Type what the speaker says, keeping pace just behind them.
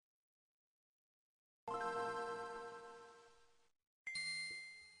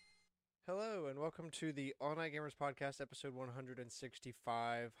Hello and welcome to the All Night Gamers Podcast, episode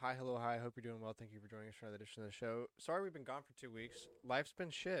 165. Hi, hello, hi. Hope you're doing well. Thank you for joining us for another edition of the show. Sorry we've been gone for 2 weeks. Life's been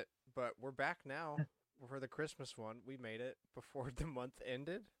shit, but we're back now for the Christmas one. We made it before the month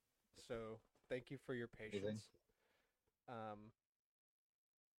ended, so thank you for your Amazing. patience.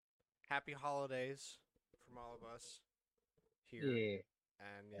 Happy holidays from all of us here, Yeah.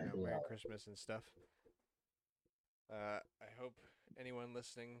 and Merry Christmas and stuff. I hope anyone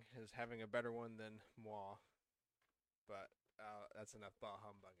listening is having a better one than moi, but that's enough bah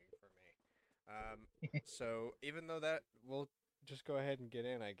humbugging for me. So even though that, we'll just go ahead and get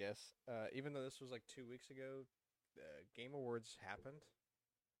in, I guess. Even though this was like 2 weeks ago, Game Awards happened.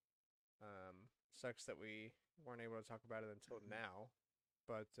 Sucks that we weren't able to talk about it until now,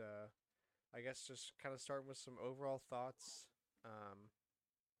 but I guess just kind of starting with some overall thoughts.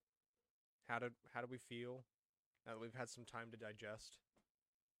 How do we feel now that we've had some time to digest?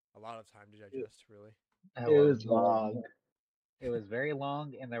 A lot of time to digest, really. It was long. It was very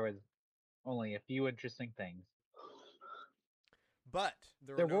long, and there was only a few interesting things. But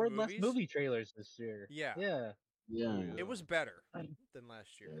There no were less movies. movie trailers this year. Yeah. Yeah. Yeah. It was better than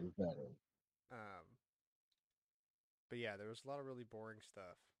last year. It was better. But yeah, there was a lot of really boring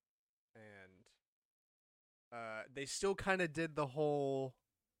stuff. And they still kind of did the whole,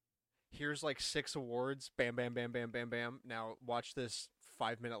 here's like 6 awards, bam, bam, bam, bam, bam, bam. Now watch this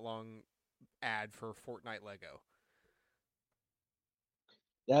 5-minute long ad for Fortnite Lego.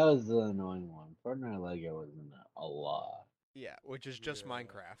 That was the annoying one. Fortnite Lego was in a lot. Yeah, which is just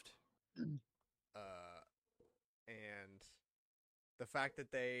Minecraft. And the fact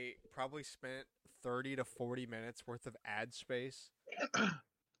that they probably spent 30 to 40 minutes worth of ad space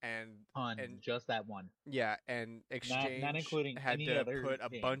and just that one. Yeah, and Exchange not including had any to other put a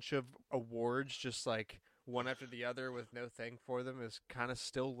game. bunch of awards just like one after the other with no thing for them is kind of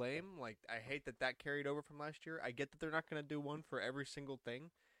still lame. Like, I hate that carried over from last year. I get that they're not going to do one for every single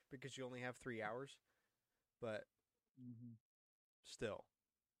thing because you only have 3 hours, but still.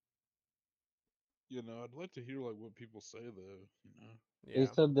 You know, I'd like to hear like what people say though. Yeah. They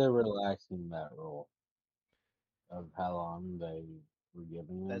said they're relaxing that rule of how long they were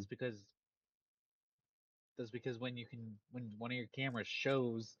giving them. That's because when one of your cameras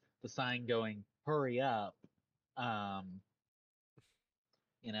shows the sign going "Hurry up," not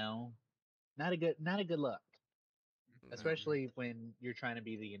a good look. Especially when you're trying to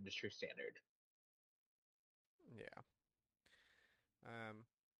be the industry standard. Yeah.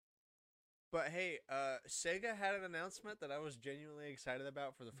 But hey, Sega had an announcement that I was genuinely excited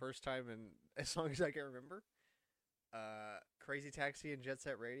about for the first time in as long as I can remember. Crazy Taxi and Jet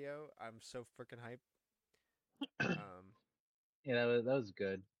Set Radio. I'm so freaking hyped. Yeah, that was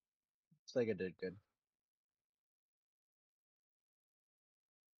good. Sega did good.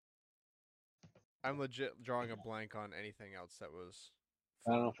 I'm legit drawing a blank on anything else that was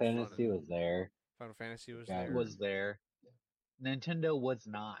fun, Final Fantasy was there. Final Fantasy was Yeah, there. Was there. Nintendo was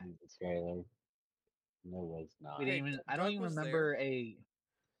not. The trailer. No, was not. We didn't even. I don't even remember a.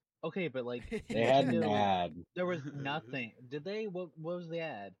 Okay, but like they had an ad. There was nothing. Did they? What was the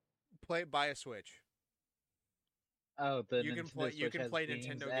ad? Buy a Switch. Oh, you can play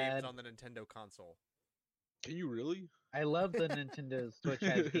Nintendo games on the Nintendo console. Can you really? I love the Nintendo Switch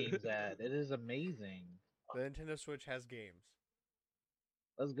has games ad. It is amazing. The Nintendo Switch has games.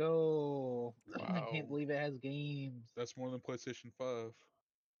 Let's go. Wow. I can't believe it has games. That's more than PlayStation 5.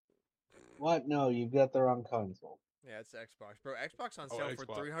 What? No, you've got the wrong console. Yeah, it's Xbox. Bro, Xbox on sale for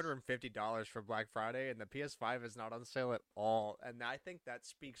 $350 for Black Friday, and the PS5 is not on sale at all. And I think that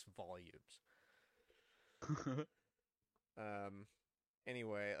speaks volumes.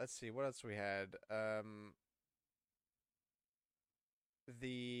 Anyway, let's see. What else we had?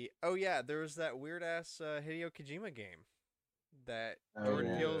 There was that weird-ass Hideo Kojima game that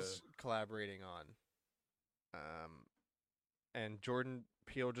Jordan Peele's collaborating on. And Jordan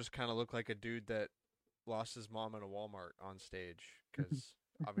Peele just kind of looked like a dude that lost his mom in a Walmart on stage because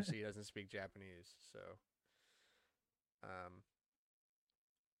obviously he doesn't speak Japanese. So,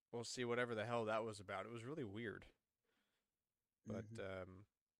 we'll see whatever the hell that was about. It was really weird. But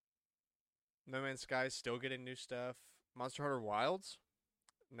No Man's Sky is still getting new stuff. Monster Hunter Wilds,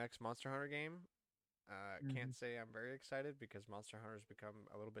 next Monster Hunter game. Can't say I'm very excited because Monster Hunter's become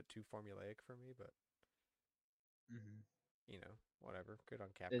a little bit too formulaic for me, but whatever. Good on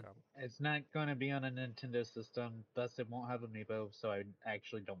Capcom. It's not going to be on a Nintendo system, thus it won't have Amiibo, so I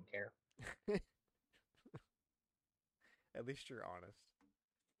actually don't care. At least you're honest.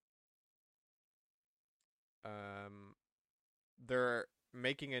 They're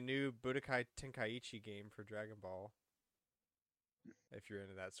making a new Budokai Tenkaichi game for Dragon Ball. if you're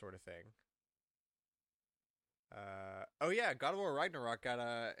into that sort of thing. Oh yeah, God of War Ragnarok got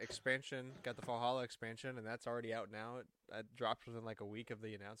a expansion, got the Valhalla expansion, and that's already out now. It dropped within like a week of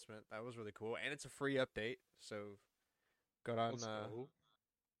the announcement. That was really cool, and it's a free update. So, got on Let's go.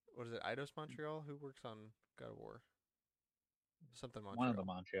 what is it? Eidos Montreal? Who works on God of War? Something One of the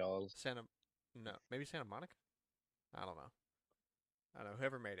Montreal. Montreals. No, maybe Santa Monica. I don't know. I don't know.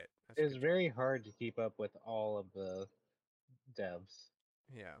 Whoever made it. That's It a was good very hard to keep up with all of the devs.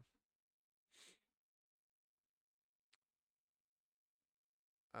 job. Yeah.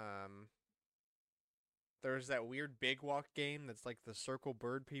 There's that weird Big Walk game that's like the circle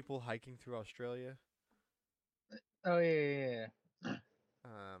bird people hiking through Australia. Oh yeah.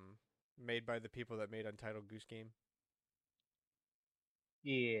 Made by the people that made Untitled Goose Game.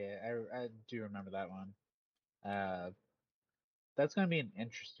 Yeah, I do remember that one. That's gonna be an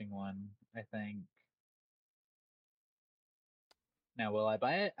interesting one, I think. Now, will I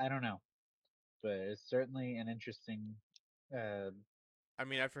buy it? I don't know, but it's certainly an interesting I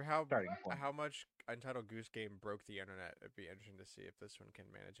mean, after how starting point. much Untitled Goose Game broke the internet, it'd be interesting to see if this one can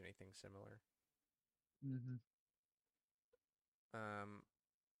manage anything similar. Mm-hmm.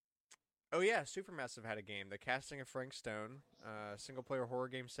 Oh yeah, Supermassive had a game. The Casting of Frank Stone, single player horror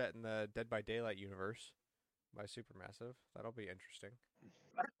game set in the Dead by Daylight universe by Supermassive. That'll be interesting.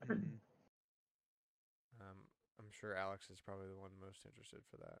 Mhm. I'm sure Alex is probably the one most interested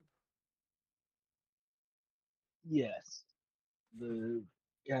for that. Yes, the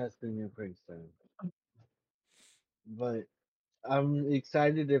casting of Princeton. But I'm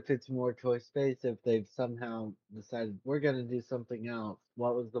excited if it's more choice based. If they've somehow decided we're gonna do something else,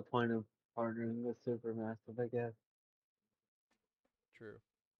 what was the point of partnering with Supermassive? I guess. True.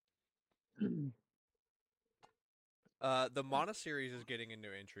 The Mana series is getting a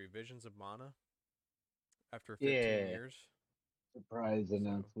new entry, Visions of Mana, after 15 Yeah. years. Surprise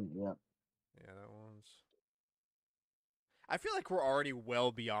announcement. Yep. Yeah, that one's. I feel like we're already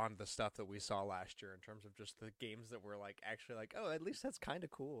well beyond the stuff that we saw last year in terms of just the games that were like actually like, oh, at least that's kind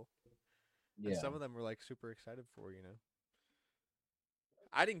of cool. And Yeah. some of them were like super excited for, you know.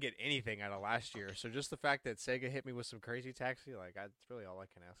 I didn't get anything out of last year, so just the fact that Sega hit me with some Crazy Taxi, like, that's really all I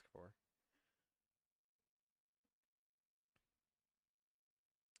can ask for.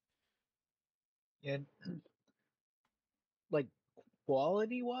 And like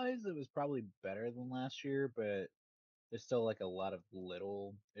quality wise, it was probably better than last year, but there's still like a lot of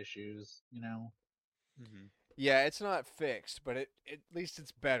little issues, you know. Mhm. Yeah, it's not fixed, but at least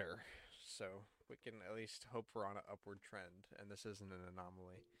it's better. So we can at least hope we're on an upward trend, and this isn't an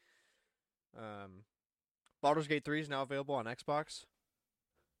anomaly. Baldur's Gate 3 is now available on Xbox.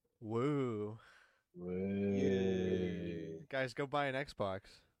 Woo. Yay. Guys, go buy an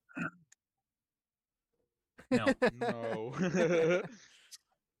Xbox. No. No.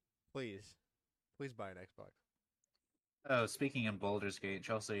 Please. Please buy an Xbox. Oh, speaking of Baldur's Gate,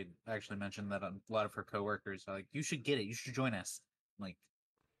 Chelsea actually mentioned that a lot of her coworkers are like, "You should get it. You should join us." I'm like,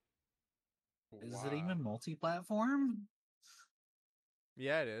 is it even multi-platform?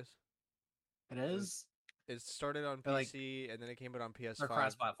 Yeah, it is. It is. It started on But, like, PC and then it came out on PS5. Or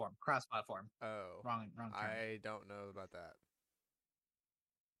cross-platform. Cross-platform. Oh, Wrong term. I don't know about that.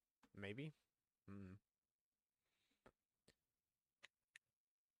 Maybe.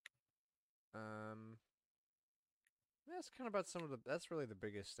 That's kind of about some of the. That's really the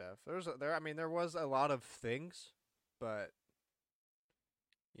biggest stuff. I mean, there was a lot of things, but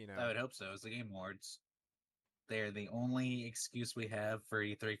you know, I would hope so. It's the Game Awards. They're the only excuse we have for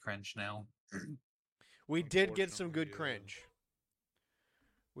E3 crunch now. we did get some good Unfortunately, yeah. cringe.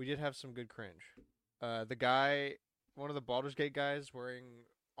 We did have some good cringe. The guy, one of the Baldur's Gate guys, wearing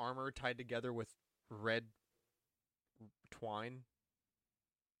armor tied together with red twine.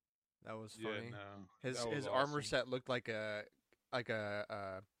 That was funny. Yeah, no. His That was armor awesome. set looked like a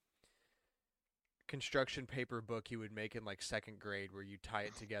construction paper book you would make in like second grade, where you tie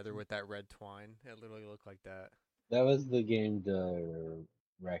it together with that red twine. It literally looked like that. That was the game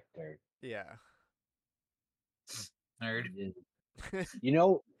director. Yeah. Nerd. You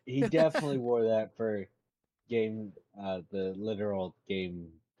know, he definitely wore that for the literal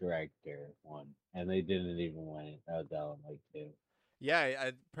game director one, and they didn't even win it. That was like two. Yeah.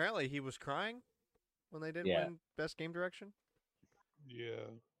 Apparently, he was crying when they did Yeah. win Best Game Direction, Yeah.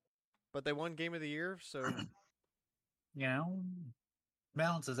 but they won Game of the Year. So You know,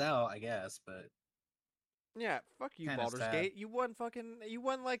 balances out, I guess, but yeah, fuck you, Kinda Baldur's sad. Gate. You won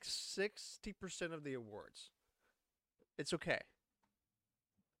like 60% of the awards. It's okay.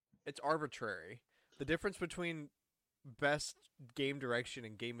 It's arbitrary. The difference between Best Game Direction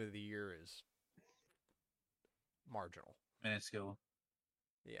and Game of the Year is marginal. minuscule.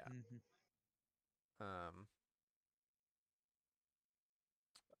 Yeah. Um,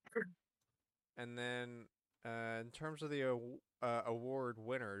 and then in terms of the award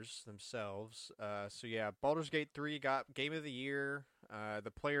winners themselves, so yeah, Baldur's Gate 3 got Game of the Year,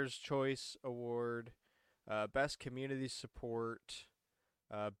 the Player's Choice Award, Best Community Support,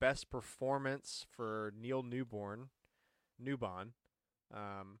 Best Performance for Neil Newbon.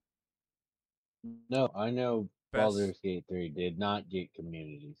 Um, No, I know Best Baldur's Gate 3 did not get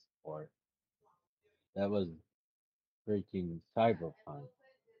community support. That was freaking Cyberpunk.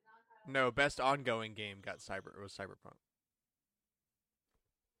 No, best ongoing game got Cyberpunk.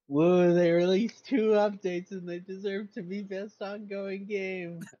 Woo, they released 2 updates and they deserve to be best ongoing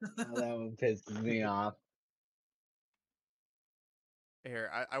game. Oh, that one pisses me off.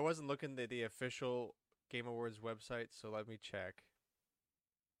 Here, I wasn't looking at the official Game Awards website, so let me check.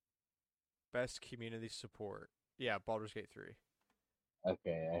 Best community support. Yeah, Baldur's Gate 3.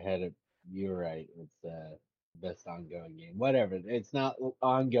 Okay, I had it. You're right. It's best ongoing game. Whatever. It's not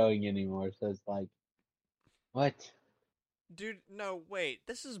ongoing anymore, so it's like, what? Dude, no, wait.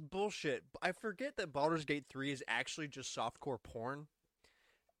 This is bullshit. I forget that Baldur's Gate 3 is actually just softcore porn.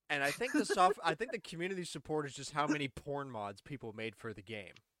 And I think the community support is just how many porn mods people made for the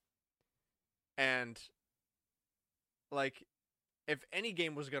game. And like if any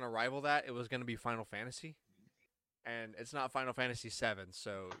game was going to rival that, it was going to be Final Fantasy. And it's not Final Fantasy 7,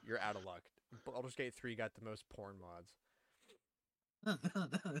 so you're out of luck. Baldur's Gate 3 got the most porn mods.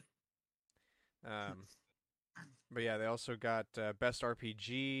 But yeah, they also got Best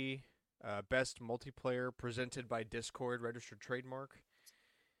RPG, Best Multiplayer presented by Discord registered trademark.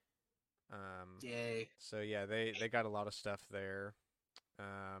 Yay. So yeah, they got a lot of stuff there.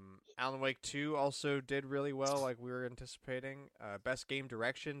 Alan Wake 2 also did really well, like we were anticipating. Best Game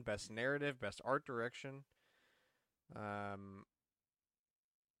Direction, Best Narrative, Best Art Direction. And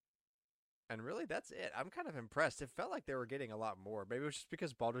really, that's it. I'm kind of impressed. It felt like they were getting a lot more. Maybe it was just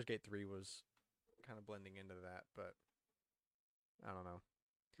because Baldur's Gate 3 was kind of blending into that, but I don't know.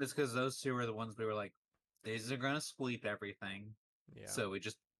 It's because those two were the ones we were like, these are gonna spleep everything. Yeah. So we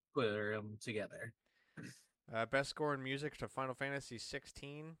just put them together. Best score in music to Final Fantasy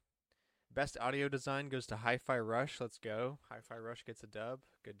 16. Best audio design goes to Hi-Fi Rush. Let's go. Hi-Fi Rush gets a dub.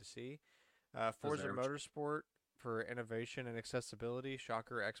 Good to see. Forza Deserved. Motorsport for innovation and accessibility.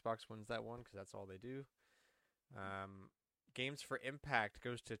 Shocker, Xbox wins that one because that's all they do. Games for Impact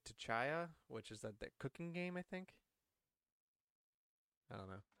goes to Tachaya, which is that cooking game, I think. I don't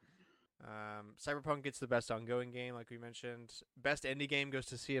know. Cyberpunk gets the best ongoing game, like we mentioned. Best indie game goes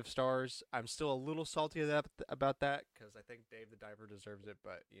to Sea of Stars. I'm still a little salty about that because I think Dave the Diver deserves it,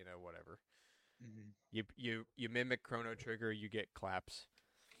 but you know, whatever. Mm-hmm. You mimic Chrono Trigger, you get claps.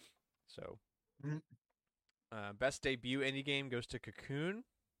 So, best debut indie game goes to Cocoon.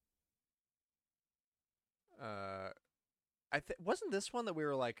 Wasn't this one that we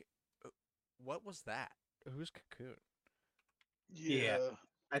were like, what was that? Who's Cocoon? Yeah.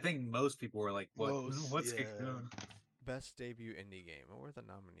 I think most people were like, "What? What's yeah. Cocoon?" Best debut indie game. What were the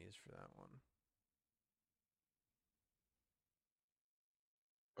nominees for that one?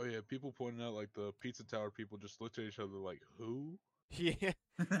 Oh yeah, people pointing out like the Pizza Tower people just looked at each other like, who? Yeah, yeah,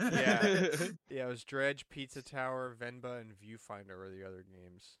 yeah. It was Dredge, Pizza Tower, Venba, and Viewfinder were the other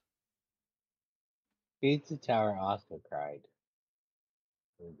games. Pizza Tower also cried.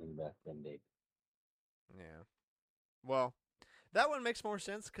 For the best ending. Yeah. Well, that one makes more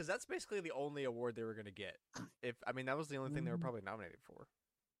sense because that's basically the only award they were going to get. That was the only thing they were probably nominated for.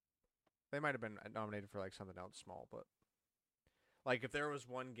 They might have been nominated for like something else small, but like if there was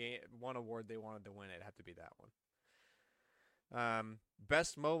one award they wanted to win, it'd have to be that one.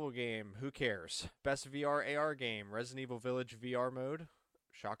 Best mobile game, who cares? Best VR AR game, Resident Evil Village VR mode.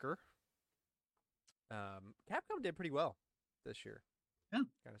 Shocker. Capcom did pretty well this year. Yeah.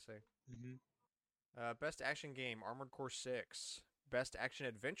 Gotta say. Mm-hmm. Best action game, Armored Core 6. Best action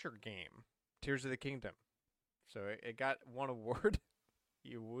adventure game, Tears of the Kingdom. So it got one award.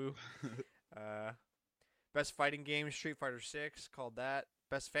 You woo. Best fighting game, Street Fighter 6. Called that.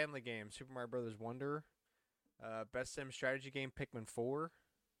 Best family game, Super Mario Brothers Wonder. Best sim strategy game, Pikmin 4.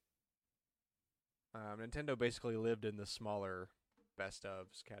 Nintendo basically lived in the smaller best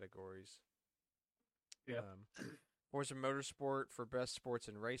ofs categories. Yeah. Forza Motorsport for best sports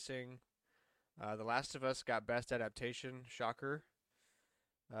and racing. The Last of Us got best adaptation. Shocker.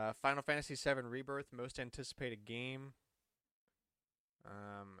 Final Fantasy VII Rebirth, most anticipated game.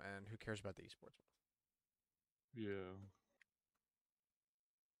 And who cares about the esports one? Yeah.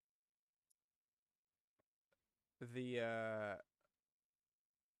 The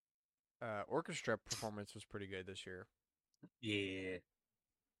orchestra performance was pretty good this year. Yeah.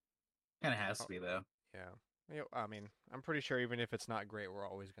 Kind of has to be, though. Yeah. I mean, I'm pretty sure even if it's not great, we're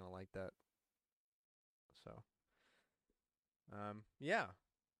always gonna like that. So, yeah.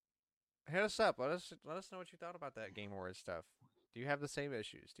 Hit us up. Let us know what you thought about that Game Awards stuff. Do you have the same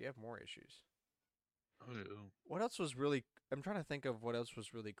issues? Do you have more issues? Oh, yeah. What else was really? I'm trying to think of what else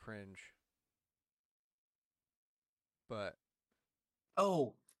was really cringe. But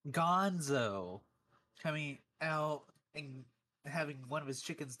Oh, Gonzo coming out and having one of his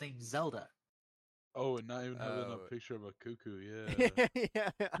chickens named Zelda. Oh, and not even having Oh. a picture of a cuckoo.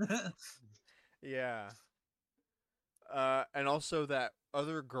 Yeah. yeah, yeah. And also that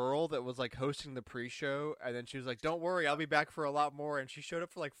other girl that was like hosting the pre-show, and then she was like, "Don't worry, I'll be back for a lot more." And she showed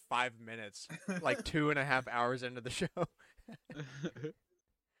up for like 5 minutes, like 2.5 hours into the show,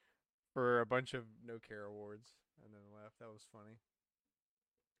 for a bunch of no care awards, and then left. That was funny.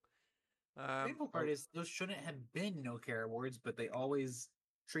 The painful part is those shouldn't have been no care awards, but they always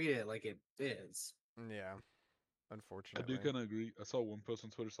treat it like it is. Yeah, I unfortunately. do kind of agree. I saw one post on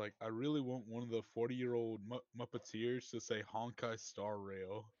Twitter. It's like, I really want one of the 40-year-old Muppeteers to say Honkai Star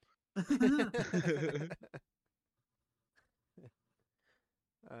Rail.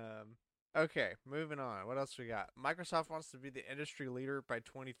 Okay, moving on. What else we got? Microsoft wants to be the industry leader by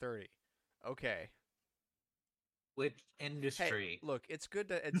 2030. Okay. Which industry? Hey, look, it's good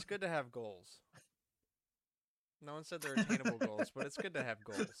to have goals. No one said they're attainable goals, but it's good to have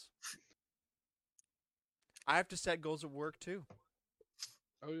goals. I have to set goals at work too.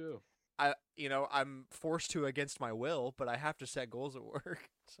 Oh yeah. I'm forced to against my will, but I have to set goals at work.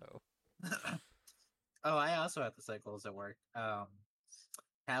 So. Oh, I also have to set goals at work. Have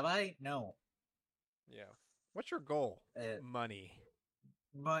I? No. Yeah. What's your goal? Money.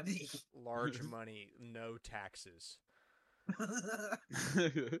 Large money, no taxes.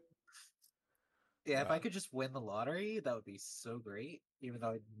 Yeah, if I could just win the lottery, that would be so great, even though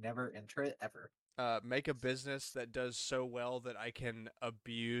I'd never enter it ever. Make a business that does so well that I can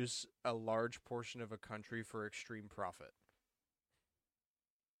abuse a large portion of a country for extreme profit.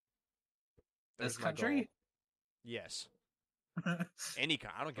 This country? Yes. Any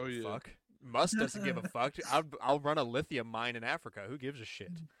kind. I don't give a fuck. Yeah. Musk doesn't give a fuck. I'll run a lithium mine in Africa. Who gives a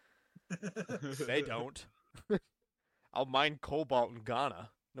shit? They don't. I'll mine cobalt in Ghana.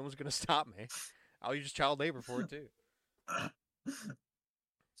 No one's gonna stop me. I'll use child labor for it too.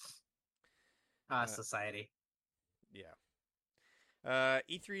 Society. Yeah.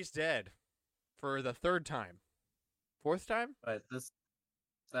 E3's dead for the third time. Fourth time? But this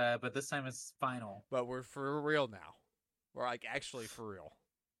time it's final. But we're for real now. We're like actually for real.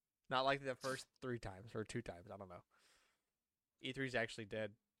 Not like the first 3 times or 2 times. I don't know. E3's actually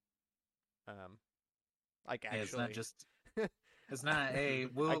dead. Like actually. Yeah, it's not just. It's not. Hey,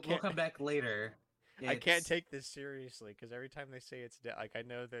 we'll come back later. I can't take this seriously because every time they say it's dead, like I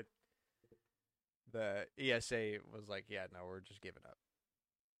know that the ESA was like, yeah, no, we're just giving up.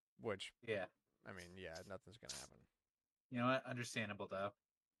 Which, yeah, I mean, yeah, nothing's gonna happen. You know what? Understandable though.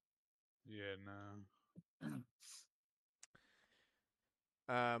 Yeah, no.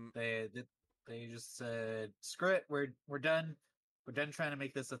 They just said, screw it. We're done. We're done trying to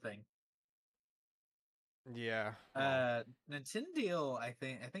make this a thing. Yeah. Nintendo, I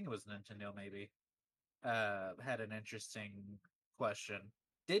think it was Nintendo maybe. Had an interesting question.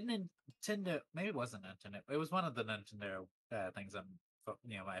 Did Nintendo? Maybe it wasn't Nintendo. It was one of the Nintendo things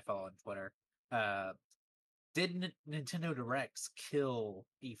I follow on Twitter. Did Nintendo Directs kill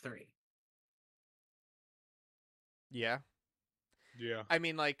E3? Yeah. Yeah. I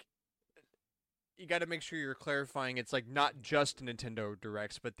mean, like, you got to make sure you're clarifying it's like not just Nintendo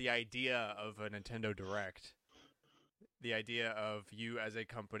Directs, but the idea of a Nintendo Direct. The idea of you as a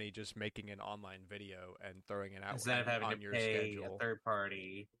company just making an online video and throwing it out instead of having on to your pay schedule. a third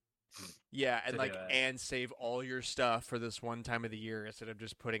party. Yeah, and save all your stuff for this one time of the year instead of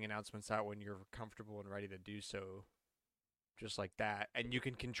just putting announcements out when you're comfortable and ready to do so. Just like that. And you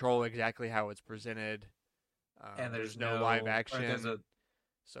can control exactly how it's presented. And there's no live action. There's a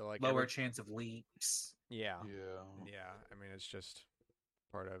like lower chance of leaks. Yeah. Yeah. Yeah. I mean, it's just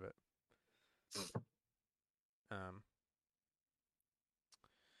part of it.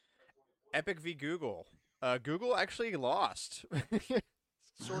 Epic v Google. Google actually lost.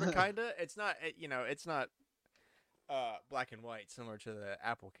 Sort of, kind of. It's not, it's not black and white similar to the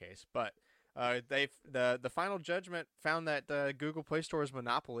Apple case, but the final judgment found that Google Play Store is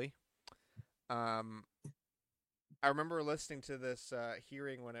monopoly. I remember listening to this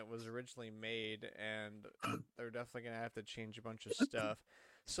hearing when it was originally made, and they're definitely going to have to change a bunch of stuff.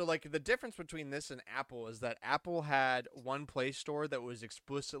 So, like, the difference between this and Apple is that Apple had one Play Store that was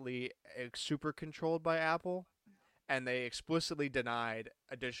explicitly super controlled by Apple, and they explicitly denied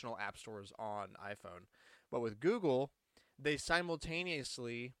additional app stores on iPhone. But with Google, they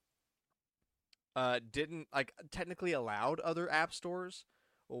simultaneously didn't technically allowed other app stores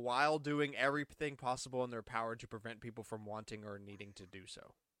while doing everything possible in their power to prevent people from wanting or needing to do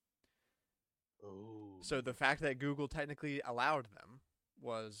so. Oh. So the fact that Google technically allowed them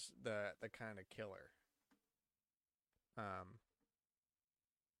was the kind of killer.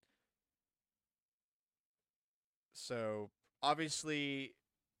 So obviously,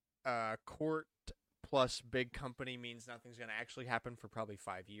 court plus big company means nothing's going to actually happen for probably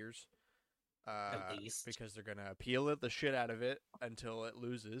 5 years. At least. Because they're going to appeal the shit out of it until it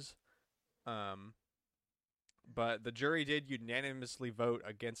loses. But the jury did unanimously vote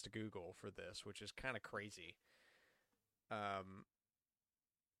against Google for this, which is kind of crazy.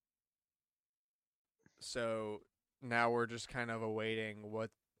 So now we're just kind of awaiting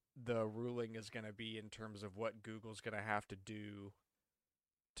what the ruling is going to be in terms of what Google's going to have to do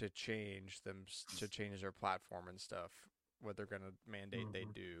to change their platform and stuff. What they're going to mandate they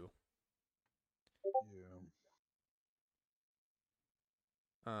do.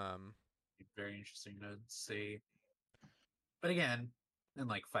 Yeah. Very interesting to see. But again, in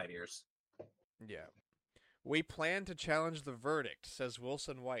like 5 years. Yeah. We plan to challenge the verdict, says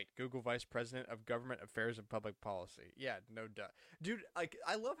Wilson White, Google Vice President of Government Affairs and Public Policy. Yeah, no doubt. Dude,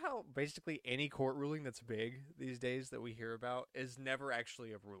 I love how basically any court ruling that's big these days that we hear about is never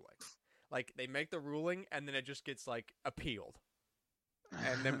actually a ruling. Like, they make the ruling and then it just gets, appealed.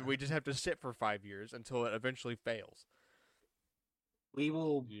 And then we just have to sit for 5 years until it eventually fails. We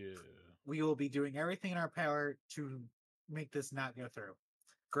will be doing everything in our power to make this not go through.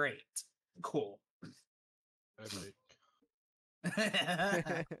 Great. Cool. Epic.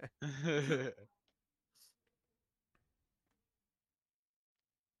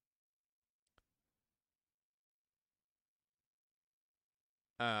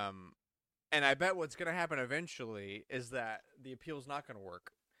 And I bet what's going to happen eventually is that the appeal's not going to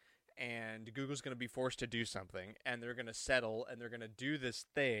work. And Google's going to be forced to do something, and they're going to settle, and they're going to do this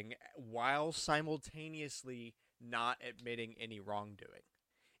thing while simultaneously not admitting any wrongdoing.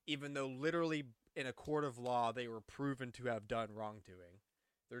 Even though literally in a court of law they were proven to have done wrongdoing,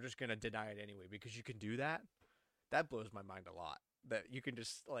 they're just going to deny it anyway, because you can do that. That blows my mind a lot. That you can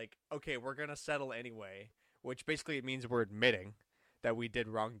just, okay, we're going to settle anyway, which basically it means we're admitting that we did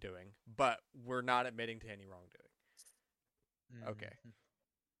wrongdoing, but we're not admitting to any wrongdoing. Okay.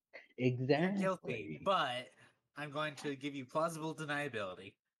 Exactly. You're guilty, but I'm going to give you plausible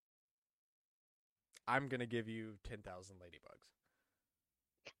deniability. I'm going to give you 10,000 ladybugs.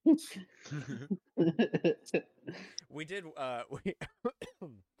 We did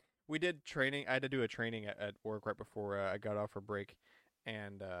we did training. I had to do a training at work right before I got off for break,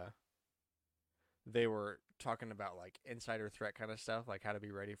 and they were talking about insider threat kind of stuff, like how to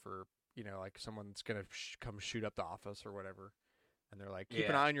be ready for someone's gonna come shoot up the office or whatever. And they're like, keep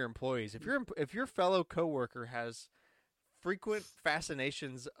an eye on your employees. If your fellow coworker has frequent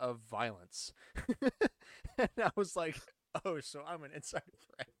fascinations of violence, and I was like, oh, so I'm an insider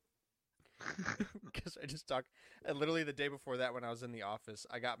threat. Because I just talked. And literally the day before that, when I was in the office,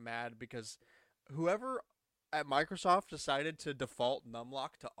 I got mad because whoever at Microsoft decided to default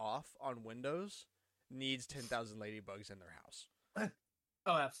numlock to off on Windows needs 10,000 ladybugs in their house.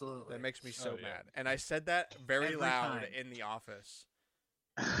 Oh, absolutely. That makes me so mad. And I said that very loud in the office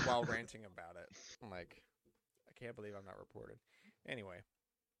while ranting about it. I'm like, I can't believe I'm not reported. Anyway.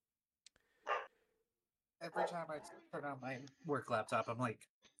 Every time I turn on my work laptop, I'm like,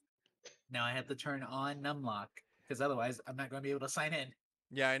 now I have to turn on numlock, because otherwise I'm not going to be able to sign in.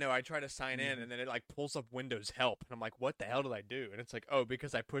 Yeah, I know. I try to sign in, and then it pulls up Windows Help, and I'm like, what the hell did I do? And it's like, oh,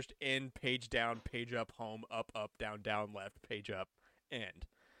 because I pushed in, page down, page up, home, up, down, left, page up, end.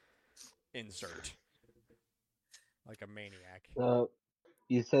 Insert. Like a maniac. So,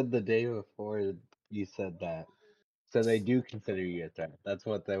 you said the day before you said that. So they do consider you a threat. That's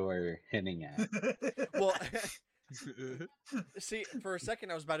what they were hinting at. Well, see, for a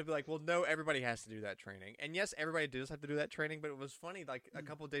second I was about to be like, well, no, everybody has to do that training. And yes, everybody does have to do that training, but it was funny, a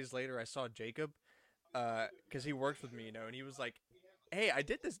couple of days later I saw Jacob, because he works with me, and he was like, hey, I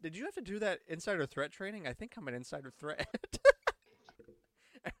did this. Did you have to do that insider threat training? I think I'm an insider threat.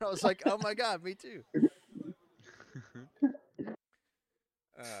 And I was like, oh my god, me too.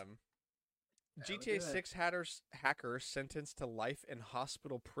 GTA 6 hacker sentenced to life in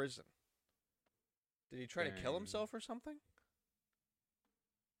hospital prison. Did he try to kill himself or something?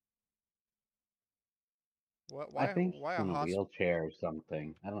 What? Why? I think why he's in a wheelchair or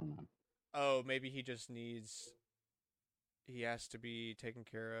something. I don't know. Oh, maybe he just needs. He has to be taken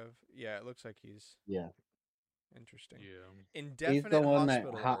care of. Yeah, it looks like he's. Yeah. Interesting. Yeah. Indefinite one that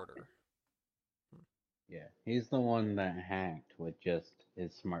hospital order. Yeah, he's the one that hacked with just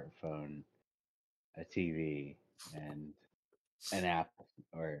his smartphone, a TV, and an Apple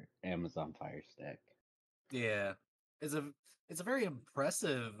or Amazon Fire Stick. Yeah, it's a very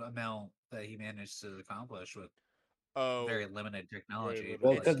impressive amount that he managed to accomplish with very limited technology.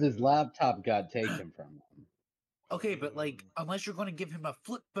 Well, limited, because his yeah. laptop got taken from him. Okay, but like, unless you're going to give him a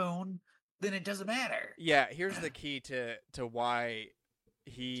flip phone, then it doesn't matter. Yeah, here's the key to why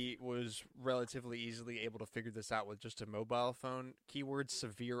he was relatively easily able to figure this out with just a mobile phone. Keyword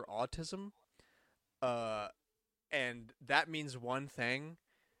severe autism. And that means one thing,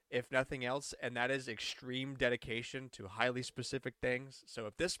 if nothing else, and that is extreme dedication to highly specific things. So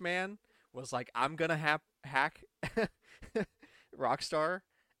if this man was like, I'm gonna hack Rockstar,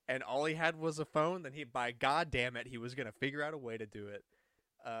 and all he had was a phone, then by god damn it, he was gonna figure out a way to do it.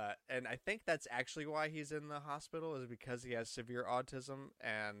 And I think that's actually why he's in the hospital, is because he has severe autism,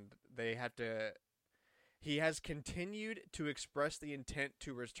 and they have to. He has continued to express the intent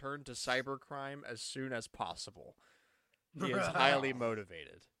to return to cybercrime as soon as possible. He is highly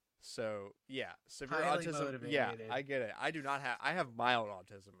motivated. So yeah, severe Highly autism. motivated. Yeah, I get it. I do not have. I have mild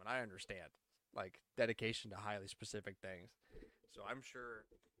autism, and I understand like dedication to highly specific things. So I'm sure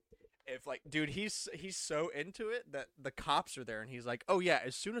if like, dude, he's so into it that the cops are there, and he's like, oh yeah,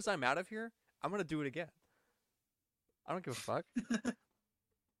 as soon as I'm out of here, I'm gonna do it again. I don't give a fuck.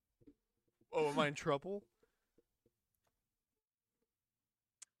 Oh, am I in trouble?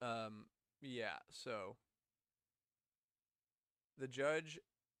 Yeah, so the judge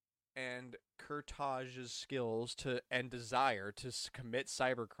and Kurtaj's skills and desire to commit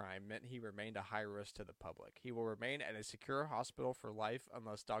cybercrime meant he remained a high risk to the public. He will remain at a secure hospital for life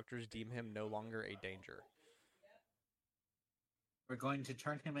unless doctors deem him no longer a danger. We're going to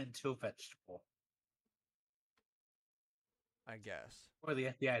turn him into a vegetable. I guess. Or the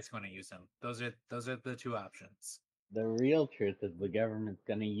FBI is going to use him. Those are the two options. The real truth is the government's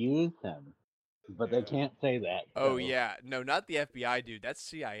gonna use him, but they can't say that. Oh so- yeah, no, not the FBI, dude. That's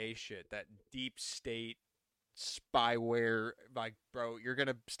CIA shit. That deep state spyware. Like, bro, you're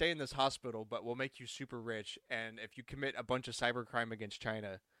gonna stay in this hospital, but we'll make you super rich, and if you commit a bunch of cybercrime against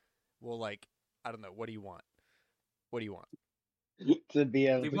China, we'll like, I don't know. What do you want? What do you want? to be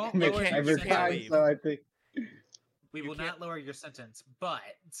able We to won't commit lower your sentence. cybercrime. So I think We You will can't- not lower your sentence, but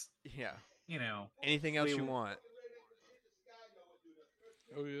Yeah. you know, Anything else We you will- want?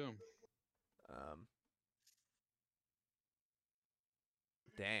 Oh yeah.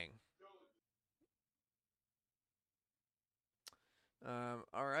 Dang.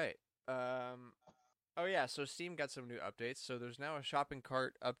 All right. Oh yeah, so Steam got some new updates. So there's now a shopping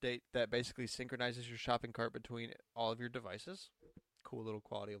cart update that basically synchronizes your shopping cart between all of your devices. Cool little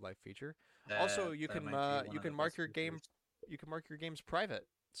quality of life feature. Also, you that can might be one you of can the mark best your game features. you can mark your games private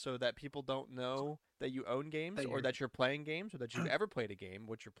so that people don't know that you own games That or you're- that you're playing games or that you've ever played a game,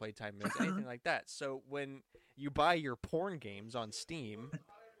 what your playtime is, anything like that. So when you buy your porn games on Steam,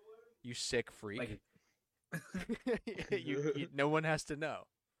 you sick freak, Like, no one has to know.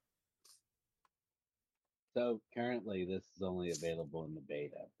 so. Currently, this is only available in the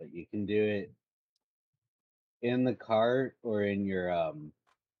beta, but you can do it in the cart or in your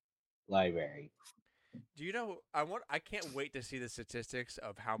library. Do you know? I can't wait to see the statistics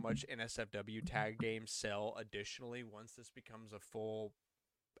of how much NSFW tag games sell additionally once this becomes a full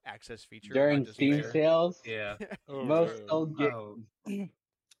access feature. During not just Steam beta. sales, yeah. Oh, most yeah. sold games. Oh.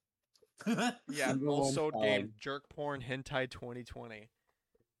 Yeah, Number most one sold tag. game Jerk Porn Hentai 2020.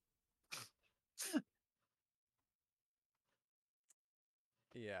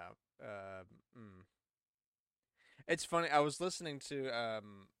 Yeah. It's funny. I was listening to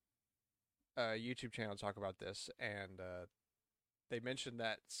a YouTube channel talk about this, and they mentioned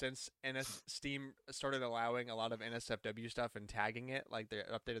that since Steam started allowing a lot of NSFW stuff and tagging it, like they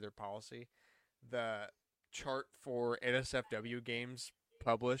updated their policy, the chart for NSFW games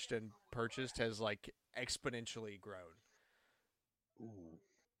published and purchased has like exponentially grown. Ooh.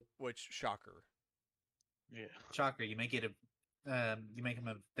 Which shocker. Yeah. Shocker, you make it you make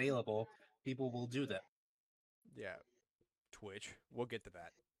them available, people will do that. Yeah. Twitch. We'll get to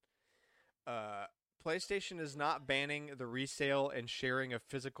that. PlayStation is not banning the resale and sharing of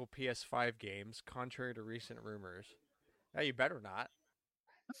physical PS5 games, contrary to recent rumors. Now you better not.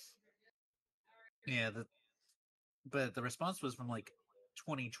 Yeah, but the response was from like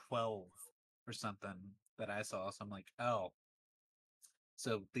 2012 or something that I saw. So I'm like, oh,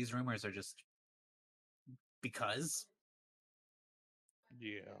 so these rumors are just because.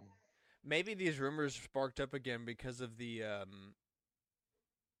 Yeah. Maybe these rumors sparked up again because of the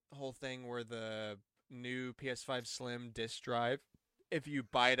whole thing where the new PS5 Slim disc drive. If you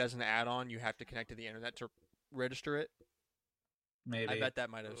buy it as an add-on, you have to connect to the internet to register it. Maybe. I bet that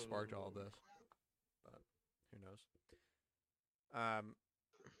might have sparked all of this, but who knows?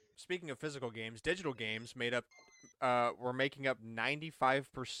 Speaking of physical games, digital games were making up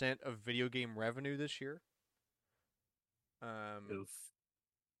 95% of video game revenue this year. Oof.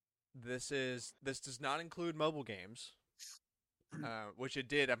 This does not include mobile games, which it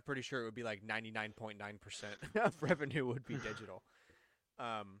did. I'm pretty sure it would be like 99.9% of revenue would be digital.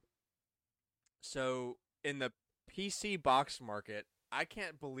 So in the PC box market, I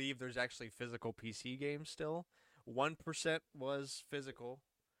can't believe there's actually physical PC games still. 1% was physical,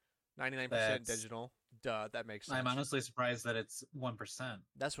 99% digital. Duh, that makes sense. I'm honestly surprised that it's 1%.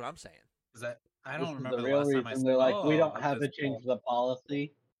 That's what I'm saying. Is that I This don't is remember the the real last time reason they're like, we don't have to physical. change the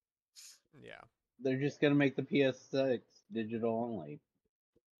policy. Yeah. They're just gonna make the PS6 digital only.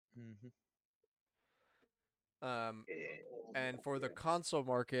 And for the console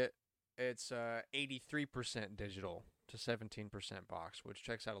market, it's 83% digital to 17% box, which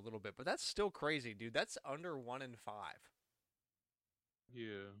checks out a little bit, but that's still crazy, dude. That's under 1 in 5.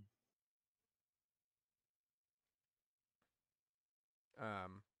 Yeah.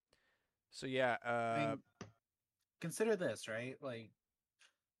 So yeah, I mean, consider this, right? Like,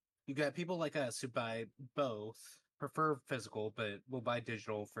 you got people like us who buy both, prefer physical, but will buy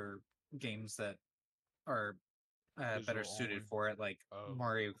digital for games that are better Digital suited only. for it, like Oh.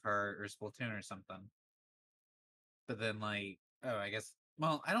 Mario Kart or Splatoon or something. But then, like, I guess,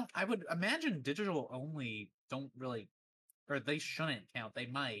 well, I would imagine digital only don't really, or they shouldn't count. They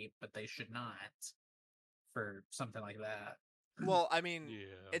might, but they should not for something like that. well, I mean,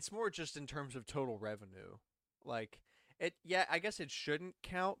 Yeah. it's more just in terms of total revenue. Like, I guess it shouldn't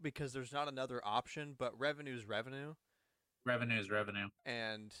count because there's not another option, but revenue is revenue. Revenue is revenue.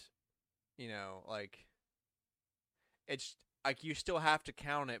 And, like, it's like you still have to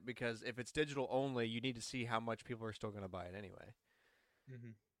count it because if it's digital only, you need to see how much people are still going to buy it anyway.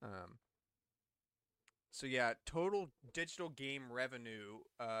 So yeah, total digital game revenue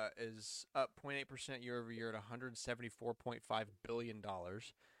is up 0.8% year over year at $174.5 billion.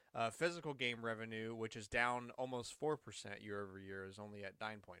 Physical game revenue, which is down almost 4% year over year, is only at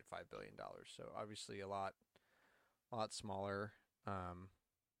 $9.5 billion. So obviously a lot smaller.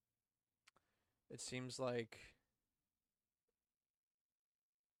 It seems like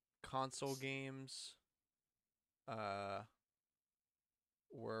console games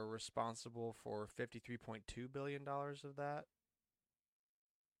were responsible for $53.2 billion of that.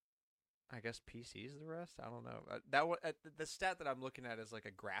 I guess PC is the rest. I don't know. The stat that I'm looking at is like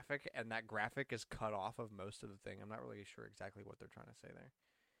a graphic, and that graphic is cut off of most of the thing. I'm not really sure exactly what they're trying to say there.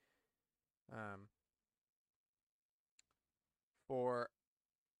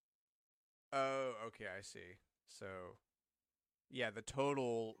 Okay, I see. So, yeah, the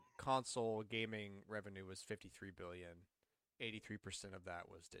total console gaming revenue was $53 billion. 83% of that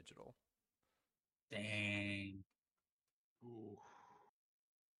was digital. Dang. Ooh.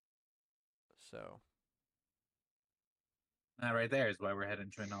 So that right there is why we're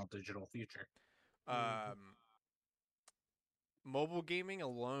heading to an all digital future. Mobile gaming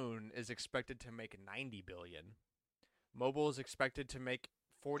alone is expected to make $90 billion. Mobile is expected to make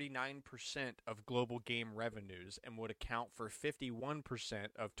 49% of global game revenues and would account for 51%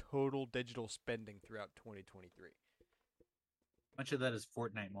 of total digital spending throughout 2023. Much of that is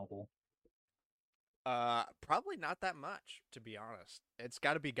Fortnite mobile. Probably not that much, to be honest. It's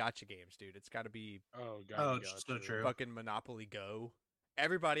got to be gacha games, dude. It's got to be So true. fucking Monopoly Go.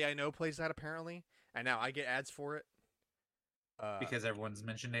 Everybody I know plays that apparently, and now I get ads for it. Because everyone's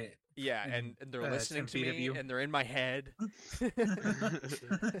mentioned it. Yeah, and they're listening to me, and they're in my head.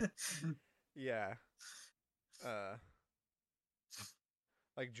 Yeah.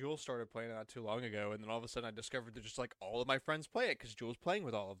 Like Jules started playing it not too long ago, and then all of a sudden I discovered that just like all of my friends play it because Jules playing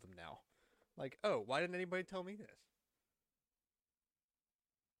with all of them now. Like, oh, why didn't anybody tell me this?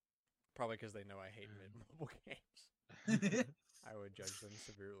 Probably because they know I hate mobile games. I would judge them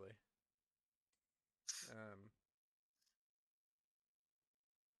severely.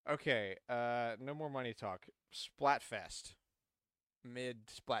 Okay, no more money talk. Splatfest. Mid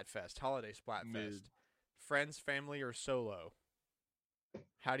Splatfest. Holiday Splatfest. Friends, family, or solo?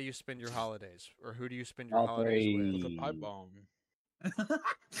 How do you spend your holidays? Or who do you spend your All holidays three. with? With a pipe bomb.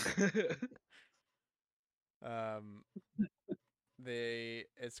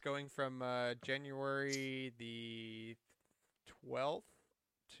 It's going from January the 12th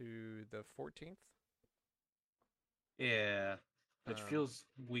to the 14th. Yeah, which feels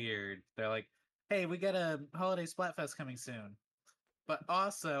weird. They're like, "Hey, we got a holiday Splatfest coming soon, but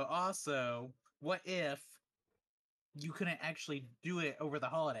also, what if you couldn't actually do it over the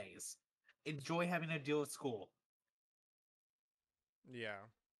holidays? Enjoy having to deal with school. Yeah.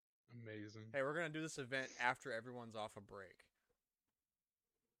 Amazing. Hey, we're gonna do this event after everyone's off a break.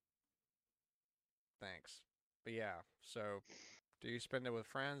 Thanks. But yeah, so do you spend it with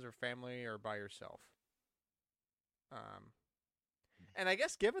friends or family or by yourself? And I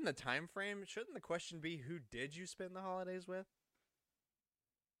guess given the time frame, shouldn't the question be who did you spend the holidays with?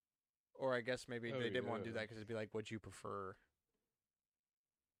 Or I guess maybe they didn't want to do that because it'd be like, what'd you prefer?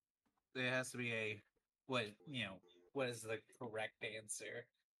 There has to be what is the correct answer?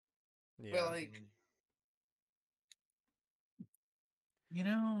 Yeah. But like,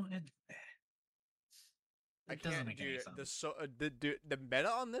 it doesn't make any sense. The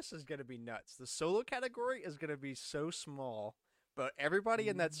meta on this is gonna be nuts. The solo category is gonna be so small, but everybody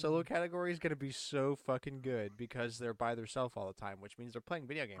in that solo category is gonna be so fucking good because they're by themselves all the time, which means they're playing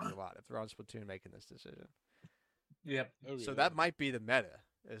video games a lot if they're on Splatoon making this decision. Yep. So that might be the meta,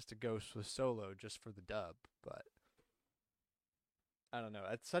 is to go with solo just for the dub, but I don't know.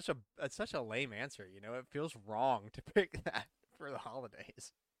 It's such a lame answer, It feels wrong to pick that for the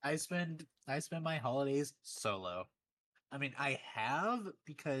holidays. I spend my holidays solo. I mean, I have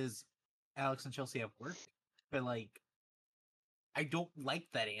because Alex and Chelsea have work, but like, I don't like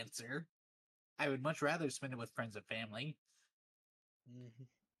that answer. I would much rather spend it with friends and family.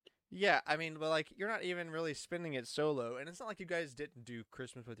 Yeah, I mean, but like, you're not even really spending it solo, and it's not like you guys didn't do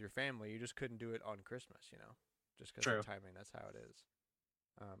Christmas with your family. You just couldn't do it on Christmas, just because of timing. That's how it is.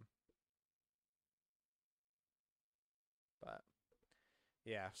 But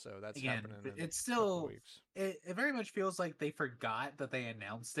yeah, so that's happening. It's still it very much feels like they forgot that they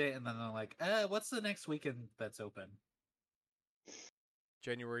announced it, and then they're like, what's the next weekend that's open?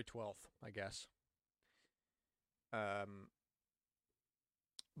 January 12th, I guess.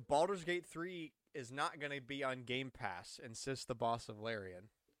 Baldur's Gate 3 is not going to be on Game Pass, insists the boss of Larian.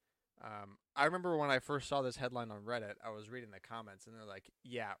 I remember when I first saw this headline on Reddit, I was reading the comments, and they're like,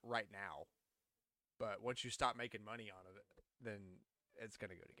 yeah, right now. But once you stop making money on it, then it's going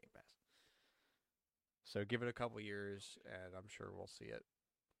to go to Game Pass. So give it a couple years, and I'm sure we'll see it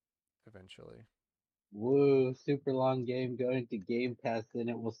eventually. Woo, super long game going to Game Pass, and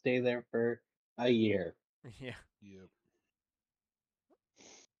it will stay there for a year. Yeah. Yep.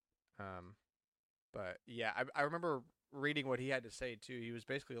 But yeah, I remember reading what he had to say too. He was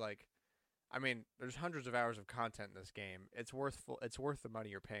basically like, I mean, there's hundreds of hours of content in this game. It's worth the money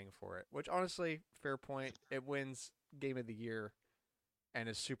you're paying for it. Which honestly, fair point. It wins Game of the Year, and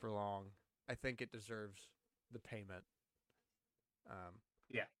is super long. I think it deserves the payment.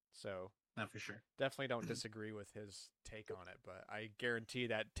 Yeah. So not for sure. Definitely don't disagree with his take on it, but I guarantee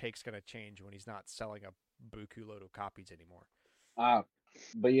that take's gonna change when he's not selling a buku load of copies anymore.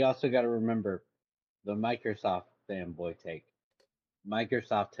 But you also got to remember the Microsoft fanboy take.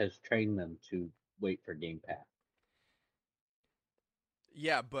 Microsoft has trained them to wait for Game Pass.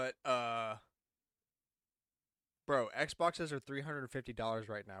 Yeah, but bro, Xboxes are $350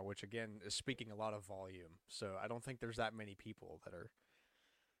 right now, which again is speaking a lot of volume. So I don't think there's that many people that are.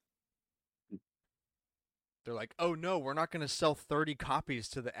 They're like, oh no, we're not going to sell 30 copies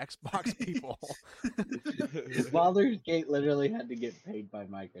to the Xbox people. Baldur's Gate literally had to get paid by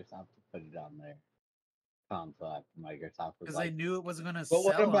Microsoft to put it on their console. Microsoft was because like, they knew it wasn't going to but sell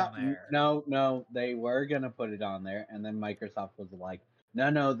what about, on there. No, they were going to put it on there, and then Microsoft was like,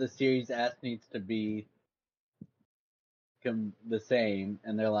 no, the Series S needs to be the same,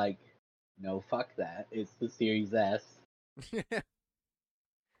 and they're like, no, fuck that. It's the Series S.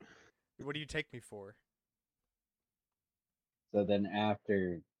 What do you take me for? So then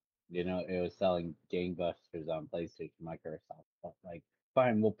after, it was selling gangbusters on PlayStation, Microsoft felt like,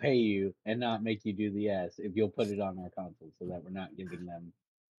 fine, we'll pay you and not make you do the S if you'll put it on our console so that we're not giving them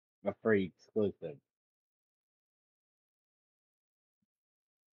a free exclusive.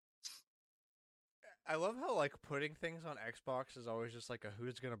 I love how like putting things on Xbox is always just like a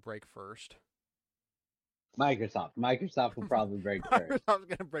who's gonna break first. Microsoft will probably break first. Microsoft's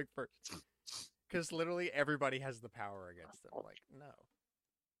gonna break first because literally everybody has the power against them. Like no.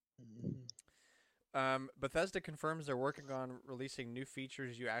 Bethesda confirms they're working on releasing new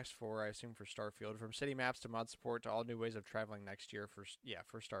features you asked for. I assume for Starfield, from city maps to mod support to all new ways of traveling next year. For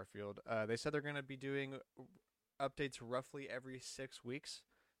Starfield, they said they're going to be doing updates roughly every 6 weeks,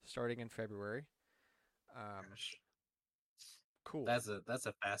 starting in February. Cool. That's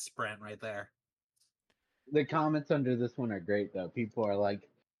a fast sprint right there. The comments under this one are great though. People are like,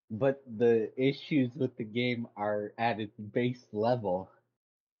 but the issues with the game are at its base level.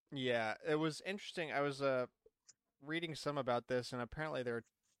 Yeah, it was interesting. I was reading some about this, and apparently they're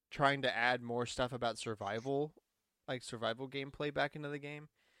trying to add more stuff about survival, like survival gameplay back into the game,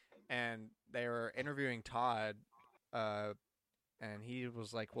 and they were interviewing Todd, and he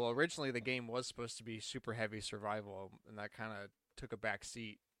was like, "Well, originally the game was supposed to be super heavy survival, and that kind of took a back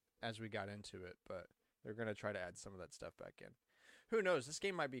seat as we got into it, but they're gonna try to add some of that stuff back in. Who knows? This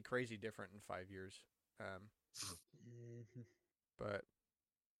game might be crazy different in 5 years, but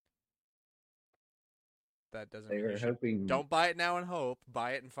that doesn't They mean were you should. hoping. Don't buy it now and hope.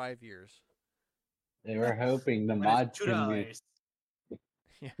 Buy it in 5 years. They were hoping the When mod it's community. $2.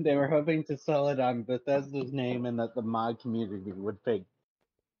 They were hoping to sell it on Bethesda's name and that the mod community would fix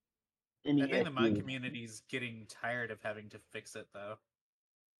any I think the mod issues. community's getting tired of having to fix it, though.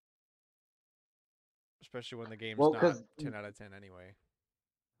 Especially when the game's Well, not 'cause 10 out of 10 anyway.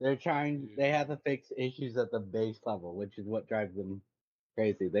 They're trying. They have to fix issues at the base level, which is what drives them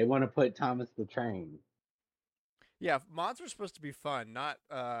crazy. They want to put Thomas the Train. Yeah, mods are supposed to be fun. Not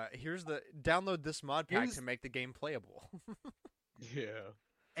here's the download this mod pack to make the game playable. Yeah.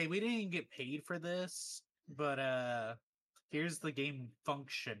 Hey, we didn't get paid for this, but here's the game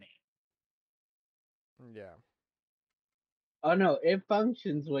functioning. Yeah. Oh no, it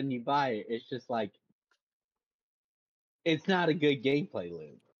functions when you buy it. It's just like it's not a good gameplay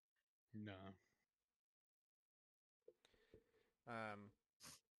loop. No.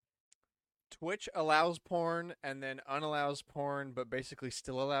 Twitch allows porn and then unallows porn, but basically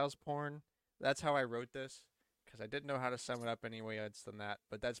still allows porn. That's how I wrote this, because I didn't know how to sum it up any way else than that.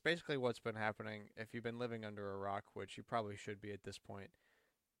 But that's basically what's been happening if you've been living under a rock, which you probably should be at this point.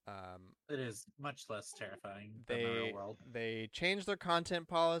 It is much less terrifying than the real world. They changed their content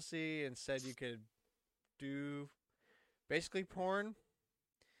policy and said you could do basically porn.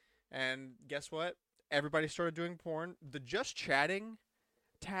 And guess what? Everybody started doing porn. The just chatting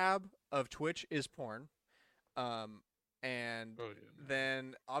tab of Twitch is porn.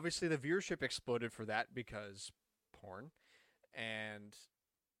 Then obviously the viewership exploded for that because porn. And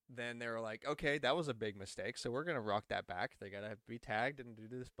then they were like, okay, that was a big mistake, so we're going to rock that back. They got to be tagged and do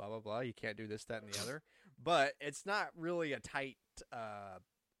this, blah, blah, blah. You can't do this, that, and the other. But it's not really a tight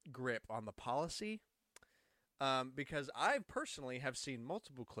grip on the policy. Because I personally have seen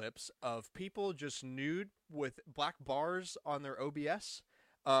multiple clips of people just nude with black bars on their OBS.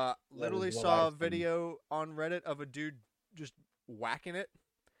 Literally saw a video on Reddit of a dude just whacking it,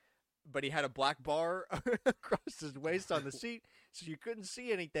 but he had a black bar across his waist on the seat, so you couldn't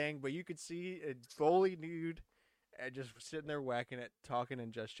see anything, but you could see it fully nude and just sitting there whacking it, talking,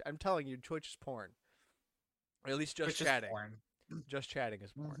 and just... I'm telling you, Twitch is porn. Or at least just Twitch chatting. is porn. Just chatting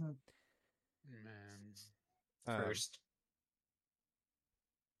is porn. Mm-hmm. Man. First.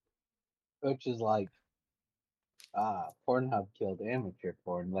 Which is like, Pornhub killed amateur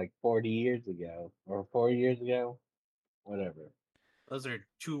porn like 40 years ago. Or 4 years ago. Whatever. Those are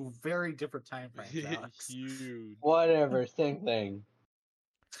two very different time frames, Alex. Huge. Whatever, same thing.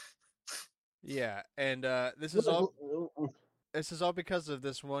 Yeah, and this is all because of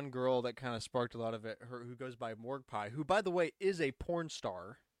this one girl that kind of sparked a lot of it, who goes by Morgue Pie, who, by the way, is a porn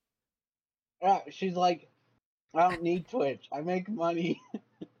star. She's like, I don't need Twitch. I make money.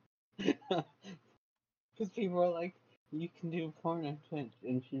 Because people are like, you can do porn on Twitch.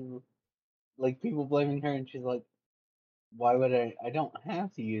 And she, like, people blaming her, and she's like, why would I? I don't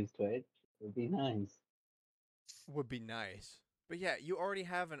have to use Twitch. It would be nice. Would be nice. But yeah, you already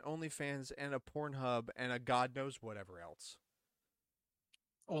have an OnlyFans and a Pornhub and a God knows whatever else.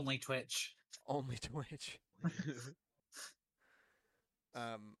 Only Twitch. Only Twitch.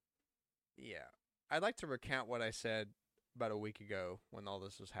 Yeah. I'd like to recount what I said about a week ago when all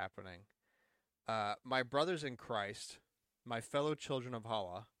this was happening. My brothers in Christ, my fellow children of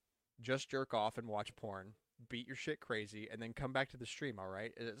Allah, just jerk off and watch porn, beat your shit crazy, and then come back to the stream, all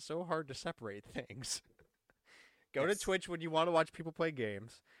right? It's so hard to separate things. Go to Twitch when you want to watch people play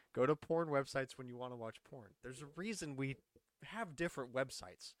games. Go to porn websites when you want to watch porn. There's a reason we have different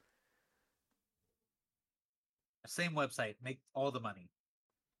websites. Same website. Make all the money.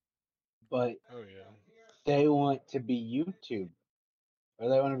 But Oh yeah. they want to be YouTube. Or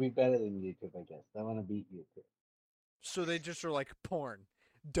they want to be better than YouTube, I guess. They want to beat YouTube. So they just are like, porn.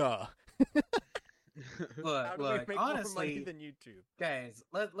 Duh. How do we make honestly, more money than YouTube? Guys,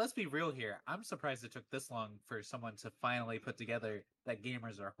 let's be real here. I'm surprised it took this long for someone to finally put together that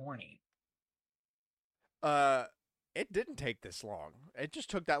gamers are horny. It didn't take this long. It just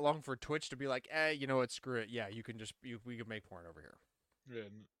took that long for Twitch to be like, you know what, screw it. Yeah, we can make porn over here. Yeah.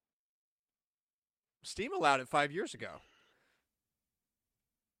 Steam allowed it 5 years ago.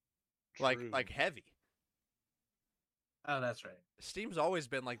 True. Like heavy. Oh, that's right. Steam's always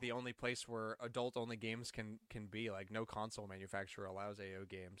been like the only place where adult-only games can be. Like, no console manufacturer allows AO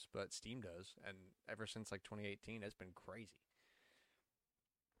games, but Steam does, and ever since like 2018, it's been crazy.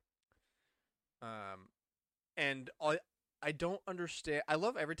 And I don't understand. I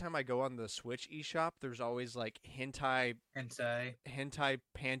love every time I go on the Switch eShop, there's always like hentai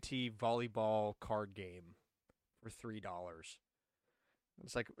panty volleyball card game for $3.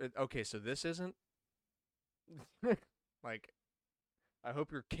 It's like, okay, so this isn't like, I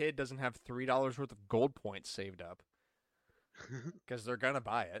hope your kid doesn't have $3 worth of gold points saved up because they're gonna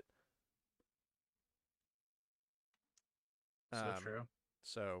buy it. So true.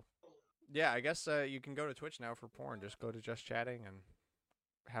 So, yeah, I guess you can go to Twitch now for porn. Just go to Just Chatting and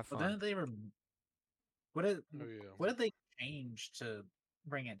have fun. Well, then they were. What did Oh, yeah. what did they change to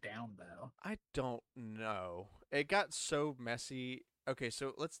bring it down though? I don't know. It got so messy. Okay,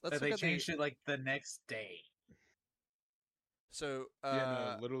 so let's That look they at changed it like the next day. So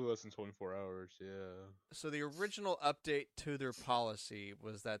yeah, no, literally less than 24 hours. Yeah. So the original update to their policy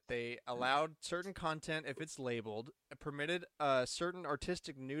was that they allowed certain content if it's labeled, permitted certain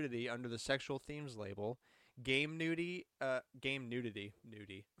artistic nudity under the sexual themes label, game nudity,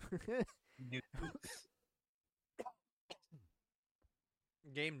 nudity.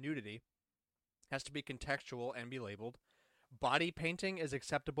 Game nudity has to be contextual and be labeled. Body painting is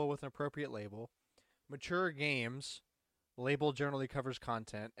acceptable with an appropriate label. Mature games label generally covers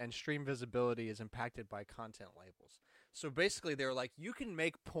content, and stream visibility is impacted by content labels. So basically, they're like, you can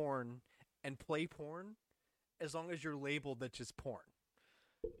make porn and play porn as long as you're labeled that it's porn.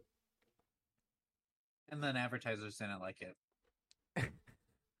 And then advertisers didn't like it.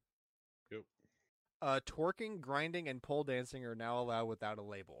 Yep. Twerking, grinding, and pole dancing are now allowed without a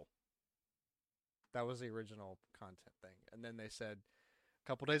label. That was the original content thing. And then they said a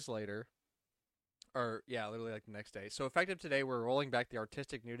couple days later, or yeah, literally like the next day. So effective today, we're rolling back the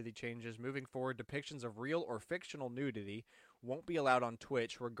artistic nudity changes. Moving forward, depictions of real or fictional nudity won't be allowed on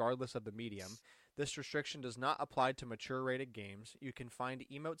Twitch regardless of the medium. This restriction does not apply to mature rated games. You can find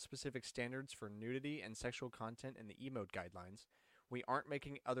emote-specific standards for nudity and sexual content in the emote guidelines. We aren't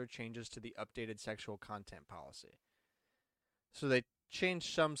making other changes to the updated sexual content policy. So they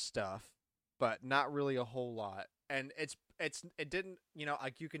changed some stuff, but not really a whole lot. And it didn't,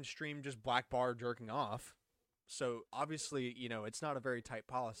 like, you can stream just black bar jerking off. So obviously, it's not a very tight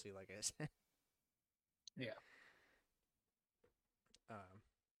policy, like I said. Yeah.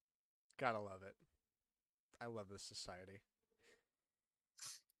 Gotta love it. I love this society.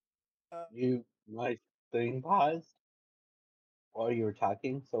 My thing paused while you were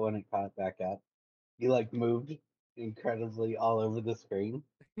talking, so when it caught back up, you like moved incredibly all over the screen.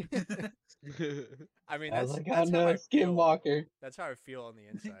 I mean, I was that's like, that's oh how no, I feel. Skinwalker. That's how I feel on the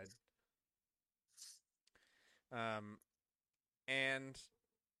inside. And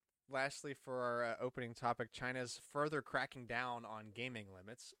lastly, for our opening topic, China's further cracking down on gaming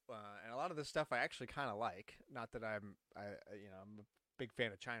limits, and a lot of this stuff I actually kind of like. Not that I'm a big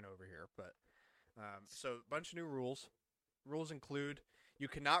fan of China over here, but so a bunch of new rules. Rules include you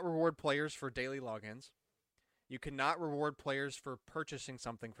cannot reward players for daily logins. You cannot reward players for purchasing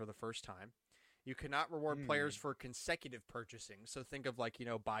something for the first time. You cannot reward players for consecutive purchasing. So think of like,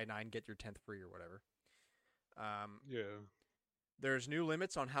 buy 9, get your 10th free or whatever. Yeah. There's new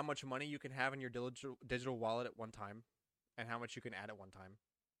limits on how much money you can have in your digital wallet at one time and how much you can add at one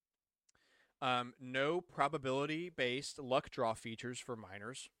time. No probability-based luck draw features for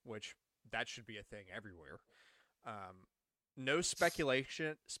minors, which that should be a thing everywhere. No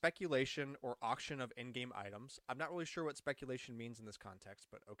speculation or auction of in-game items. I'm not really sure what speculation means in this context,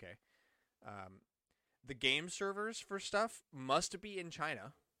 but okay. The game servers for stuff must be in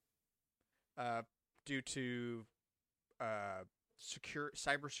China due to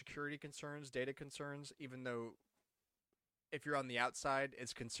cybersecurity concerns, data concerns, even though if you're on the outside,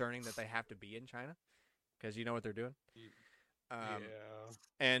 it's concerning that they have to be in China because you know what they're doing. Yeah.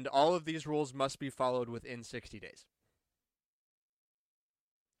 And all of these rules must be followed within 60 days.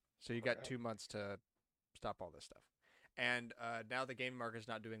 So you got 2 months to stop all this stuff. And now the game market is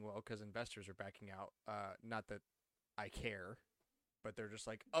not doing well because investors are backing out. Not that I care, but they're just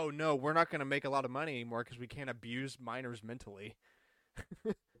like, oh no, we're not going to make a lot of money anymore because we can't abuse minors mentally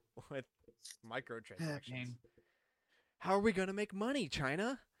with microtransactions. How are we going to make money,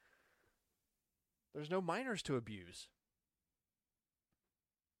 China? There's no minors to abuse.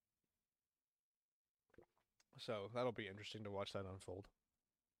 So that'll be interesting to watch that unfold.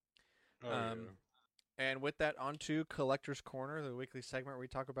 Yeah. And with that, on to Collector's Corner, the weekly segment where we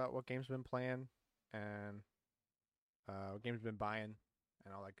talk about what games been playing and what games been buying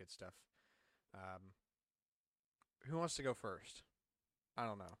and all that good stuff. Who wants to go first? I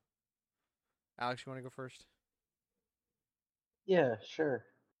don't know. Alex, you want to go first? Yeah, sure.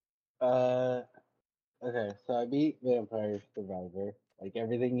 Okay, so I beat Vampire Survivor. Like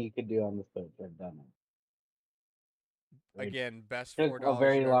everything you could do on the Switch, I've done it. Which Again, best took a $4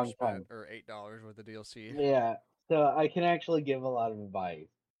 very you've ever long spent, time. or $8 with the DLC. Yeah, so I can actually give a lot of advice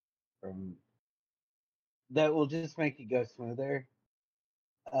from that will just make it go smoother.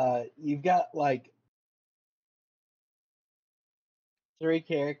 You've got like 3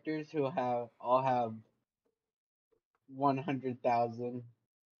 characters who all have 100,000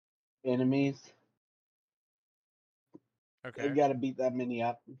 enemies. Okay. You got to beat that many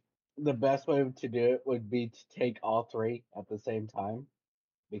up. The best way to do it would be to take all 3 at the same time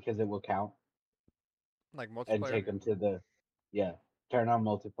because it will count Like and multiplayer? take them to the turn on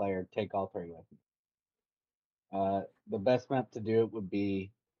multiplayer, take all 3 with you. The best map to do it would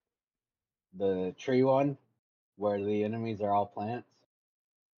be the tree one where the enemies are all plants,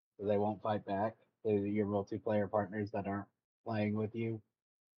 so they won't fight back. So your multiplayer partners that aren't playing with you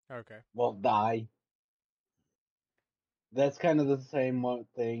Okay. won't die. That's kind of the same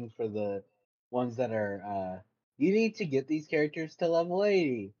thing for the ones that are. You need to get these characters to level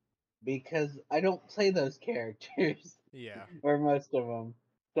 80 because I don't play those characters Yeah. or most of them.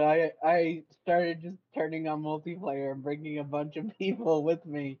 So I started just turning on multiplayer and bringing a bunch of people with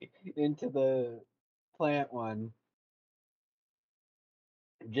me into the plant one,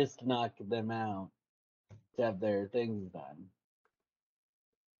 just to knock them out to have their things done.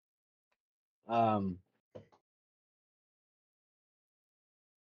 Um,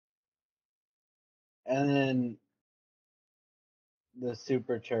 and then the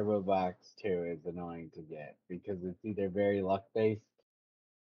Super Turbo Box too is annoying to get because it's either very luck based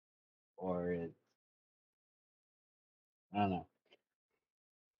or it's I don't know.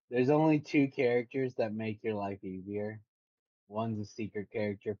 There's only 2 characters that make your life easier. One's a secret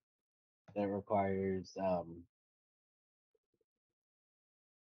character that requires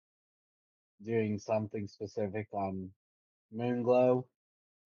doing something specific on Moonglow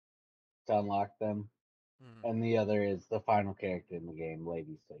to unlock them, Mhm. and the other is the final character in the game,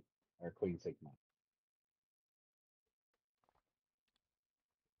 Lady Sig or Queen Sigma.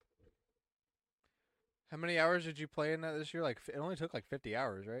 How many hours did you play in that this year? Like, it only took like 50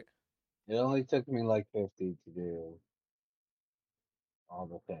 hours, right? It only took me like 50 to do all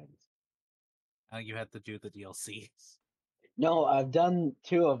the things. You had to do the DLCs. No, I've done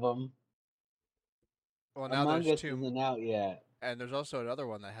 2 of them. Well, now Among there's Us 2, isn't out yet. and there's also another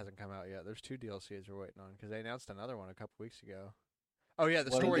one that hasn't come out yet. There's 2 DLCs we're waiting on because they announced another one a couple weeks ago. Oh yeah,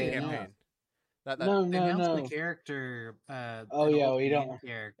 the What did story they campaign. announce? That No, They no, announced the no. character, Oh an yeah, old we main don't. it's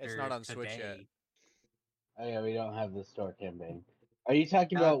character not on Switch yet. today. Oh yeah, we don't have the store campaign. Are you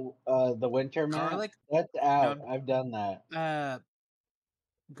talking Uh, about the winter map? Garlic, That's out. no, I've done that.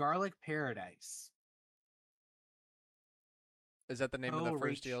 Garlic Paradise. Is that the name of the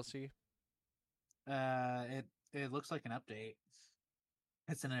first Reach. DLC? It looks like an update.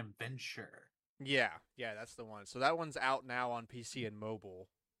 It's an adventure. Yeah, that's the one. So that one's out now on PC and mobile,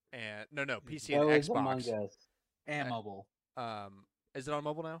 and no, PC and So is Among Xbox. Us. And Uh, mobile. Is it on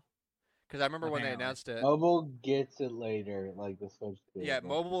mobile now? Because I remember when they Apparently. announced it. Mobile gets it later, like the Switch did. Yeah, like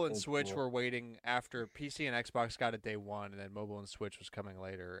mobile the and Switch will. were waiting after PC and Xbox got it day one, and then mobile and Switch was coming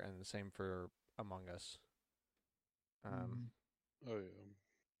later, and the same for Among Us. Oh yeah.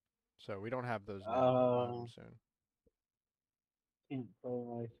 So we don't have those now, but we'll have them soon. Can't play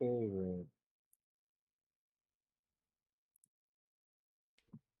my favorite.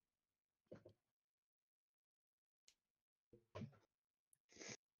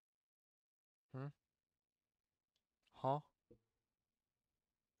 Huh?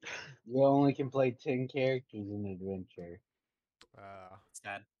 You only can play 10 characters in Adventure.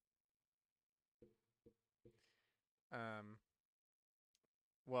 Sad. Um.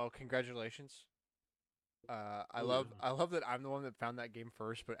 Well, congratulations. I Ooh. love that I'm the one that found that game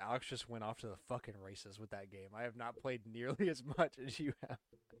first, but Alex just went off to the fucking races with that game. I have not played nearly as much as you have.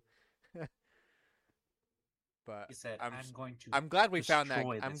 But He said, "I'm going to." I'm glad we found that.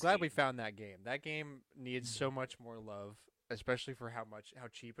 destroy I'm this glad we game." found that game. That game needs so much more love, especially for how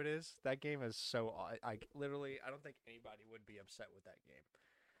cheap it is. That game is so I literally I don't think anybody would be upset with that game.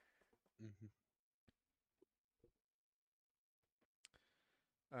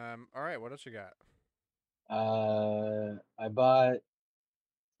 All right, what else you got? I bought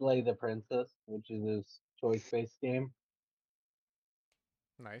Slay the Princess, which is this choice-based game,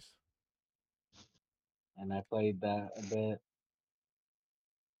 Nice. and I played that a bit.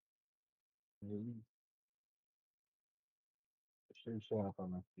 Should show up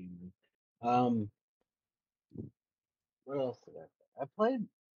on my Steam. What else did I play? I played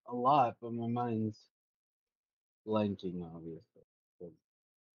a lot, but my mind's blanking, obviously. 'Cause,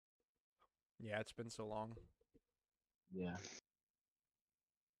 Yeah, it's been so long. yeah.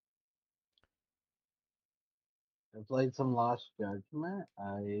 I played some Lost Judgment.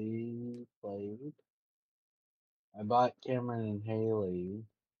 I bought Cameron and Haley,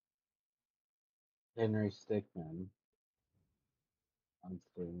 Henry Stickmin on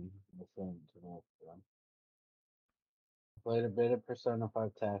Steam. I sent it to most of them. Played a bit of Persona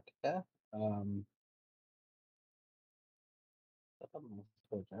 5 Tactica. Stuff on my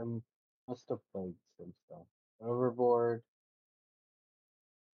Switch. I must have played some stuff. Overboard,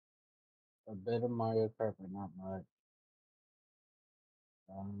 a bit of Mario Kart, but not much.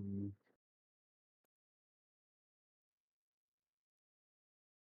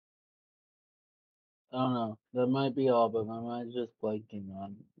 I don't know. That might be all, but my mind's just blanking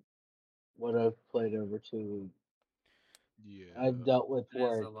on what I've played over 2 weeks. Yeah. I've dealt with It is a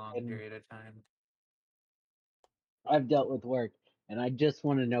work, long and period of time. I've dealt with work, and I just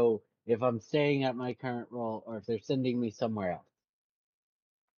want to know if I'm staying at my current role or if they're sending me somewhere else.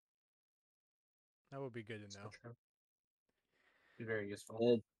 That would be good to So know. true. Be very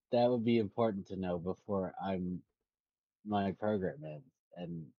useful. That would be important to know before my program ends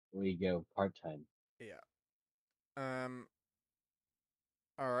and we go part time. Yeah.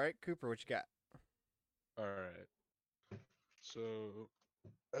 All right, Cooper, what you got? All right. So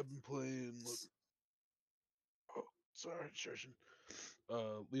I've been playing. Oh, sorry, stretching.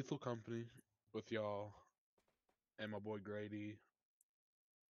 Lethal Company with y'all and my boy Grady.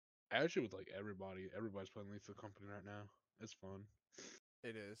 Actually, with like everybody. Everybody's playing Lethal Company right now. It's fun.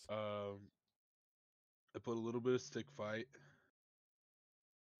 It is. I put a little bit of stick fight.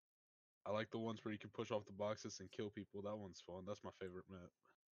 I like the ones where you can push off the boxes and kill people. That one's fun. That's my favorite map.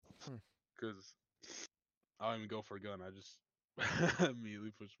 Cause I don't even go for a gun. I just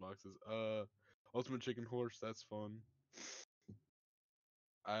immediately push boxes. Ultimate Chicken Horse. That's fun.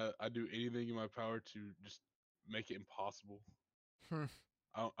 I do anything in my power to just make it impossible.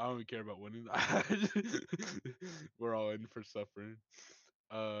 I don't even care about winning. We're all in for suffering.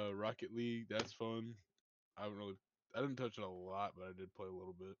 Rocket League, that's fun. I didn't touch it a lot, but I did play a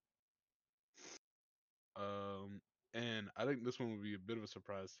little bit. And I think this one will be a bit of a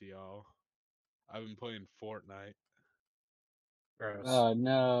surprise to y'all. I've been playing Fortnite. Gross. Oh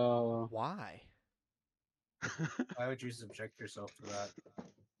no! Why? Why would you subject yourself to that?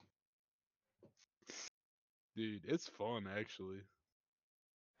 Dude, it's fun actually.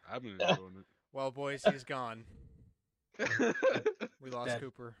 I've been enjoying Well, boys, he's gone. it. We lost Dead.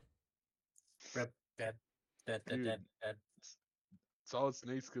 Cooper. Rip, dead, dead, dead, Dude. dead, dead. Solid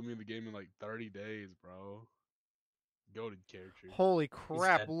Snake's gonna be in the game in like 30 days, bro. Goated character. Holy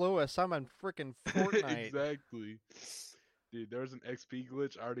crap, dead. Lewis! I'm on freaking Fortnite. Exactly. Dude, there's an XP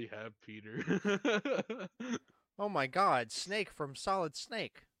glitch. I already have Peter. Oh my God, Snake from Solid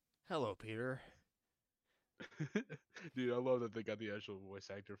Snake. Hello, Peter. Dude, I love that they got the actual voice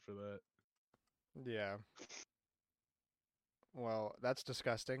actor for that. Yeah. Well, that's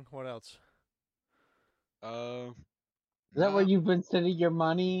disgusting. What else? Is that where Nah, you've been sending your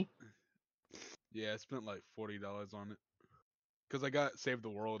money? yeah, I spent like $40 on it. Cause I got Save the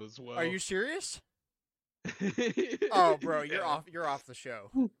World as well. Are you serious? Oh, bro, you're Yeah. off. You're off the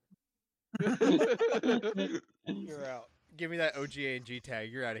show. You're out. Give me that OGA and G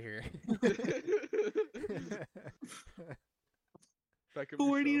tag. You're out of here. Back up yourself.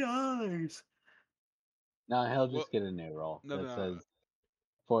 $40. No, he'll Well, just get a new role no, that no, says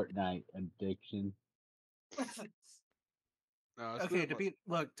Fortnite addiction. no, I Okay, spent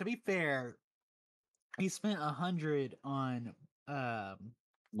to be fair, he spent 100 on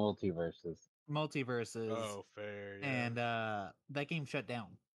Multiverses. multiverses, Oh, fair, yeah. and that game shut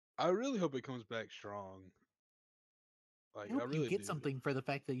down. I really hope it comes back strong. Like, I hope I really you get do. something for the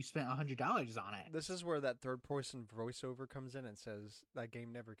fact that you spent $100 on it. This is where that third person voiceover comes in and says that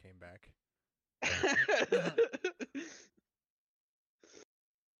game never came back.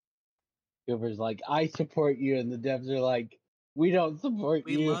 Cooper's like, I support you, and the devs are like, we don't support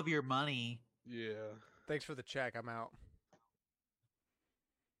We you. love your money. Yeah. Thanks for the check. I'm out.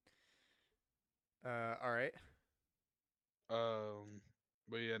 All right.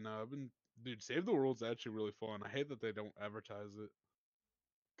 But yeah, no, dude, Save the World's actually really fun. I hate that they don't advertise it.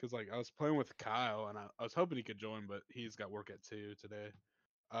 Cause like I was playing with Kyle and I was hoping he could join, but he's got work at 2 today.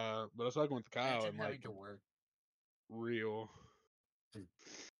 But I was talking with Kyle Imagine and having like to work. real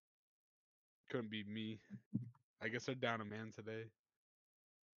couldn't be me. I guess they're down a man today.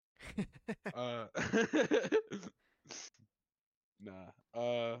 Nah.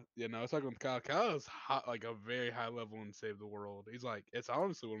 I was talking with Kyle. Kyle is hot, like a very high level in Save the World. He's like, it's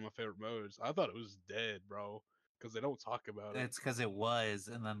honestly one of my favorite modes. I thought it was dead, bro, because they don't talk about it. It's because it was,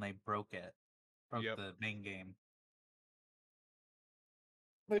 and then they broke Yep. the main game,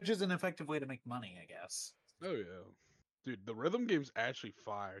 which is an effective way to make money, I guess. Oh yeah, dude, the rhythm game's actually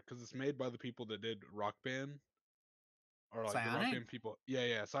fire because it's made by the people that did Rock Band, or like the Rock Psionic? Band people.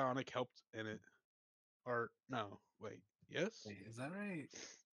 Yeah. Psionic helped in it, or no, wait, yes, Wait, is that right?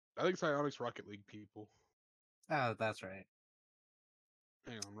 I think Psionic's Rocket League people. Oh, that's right.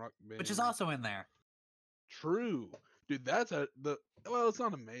 Hang on, Rock Band. Which is also in there. True, dude. Well, it's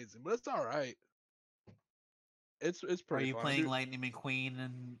not amazing, but it's all right. It's Are pretty you fun. playing Dude, Lightning McQueen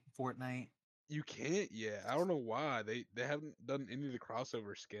in Fortnite? you can't yet. I don't know why they haven't done any of the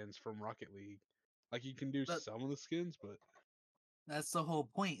crossover skins from Rocket League. Like you can do But some of the skins, but that's the whole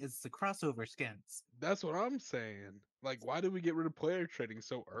point. It's the crossover skins. that's what I'm saying. Like, why did we get rid of player trading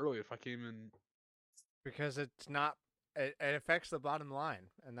so early? If I came in, Because it's not. It affects the bottom line,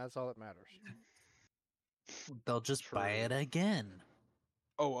 and that's all that matters. They'll just buy True. it again.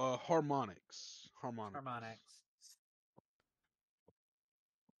 Oh, harmonics. Harmonics.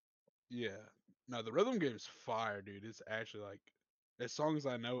 Yeah. No, the rhythm game's fire, dude. It's actually like it's songs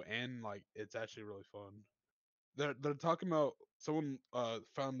I know and like it's actually really fun. They're talking about someone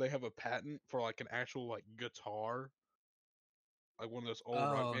found they have a patent for like an actual like guitar, like one of those old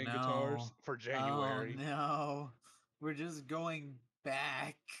rock Oh band guitars no. for Oh January. no. We're just going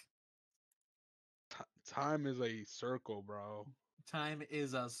back. Time is a circle, bro. Time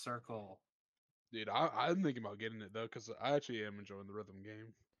is a circle. Dude, I'm thinking about getting it though because I actually am enjoying the rhythm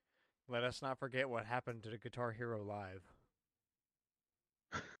game. Let us not forget what happened to the Guitar Hero Live.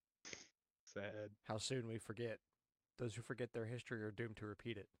 Sad. How soon we forget. Those who forget their history are doomed to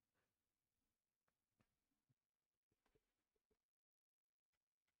repeat it.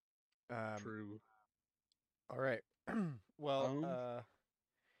 True. All right. Well,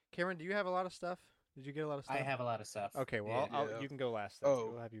 Cameron, do you have a lot of stuff? Did you get a lot of stuff? I have a lot of stuff. Okay, well, Yeah. you can go last then.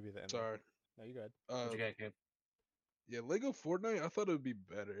 Oh, We'll have you be the end. Sorry. No, you good. What'd you get, kid? Yeah, Lego Fortnite. I thought it would be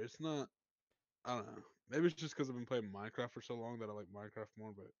better. It's not. I don't know. Maybe it's just because I've been playing Minecraft for so long that I like Minecraft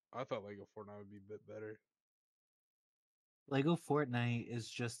more. But I thought Lego Fortnite would be a bit better. Lego Fortnite is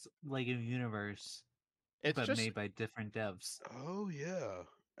just Lego Universe, It's but just made by different devs. Oh yeah,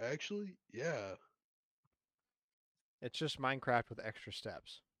 actually, yeah. it's just Minecraft with extra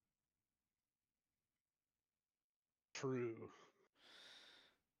steps. True.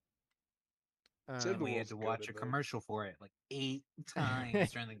 Save Um, the We had World's to good watch in a there. commercial for it like 8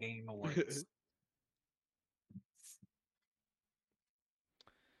 times during the Game Awards.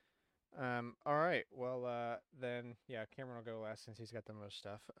 All right. Well, then, yeah, Cameron will go last since he's got the most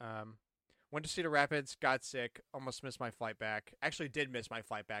stuff. Went to Cedar Rapids, got sick, almost missed my flight back. Actually, did miss my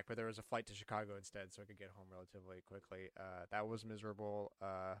flight back, but there was a flight to Chicago instead, so I could get home relatively quickly. That was miserable.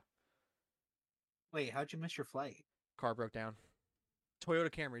 Wait, how'd you miss your flight? Car broke down. Toyota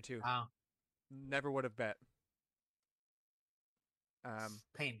Camry too. Oh, Never would have bet.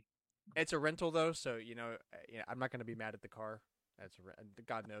 pain. It's a rental though, so I'm not going to be mad at the car.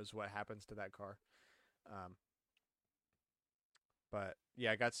 God knows what happens to that car. But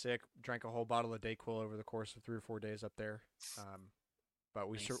yeah, I got sick. Drank a whole bottle of Dayquil over the course of 3 or 4 days up there. But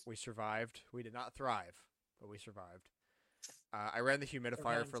we Nice. we survived. We did not thrive, but we survived. I ran the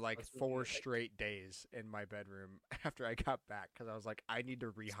humidifier for like 4 straight days in my bedroom after I got back because I was like, I need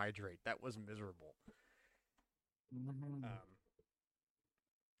to rehydrate. That was miserable.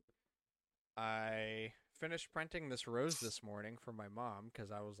 I finished printing this rose this morning for my mom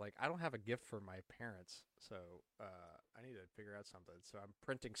because I was like, I don't have a gift for my parents, so I need to figure out something. So I'm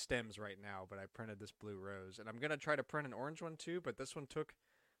printing stems right now, but I printed this blue rose, and I'm gonna try to print an orange one too. But this one took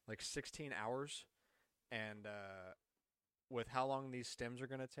like 16 hours, and with how long these stems are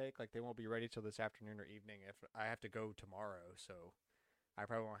gonna take, like they won't be ready till this afternoon or evening. If I have to go tomorrow, so I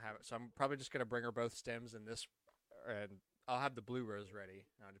probably won't have it. So I'm probably just gonna bring her both stems and this, and I'll have the blue rose ready.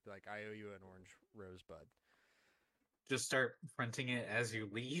 And I'll just be like, I owe you an orange rosebud. Just start printing it as you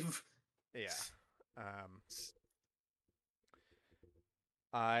leave. Yeah.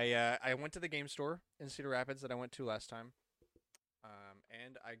 I went to the game store in Cedar Rapids that I went to last time.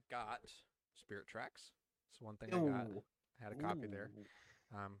 And I got Spirit Tracks. It's one thing I got. I had a copy there.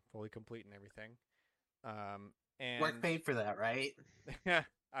 Fully complete and everything. And Work paid for that, right?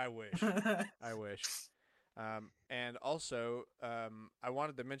 I wish. I wish. And also, I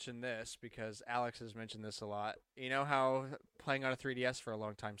wanted to mention this because Alex has mentioned this a lot. You know how playing on a 3DS for a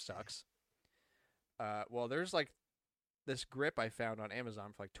long time sucks? Well, there's like this grip I found on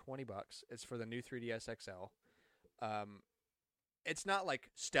Amazon for like $20. It's for the new 3DS XL. it's not like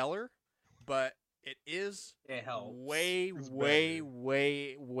stellar, but it is It helps. way, It's way, better.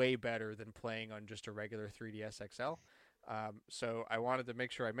 way, way better than playing on just a regular 3DS XL. So I wanted to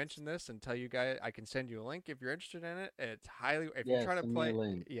make sure I mentioned this and tell you guys. I can send you a link if you're interested in it. It's highly if you're trying to send me a play.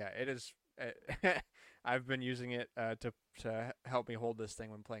 link. Yeah, it is. I've been using it to help me hold this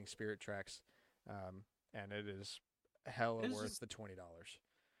thing when playing Spirit Tracks, and it is hella It's worth just- the $20.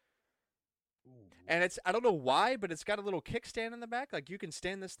 And it's I don't know why, but it's got a little kickstand in the back. Like you can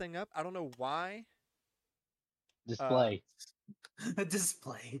stand this thing up. I don't know why. Display. A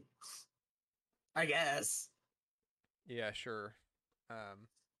display. I guess Yeah, sure. Um,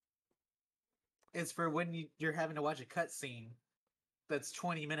 it's for when you're having to watch a cutscene that's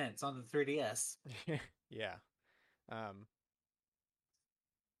 20 minutes on the 3DS. yeah.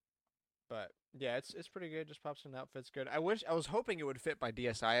 But yeah, it's pretty good. Just pops in and out, fits good. I was hoping it would fit my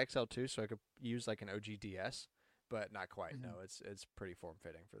DSi XL too, so I could use like an OG DS, but not quite. Mhm. No, it's pretty form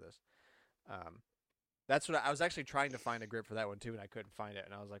fitting for this. That's what I was actually trying to find a grip for that one too, and I couldn't find it.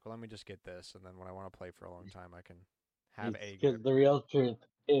 And I was like, well, let me just get this, and then when I want to play for a long time, I can have a Because grip. the real truth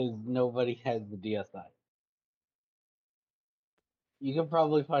is nobody has the DSi. You can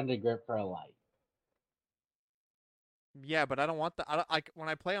probably find a grip for a light. Yeah, but I don't want the. I don't like when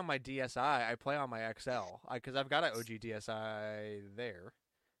I play on my DSi. I play on my XL because I've got an OG DSi there,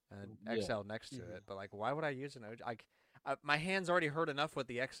 and Yeah. XL next to Mhm. it. But like, why would I use an OG? My hands already hurt enough with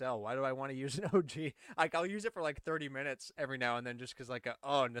the XL. Why do I want to use an OG? Like, I'll use it for like 30 minutes every now and then, just because like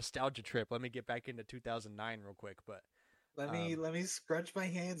nostalgia trip. Let me get back into 2009 real quick. But Let me scrunch my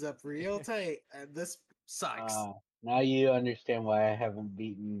hands up real tight, and this sucks. Now you understand why I haven't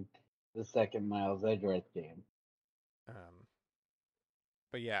beaten the second Miles Edgeworth game.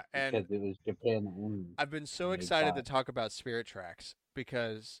 but yeah, and Because it was Japan only. I've been so and they excited to thought- talk about Spirit Tracks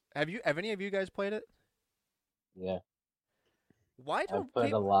because have any of you guys played it? Yeah, Why I don't put a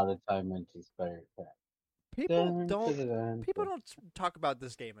people? lot of time into Spirit Tracks. People don't talk about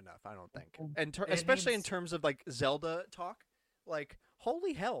this game enough. I don't think, and especially in needs- terms of like Zelda talk. Like,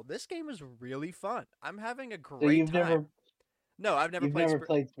 holy hell, this game is really fun. I'm having a So great you've time. never No, I've never you've played. never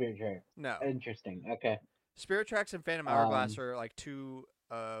played Spirit Tracks. No, Interesting. Okay. Spirit Tracks and Phantom Hourglass are like two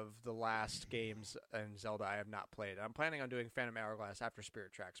of the last games in Zelda I have not played. I'm planning on doing Phantom Hourglass after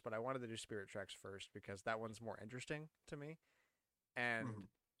Spirit Tracks, but I wanted to do Spirit Tracks first because that one's more interesting to me. And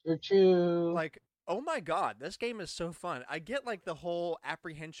Choo-choo. like, oh my god, this game is so fun. I get like the whole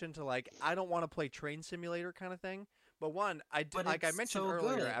apprehension to like I don't want to play Train Simulator kind of thing. But one, But like I it's mentioned so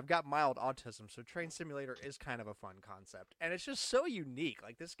earlier, good. I've got mild autism, so Train Simulator is kind of a fun concept, and it's just so unique.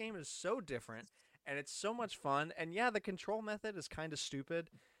 Like this game is so different, and it's so much fun. And yeah, the control method is kind of stupid,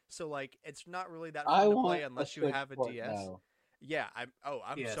 so like it's not really that I fun to want play a unless you Switch have a port DS. now. Yeah, I'm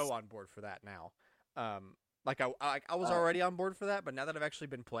Yes. so on board for that now. Like I was already on board for that, but now that I've actually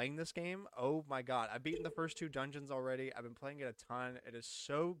been playing this game, oh my god, I've beaten the first 2 dungeons already. I've been playing it a ton. It is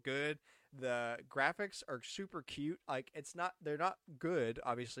so good. The graphics are super cute. Like they're not good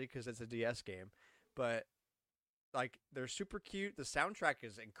obviously because it's a DS game, but like they're super cute. The soundtrack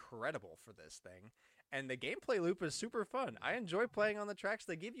is incredible for this thing. And the gameplay loop is super fun. I enjoy playing on the tracks.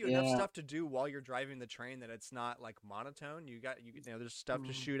 They give you enough Yeah. stuff to do while you're driving the train that it's not like monotone. You know there's stuff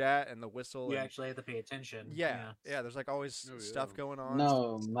to shoot at and the whistle. You and, actually have to pay attention. yeah. There's like always Oh, stuff yeah. going on.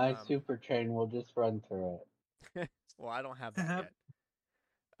 No, my Um, super train will just run through it. well, I don't have that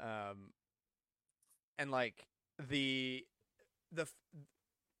yet. And like the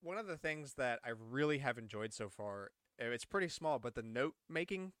one of the things that I really have enjoyed so far, it's pretty small, but the note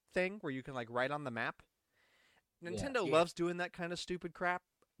making thing where you can like write on the map. Nintendo Yeah. loves doing that kind of stupid crap,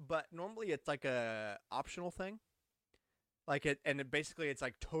 but normally it's like a optional thing. Like basically it's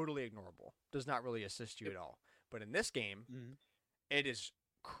like totally ignorable. Does not really assist you at all. But in this game, Mhm. it is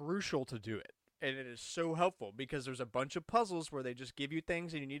crucial to do it. And it is so helpful because there's a bunch of puzzles where they just give you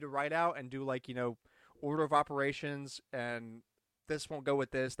things and you need to write out and do like, order of operations and this won't go with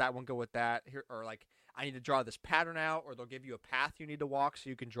this, that won't go with that. Here or like I need to draw this pattern out, or they'll give you a path you need to walk so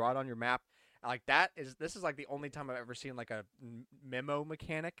you can draw it on your map. Like this is like the only time I've ever seen like a memo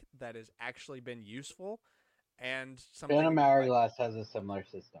mechanic that has actually been useful and something Phantom like, Hourglass has a similar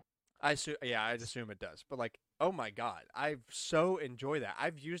system. I'd assume it does. But like, oh my god, I so enjoy that.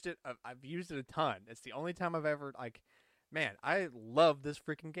 I've used it a ton. It's the only time I've ever like, man, I love this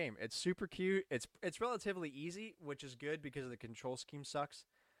freaking game. It's super cute. It's relatively easy, which is good because the control scheme sucks.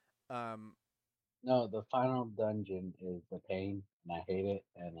 No, the final dungeon is the pain, and I hate it,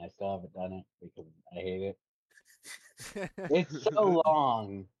 and I still haven't done it because I hate it. It's so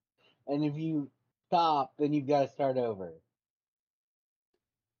long, and if you stop, then you've got to start over.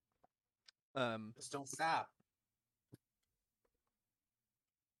 Just don't stop.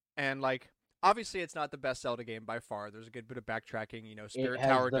 And like, obviously, it's not the best Zelda game by far. There's a good bit of backtracking. You know, It Spirit has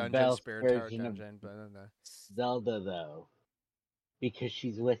Tower the Dungeon, best Spirit Tower version of Dungeon, blah, blah, blah. Zelda, though, because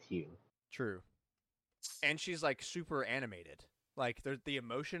she's with you. True. And she's like super animated. Like the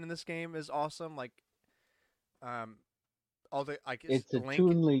emotion in this game is awesome. Like, all the like It's a Link,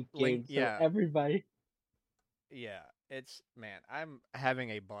 Toon Link Link, game, so everybody. Yeah, it's man, I'm having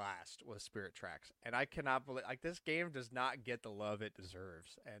a blast with Spirit Tracks, and I cannot believe like this game does not get the love it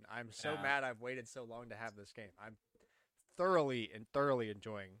deserves, and I'm so mad I've waited so long to have this game. I'm thoroughly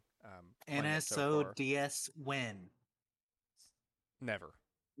enjoying playing it so far. NSODS win. Never.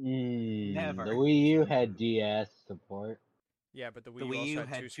 Never. The Wii U had DS support. Yeah, but the The Wii U Wii also U had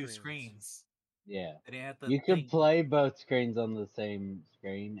had two two screens. screens. Yeah. They didn't have the You could thing. play both screens on the same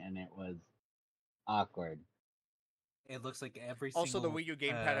screen, and it was awkward. It looks like every Also, single the Wii U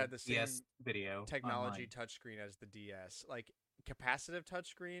gamepad had the same DS video technology online. touchscreen as the DS. Like capacitive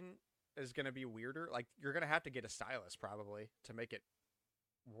touchscreen is going to be weirder. Like you're going to have to get a stylus probably to make it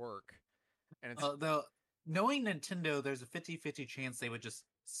work. And it's Though knowing Nintendo, there's a 50-50 chance they would just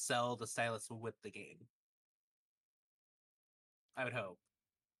sell the stylus with the game. I would hope.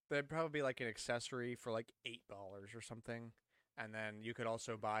 There'd probably be like an accessory for like $8 or something. And then you could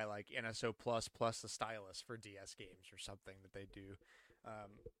also buy like NSO Plus the stylus for DS games or something that they do.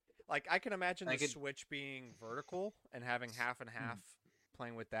 Like I can imagine the Switch being vertical and having half and half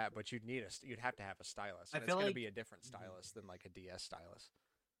playing with that, but you'd have to have a stylus. And it's going to be a different stylus than like a DS stylus.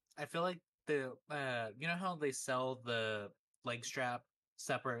 I feel like the you know how they sell the leg strap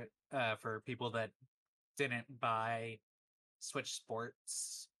separate for people that didn't buy Switch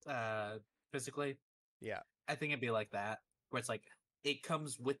Sports physically? Yeah. I think it'd be like that, where it's like it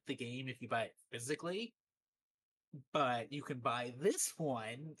comes with the game if you buy it physically, but you can buy this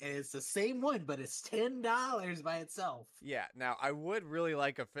one and it's the same one, but it's $10 by itself. Yeah. Now I would really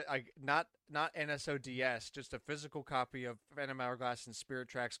like not NSODS, just a physical copy of Phantom Hourglass and Spirit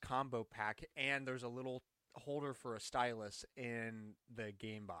Tracks combo pack, and there's a little holder for a stylus in the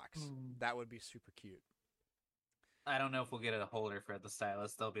game box. That would be super cute. I don't know if we'll get a holder for the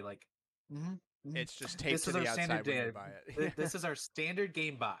stylus. They'll be like, it's just taped to the outside when you buy it. This is our standard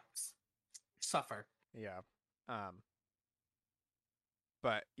game box. Suffer. Yeah.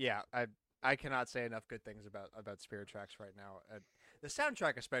 But yeah, I cannot say enough good things about Spirit Tracks right now. The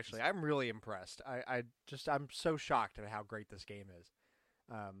soundtrack especially, I'm really impressed. I'm so shocked at how great this game is.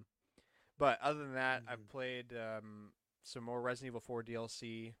 But other than that, I've played some more Resident Evil 4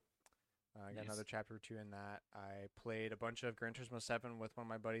 DLC. I got another chapter or 2 in that. I played a bunch of Gran Turismo 7 with one of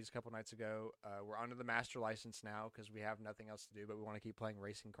my buddies a couple nights ago. We're under the master license now because we have nothing else to do, but we want to keep playing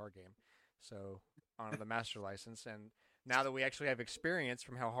racing car game. So on the master license, and now that we actually have experience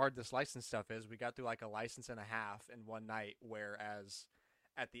from how hard this license stuff is, we got through like a license and a half in one night, whereas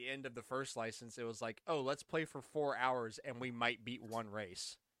at the end of the first license, it was like, oh, let's play for 4 hours and we might beat one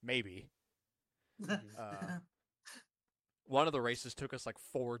race. Maybe. One of the races took us like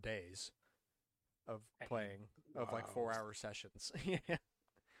 4 days of playing, of like 4-hour sessions. Yeah.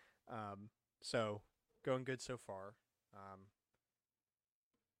 So going good so far.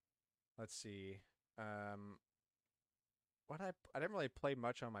 Let's see. I didn't really play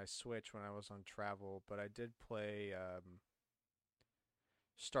much on my Switch when I was on travel, but I did play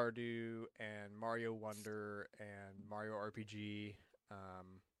Stardew and Mario Wonder and Mario RPG,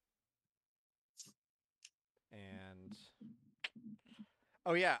 and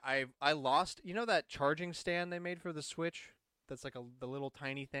oh yeah, I lost. You know that charging stand they made for the Switch? That's like the little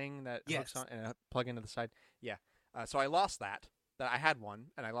tiny thing that hooks on and plug into the side. Yeah. So I lost that. That I had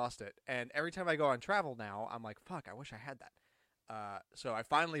one and I lost it. And every time I go on travel now, I'm like, fuck, I wish I had that. So I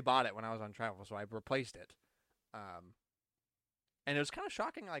finally bought it when I was on travel, so I replaced it. And it was kind of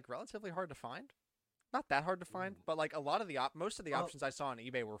shocking, like relatively hard to find. Not that hard to find, but like a lot of most of the options I saw on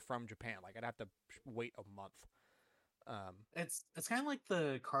eBay were from Japan. Like I'd have to wait a month. It's kind of like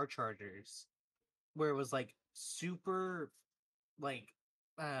the car chargers, where it was like super, like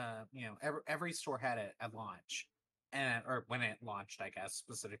every store had it at launch, or when it launched, I guess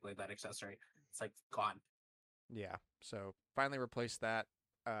specifically that accessory. It's like gone. Yeah, so finally replaced that.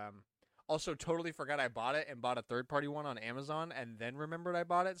 Also, totally forgot I bought it and bought a third-party one on Amazon, and then remembered I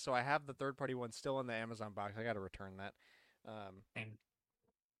bought it. So I have the third-party one still in the Amazon box. I got to return that.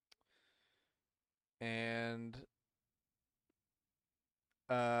 And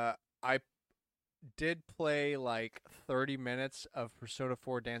I did play like 30 minutes of Persona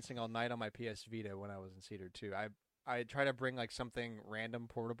 4 Dancing All Night on my PS Vita when I was in Cedar too. I try to bring like something random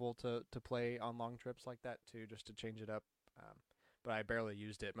portable to play on long trips like that too, just to change it up. But I barely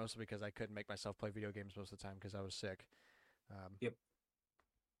used it, mostly because I couldn't make myself play video games most of the time because I was sick. Yep.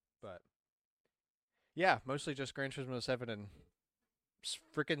 But yeah, mostly just Gran Turismo 7 and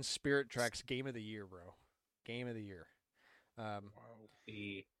freaking Spirit Tracks Game of the Year, bro. Game of the Year. Wow.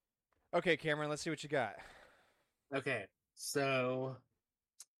 Okay, Cameron, let's see what you got. Okay, so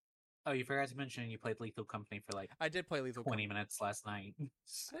you forgot to mention you played Lethal Company for like I did play Lethal 20 Company. minutes last night.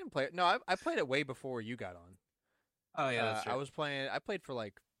 I didn't play it. No, I played it way before you got on. Oh yeah, that's true. I played for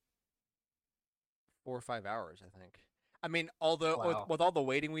like 4 or 5 hours, I think. I mean, although Wow. with all the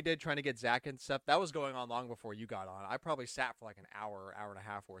waiting we did trying to get Zach and stuff, that was going on long before you got on. I probably sat for like an hour and a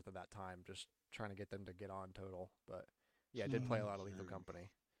half worth of that time just trying to get them to get on total. But yeah, I did play a lot of Lethal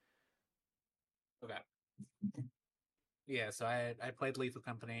Company. Okay. Yeah, so I played Lethal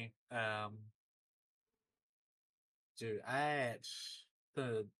Company. Dude,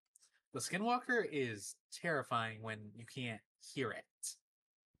 the Skinwalker is terrifying when you can't hear it,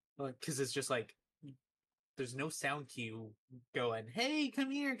 because it's just like there's no sound cue going, "Hey,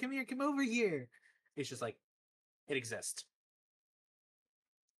 come here, come over here." It's just like it exists.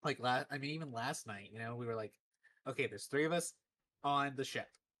 Like even last night, we were like, "Okay, there's 3 of us on the ship.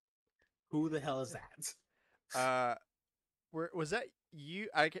 Who the hell is that?" Was that you?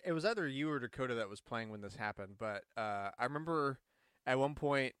 It was either you or Dakota that was playing when this happened. But I remember at one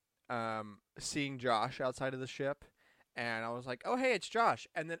point seeing Josh outside of the ship, and I was like, "Oh, hey, it's Josh!"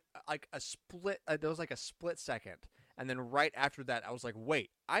 And then like there was like a split second, and then right after that, I was like,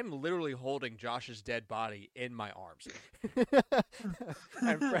 "Wait, I'm literally holding Josh's dead body in my arms."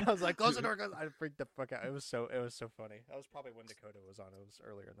 And I was like, "Close the door!" I freaked the fuck out. It was so funny. That was probably when Dakota was on. It was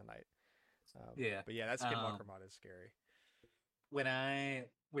earlier in the night. Yeah, but yeah, that Skinwalker mod is scary. When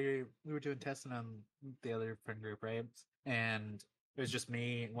we were doing testing on the other friend group, right? And it was just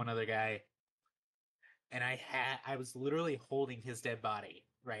me and one other guy, and I was literally holding his dead body,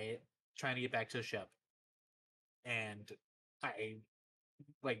 right, trying to get back to the ship, and I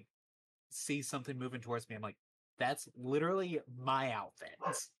like see something moving towards me. I'm like, that's literally my outfit.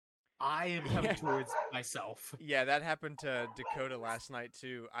 I am coming towards myself. Yeah, that happened to Dakota last night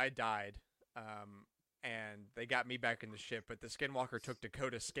too. I died. And they got me back in the ship, but the Skinwalker took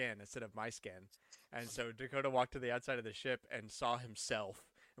Dakota's skin instead of my skin. And so Dakota walked to the outside of the ship and saw himself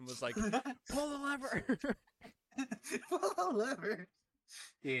and was like, pull the lever! Pull the lever!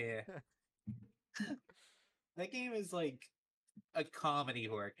 Yeah. That game is like a comedy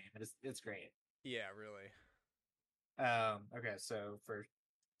horror game. It's great. Yeah, really. Okay, so for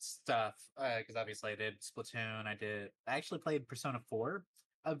stuff, because obviously I did Splatoon, I actually played Persona 4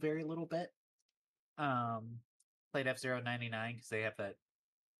 a very little bit. Played F-Zero 99 because they have that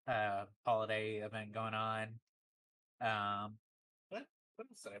holiday event going on. What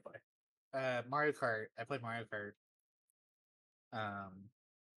else did I play? Mario Kart. I played Mario Kart.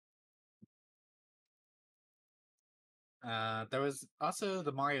 There was also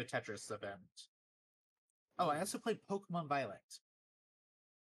the Mario Tetris event. Oh, I also played Pokemon Violet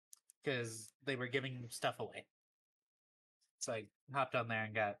because they were giving stuff away. So I hopped on there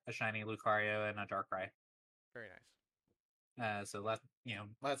and got a shiny Lucario and a Darkrai. Very nice. So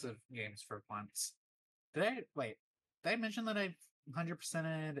lots of games for once. Did I mention that I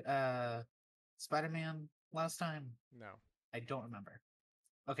 100%ed Spider-Man last time? No. I don't remember.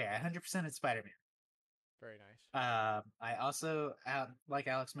 Okay, I 100%ed Spider-Man. Very nice. I also, like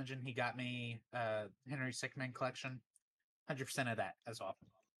Alex mentioned, he got me Henry Sickman collection. 100% of that as well.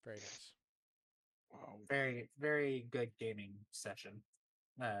 Very nice. Wow. Very, very good gaming session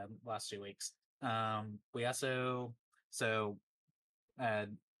last 2 weeks. We also,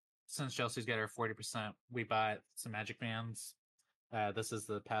 since Chelsea's got her 40%, we bought some Magic Bands. This is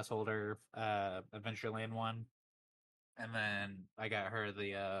the pass holder Adventureland one. And then I got her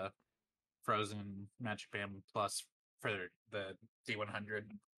the Frozen Magic Band Plus for the D100.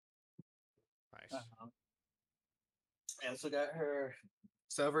 Nice. I also got her.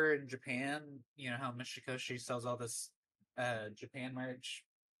 So over in Japan, you know how Michikoshi sells all this Japan merch?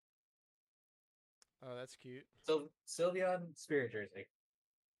 Oh, that's cute. So Sylveon Spirit jersey.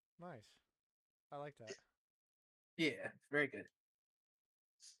 Nice. I like that. Yeah, very good.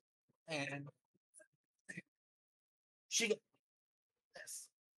 And she got this.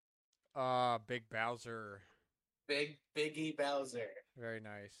 Big Bowser. Biggie Bowser. Very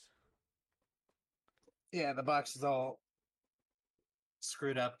nice. Yeah, the box is all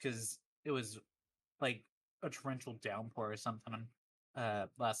screwed up because it was like a torrential downpour or something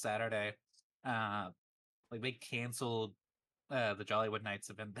last Saturday. Like they canceled the Jollywood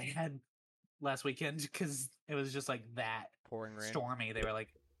Nights event they had last weekend because it was just like that Pouring rain. stormy. They're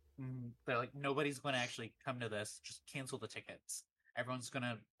like nobody's going to actually come to this. Just cancel the tickets. Everyone's going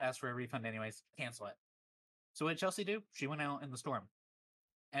to ask for a refund anyways. Cancel it. So what did Chelsea do? She went out in the storm.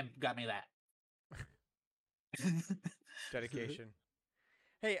 and got me that. Dedication.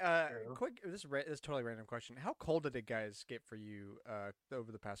 Hey, True. quick. This is a totally random question. How cold did it guys get for you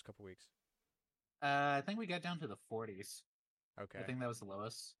over the past couple weeks? I think we got down to the 40s. Okay. I think that was the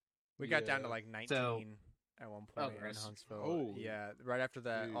lowest. We got down to like 19 So- at one Oh, point in gross. Huntsville. Holy Yeah, right after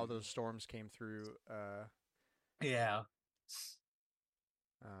that, all those jeez. storms came through. Yeah.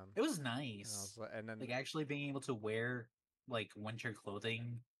 It was And, I nice. was, and then Like actually being able to wear like winter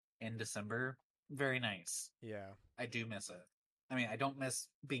clothing in December, very nice. yeah, I do miss it. I mean, I don't miss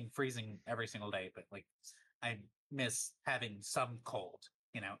being freezing every single day, but like I miss having some cold.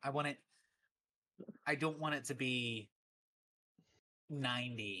 You know, I don't want it to be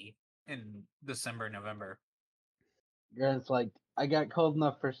 90 in December, November. It's like, I got cold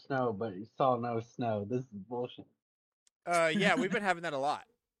enough for snow, but you saw no snow. This is bullshit. yeah, we've been having that a lot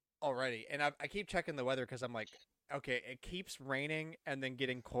already, and I keep checking the weather because I'm like, okay, it keeps raining and then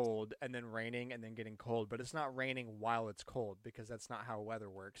getting cold, and then raining and then getting cold, but it's not raining while it's cold because that's not how weather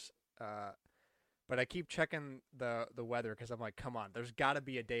works. But I keep checking the weather because I'm like, come on, there's got to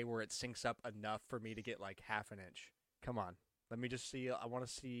be a day where it syncs up enough for me to get like half an inch. Come on, let me just see. I want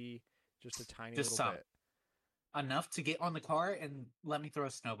to see just a tiny Just little some. bit. Enough to get on the car and let me throw a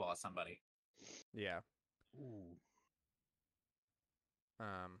snowball at somebody. Yeah. Ooh.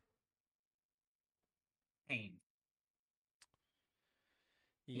 Pain.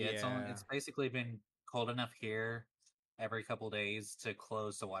 Yeah. It's basically been cold enough here every couple days to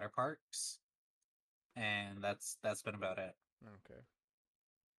close the water parks, and that's been about it. Okay.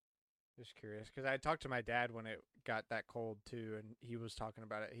 Just curious, because I talked to my dad when it got that cold too, and he was talking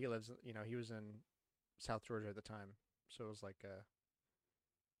about it. He lives, he was in South Georgia at the time, so it was like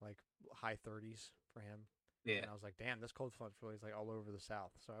high 30s for him. Yeah, And I was like, damn, this cold front really is like all over the South.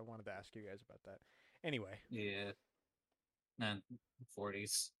 So I wanted to ask you guys about that. Anyway. yeah, and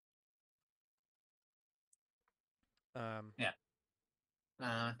 40s. Yeah.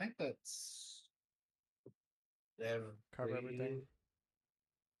 I think that's Cover everything.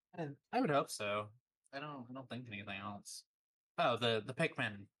 I would hope so. I don't think anything else. Oh, the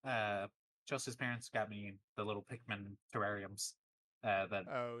Pikmin. Chelsea's parents got me the little Pikmin terrariums. That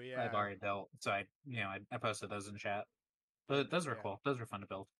Oh yeah. I've already built. So I posted those in chat. But those were cool. Those were fun to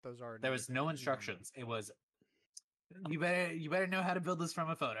build. Those are. There was no instructions. It was you better know how to build this from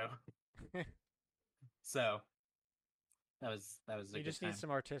a photo. So that was a You good just time. need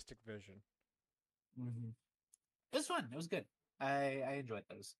some artistic vision. Mm-hmm. It was fun. It was good. I enjoyed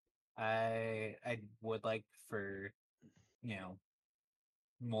those. I would like for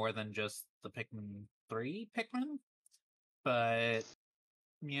more than just the Pikmin 3 Pikmin, but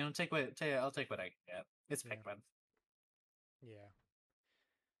I'll take what I can get. It's Pikmin. Yeah.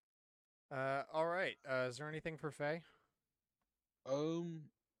 All right. Is there anything for Faye?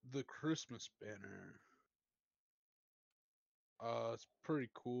 The Christmas banner. It's pretty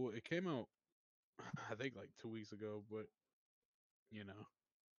cool. It came out, I think, like 2 weeks ago, but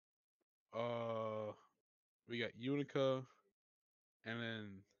we got Unica, and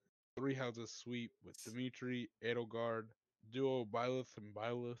then Three Houses Sweep with Dimitri, Edelgard, Duo Byleth and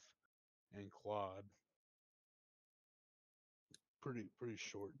Byleth, and Claude. Pretty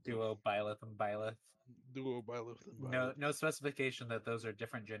short. Duo Byleth and Byleth. Duo Byleth and Byleth. No specification that those are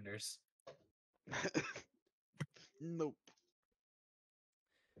different genders. Nope.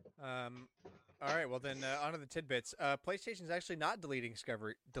 All right. Well, then on to the tidbits. PlayStation's actually not deleting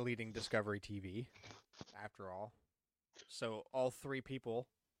Discovery TV, after all. So all 3 people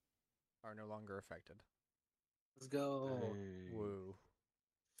are no longer affected. Let's go. Dang. Woo.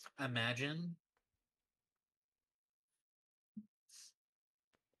 Imagine.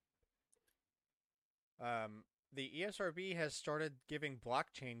 The ESRB has started giving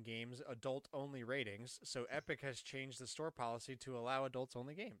blockchain games adult-only ratings, so Epic has changed the store policy to allow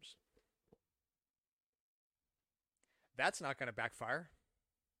adults-only games. That's not going to backfire.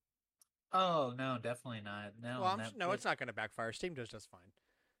 Oh no, definitely not. No, well, it's not going to backfire. Steam does just fine,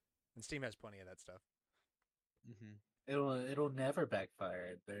 and Steam has plenty of that stuff. Mm-hmm. It'll never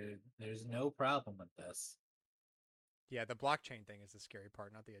backfire. There's no problem with this. Yeah, the blockchain thing is the scary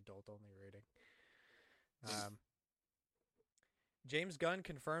part, not the adult-only rating. James Gunn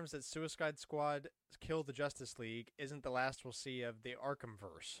confirms that Suicide Squad Kill the Justice League isn't the last we'll see of the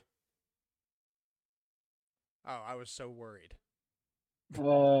Arkhamverse. Oh, I was so worried.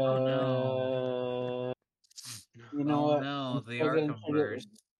 No. You know what? No, I'm the still getting Arkhamverse.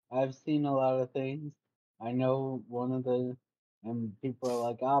 I've seen a lot of things. I know one of the, and people are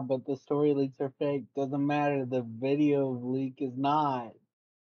like, but the story leaks are fake. Doesn't matter. The video leak is not.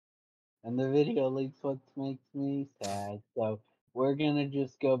 And the video leaks what makes me sad. So We're gonna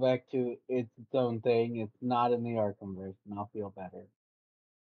just go back to it's its own thing. It's not in the Arkhamverse, and I'll feel better.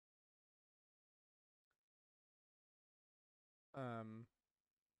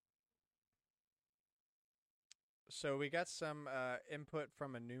 So we got some input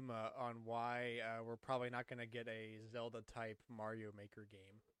from Enuma on why we're probably not going to get a Zelda-type Mario Maker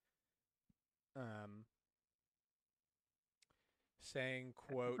game. Saying,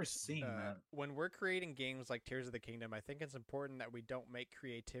 quote, when we're creating games like Tears of the Kingdom, I think it's important that we don't make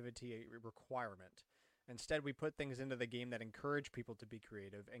creativity a requirement. Instead, we put things into the game that encourage people to be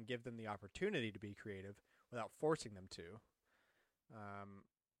creative and give them the opportunity to be creative without forcing them to.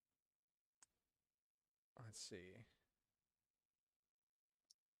 Let's see.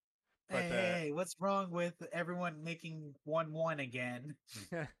 But hey, what's wrong with everyone making 1-1 again?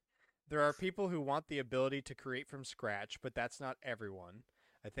 There are people who want the ability to create from scratch, but that's not everyone.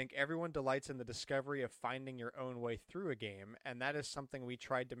 I think everyone delights in the discovery of finding your own way through a game, and that is something we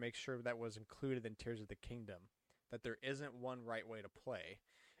tried to make sure that was included in Tears of the Kingdom, that there isn't one right way to play.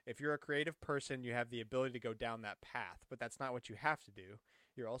 If you're a creative person, you have the ability to go down that path, but that's not what you have to do.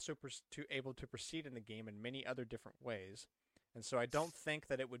 You're also able to proceed in the game in many other different ways. And so I don't think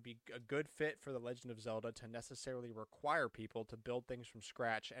that it would be a good fit for The Legend of Zelda to necessarily require people to build things from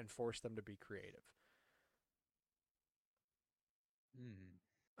scratch and force them to be creative.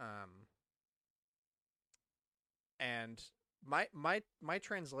 And my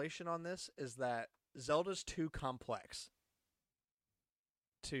translation on this is that Zelda's too complex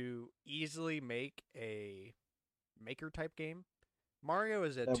to easily make a maker type game. Mario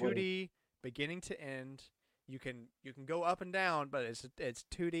is a 2D beginning to end. You can go up and down, but it's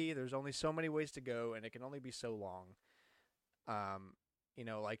 2D. There's only so many ways to go, and it can only be so long. And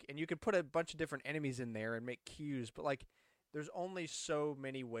you could put a bunch of different enemies in there and make cues, but like, there's only so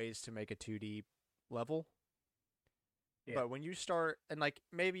many ways to make a 2D level. Yeah. But when you start, and like,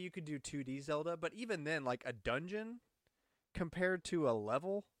 maybe you could do 2D Zelda, but even then, like, a dungeon compared to a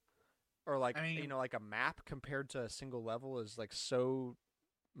level, or like, like a map compared to a single level is like so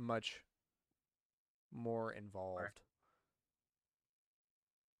much more involved.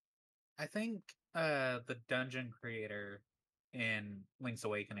 I think the dungeon creator in Link's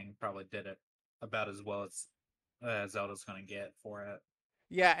Awakening probably did it about as well as Zelda's going to get for it.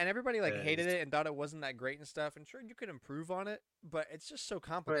 Yeah, and everybody hated it and thought it wasn't that great and stuff. And sure, you could improve on it, but it's just so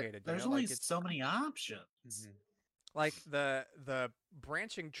complicated. There's only so many options. Mm-hmm. Like the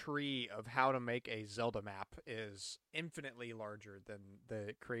branching tree of how to make a Zelda map is infinitely larger than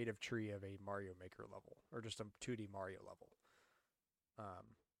the creative tree of a Mario Maker level, or just a 2D Mario level.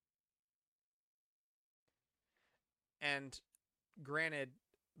 And granted,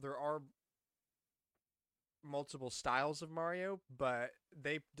 there are multiple styles of Mario, but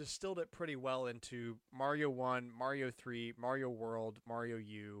they distilled it pretty well into Mario 1, Mario 3, Mario World, Mario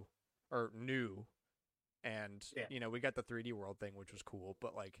U, or New. And, we got the 3D World thing, which was cool,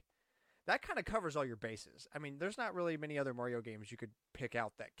 but like, that kind of covers all your bases. I mean, there's not really many other Mario games you could pick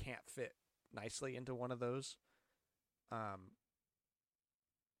out that can't fit nicely into one of those.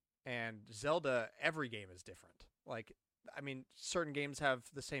 And Zelda, every game is different. Like, I mean, certain games have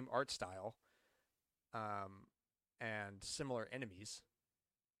the same art style, and similar enemies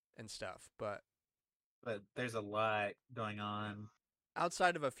and stuff, but there's a lot going on.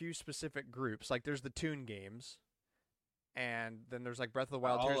 Outside of a few specific groups, like there's the Toon games, and then there's like Breath of the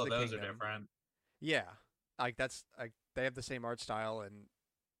Wild, Tears of the Kingdom. All of those are different. Yeah, like that's like they have the same art style and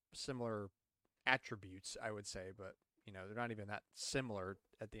similar attributes, I would say, but they're not even that similar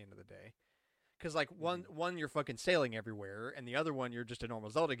at the end of the day. Because like one you're fucking sailing everywhere, and the other one you're just a normal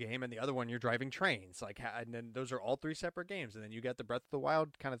Zelda game, and the other one you're driving trains. Like, and then those are all three separate games, and then you got the Breath of the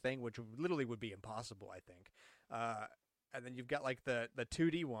Wild kind of thing, which literally would be impossible, I think. And then you've got like the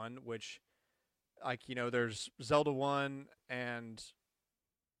 2D one, which, like, there's Zelda 1 and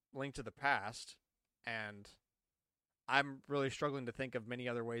Link to the Past, and I'm really struggling to think of many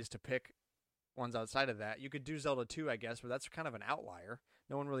other ways to pick ones outside of that. You could do Zelda 2, I guess, but that's kind of an outlier.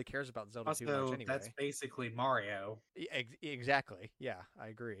 No one really cares about Zelda 2 much anyway. That's basically Mario. Exactly. Yeah, I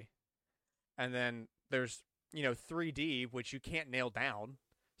agree. And then there's, 3D, which you can't nail down.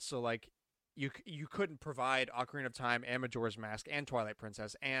 So, like, you couldn't provide Ocarina of Time and Majora's Mask and Twilight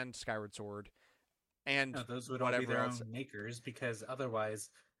Princess and Skyward Sword and those would all be their own makers, because otherwise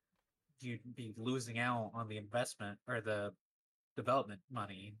you'd be losing out on the investment or the development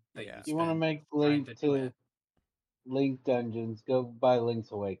money that you want to make Link Dungeons, go buy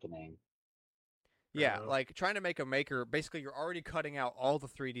Link's Awakening. Yeah, like trying to make a maker, basically you're already cutting out all the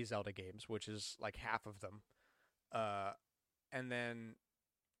 3D Zelda games, which is like half of them. And then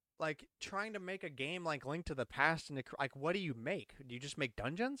like trying to make a game like Link to the Past, and like, what do you make? Do you just make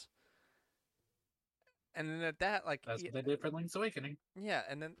dungeons? And then at that, like, That's what they did for Link's Awakening. yeah,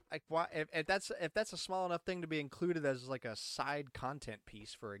 and then like, why if that's a small enough thing to be included as like a side content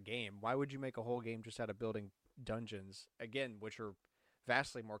piece for a game, why would you make a whole game just out of building dungeons again, which are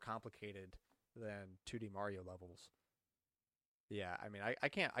vastly more complicated than 2D Mario levels? Yeah, I mean, I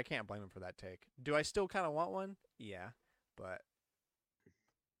can't blame him for that take. Do I still kind of want one? Yeah, but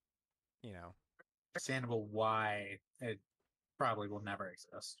you know, Understandable why it probably will never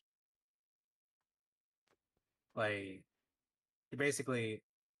exist. Like, you basically,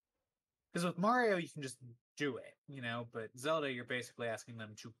 because with Mario you can just do it, but Zelda you're basically asking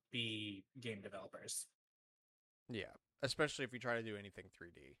them to be game developers. yeah, especially if you try to do anything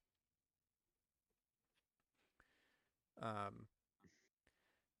 3D.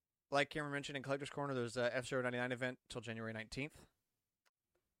 Like Cameron mentioned in Collector's Corner, there's a F-Zero 99 event till January 19th.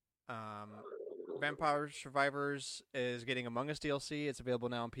 Vampire Survivors is getting Among Us DLC. It's available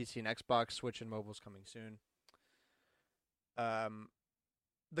now on PC and Xbox. Switch and mobile's coming soon.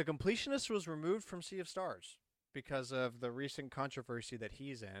 The Completionist was removed from Sea of Stars because of the recent controversy that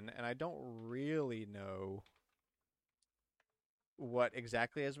he's in, and I don't really know what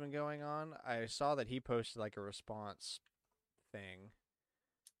exactly has been going on. I saw that he posted like a response thing.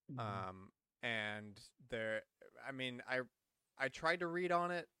 And there, I mean, I tried to read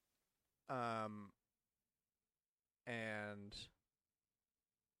on it, and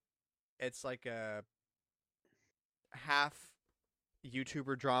it's like a half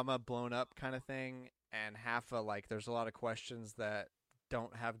YouTuber drama blown up kind of thing, and half a like there's a lot of questions that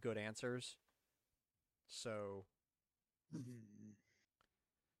don't have good answers. So,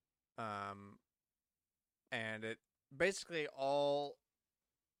 and it basically all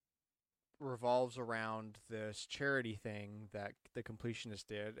revolves around this charity thing that the Completionist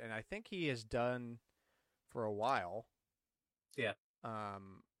did, and I think he has done for a while. Yeah.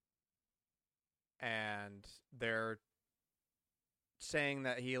 And they're saying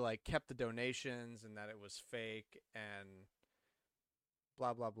that he like kept the donations and that it was fake and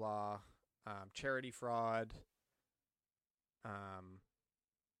blah blah blah. Charity fraud.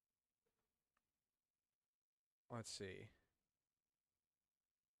 Let's see.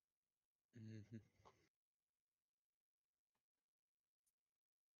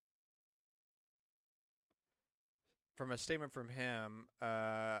 From a statement from him,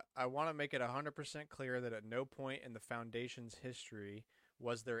 I want to make it 100% clear that at no point in the Foundation's history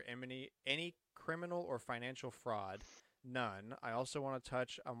was there any criminal or financial fraud. None. I also want to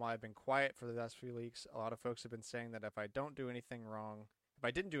touch on why I've been quiet for the last few weeks. A lot of folks have been saying that if I didn't do anything wrong,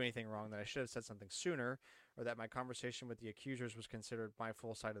 that I should have said something sooner, or that my conversation with the accusers was considered my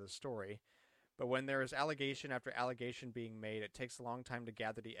full side of the story. But when there is allegation after allegation being made, it takes a long time to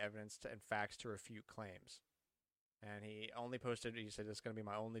gather the evidence and facts to refute claims. And he only posted, he said, it's going to be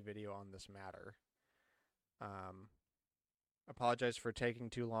my only video on this matter. Apologize for taking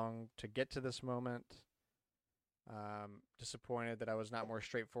too long to get to this moment. Disappointed that I was not more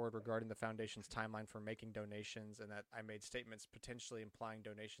straightforward regarding the Foundation's timeline for making donations, and that I made statements potentially implying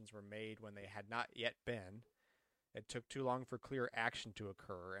donations were made when they had not yet been. It took too long for clear action to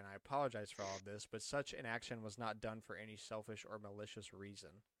occur, and I apologize for all of this, but such an action was not done for any selfish or malicious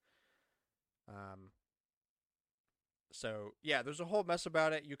reason. So, yeah, there's a whole mess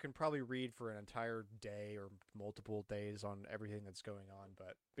about it. You can probably read for an entire day or multiple days on everything that's going on.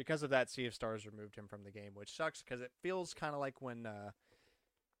 But because of that, Sea of Stars removed him from the game, which sucks because it feels kind of like when,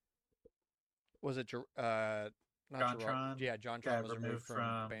 was it, not JonTron? Yeah, JonTron was removed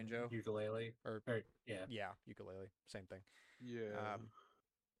from Banjo. Ukulele. Yeah, Ukulele. Same thing. Yeah.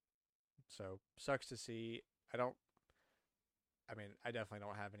 So, sucks to see. I definitely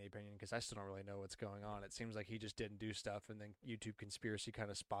don't have any opinion because I still don't really know what's going on. It seems like he just didn't do stuff, and then YouTube conspiracy kind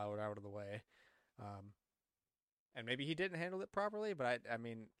of spiraled out of the way. And maybe he didn't handle it properly, but I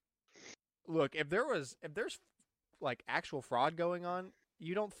mean, look, if there's like actual fraud going on,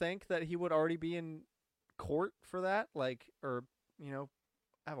 you don't think that he would already be in court for that, like, or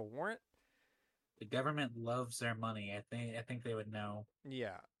have a warrant? The government loves their money. I think they would know.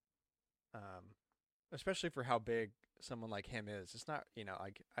 Yeah. Especially for how big someone like him is. It's not,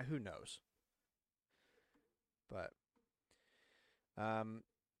 like, who knows? But,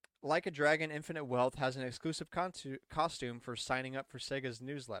 Like a Dragon Infinite Wealth has an exclusive costume for signing up for Sega's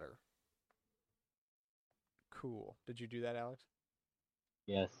newsletter. Cool. Did you do that, Alex?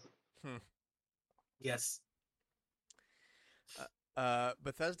 Yes. Yes.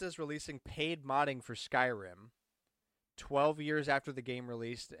 Bethesda's releasing paid modding for Skyrim 12 years after the game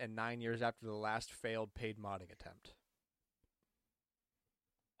released and 9 years after the last failed paid modding attempt.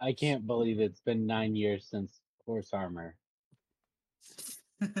 I can't believe it's been 9 years since Horse Armor.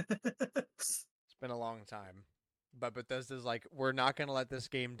 It's been a long time. But Bethesda's like, we're not going to let this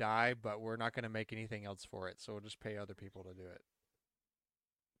game die, but we're not going to make anything else for it, so we'll just pay other people to do it.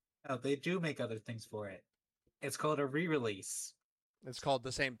 Oh, they do make other things for it. It's called a re-release. It's called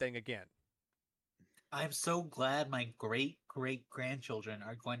the same thing again. I'm so glad my great-great-grandchildren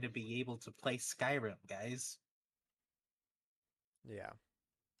are going to be able to play Skyrim, guys. Yeah.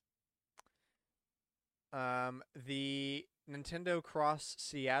 The Nintendo Cross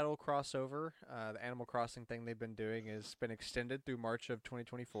Seattle crossover, the Animal Crossing thing they've been doing, has been extended through March of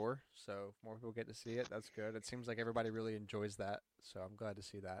 2024. So more people get to see it. That's good. It seems like everybody really enjoys that. So I'm glad to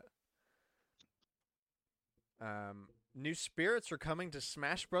see that. New spirits are coming to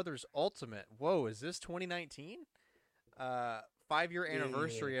Smash Brothers Ultimate. Whoa, is this 2019? 5-year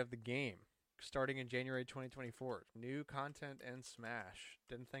anniversary of the game, starting in January 2024. New content in Smash.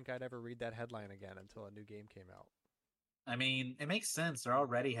 Didn't think I'd ever read that headline again until a new game came out. I mean, it makes sense. They're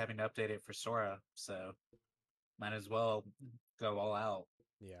already having to update it for Sora, so might as well go all out.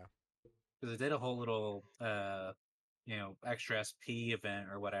 Yeah. Because they did a whole little, extra SP event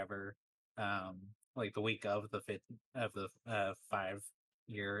or whatever, like the week of the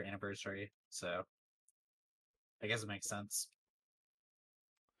 5-year anniversary. So I guess it makes sense.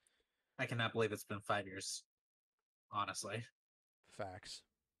 I cannot believe it's been 5 years, honestly. Facts.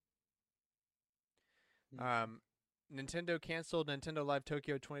 Nintendo canceled Nintendo Live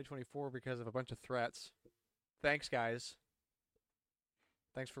Tokyo 2024 because of a bunch of threats. Thanks, guys.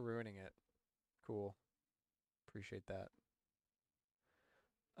 Thanks for ruining it. Cool. Appreciate that.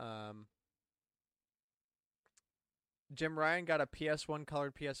 Jim Ryan got a PS1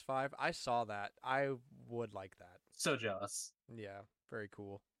 colored PS5. I saw that. I would like that. So jealous. Yeah, very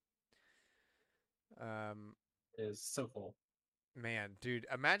cool. It is so cool. Man, dude,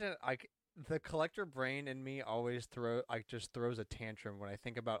 imagine like the collector brain in me always just throws a tantrum when I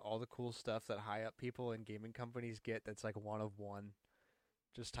think about all the cool stuff that high up people in gaming companies get that's like one of one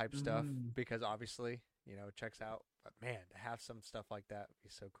just type stuff, because obviously, it checks out. But man, to have some stuff like that would be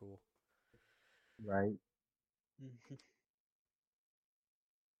so cool. Right.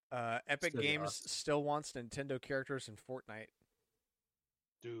 Epic Still Games lost. still wants Nintendo characters in Fortnite.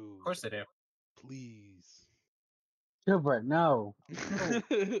 Dude. Of course they do. Please. Gilbert, no.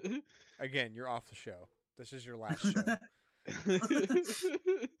 Again, you're off the show. This is your last show.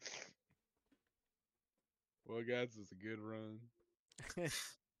 Well, guys, it's a good run.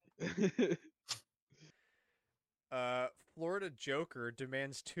 Florida Joker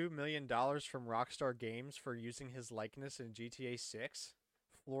demands $2 million from Rockstar Games for using his likeness in GTA 6.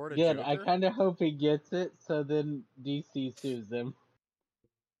 Florida Good. Joker? I kind of hope he gets it, so then DC sues him.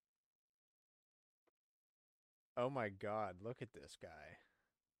 Oh my god, look at this guy.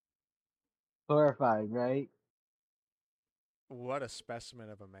 Horrified, right? What a specimen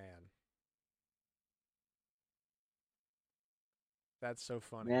of a man. That's so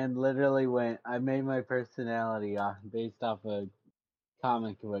funny. Man literally went, I made my personality based off a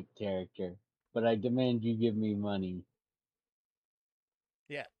comic book character, but I demand you give me money.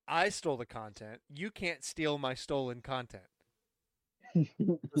 Yeah, I stole the content. You can't steal my stolen content. This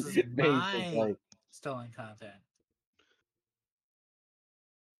is my stolen content.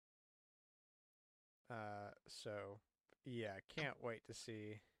 So, yeah, can't wait to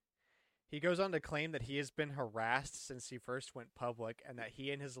see. He goes on to claim that he has been harassed since he first went public, and that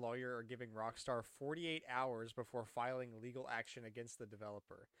he and his lawyer are giving Rockstar 48 hours before filing legal action against the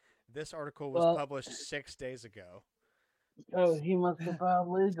developer. This article was published 6 days ago. Oh, he must have filed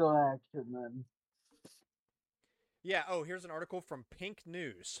legal action then. Yeah, here's an article from Pink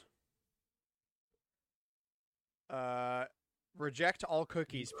News. Reject all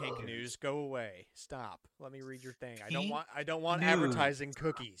cookies, Pink News. Go away. Stop. Let me read your thing. I don't want advertising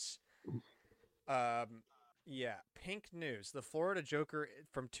cookies. Yeah, Pink News. The Florida Joker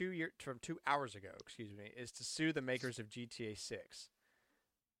from 2 hours ago, is to sue the makers of GTA 6.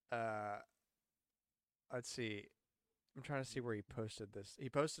 Let's see. I'm trying to see where he posted this. He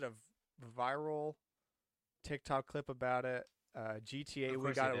posted a viral TikTok clip about it. GTA,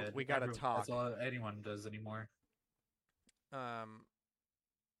 we got to talk. That's all anyone does anymore. I'm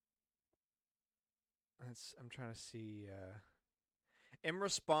trying to see. In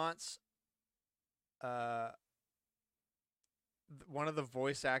response, one of the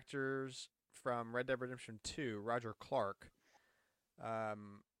voice actors from Red Dead Redemption 2, Roger Clark,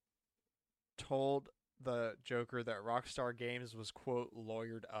 told the Joker that Rockstar Games was, quote,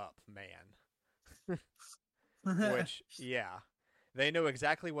 lawyered up, man. Which, yeah. They know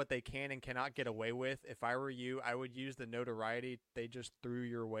exactly what they can and cannot get away with. If I were you, I would use the notoriety they just threw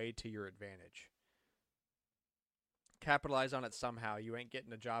your way to your advantage. Capitalize on it somehow. You ain't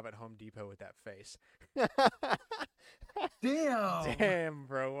getting a job at Home Depot with that face. Damn. Damn,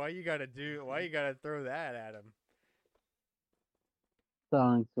 bro. Why you gotta throw that at him?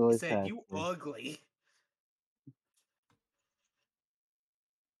 Sonic's He always said, has "You to. ugly."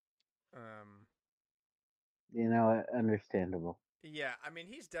 You know, understandable. Yeah, I mean,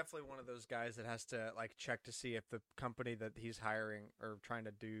 he's definitely one of those guys that has to like check to see if the company that he's hiring or trying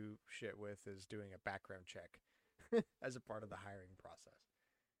to do shit with is doing a background check as a part of the hiring process.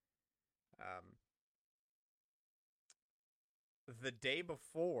 The day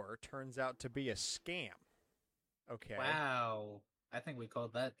before turns out to be a scam. Okay. Wow. I think we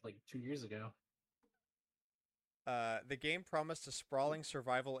called that like 2 years ago. The game promised a sprawling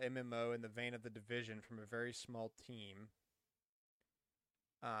survival MMO in the vein of The Division from a very small team.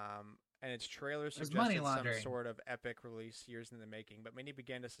 And its trailer suggested some sort of epic release years in the making, but many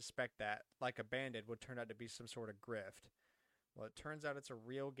began to suspect that, like Abandoned, would turn out to be some sort of grift. Well, it turns out it's a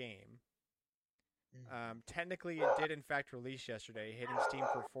real game. Technically, it did in fact release yesterday, hitting Steam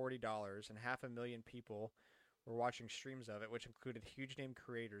for $40, and 500,000 people were watching streams of it, which included huge-name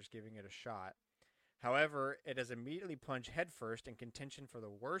creators giving it a shot. However, it has immediately plunged headfirst in contention for the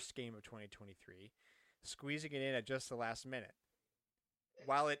worst game of 2023, squeezing it in at just the last minute.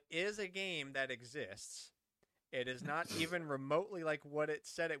 While it is a game that exists, it is not even remotely like what it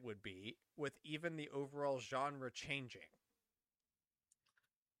said it would be, with even the overall genre changing.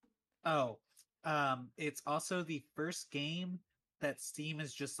 Oh, it's also the first game that Steam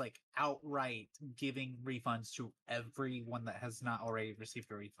is just like outright giving refunds to everyone that has not already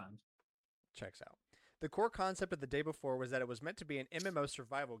received a refund. Checks out. The core concept of the day before was that it was meant to be an MMO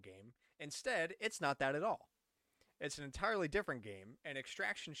survival game. Instead, it's not that at all. It's an entirely different game, an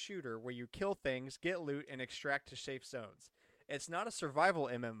extraction shooter where you kill things, get loot, and extract to safe zones. It's not a survival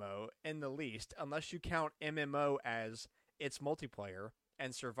MMO in the least, unless you count MMO as its multiplayer,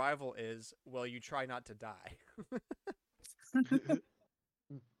 and survival is, well, you try not to die.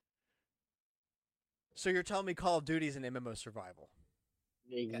 So you're telling me Call of Duty is an MMO survival?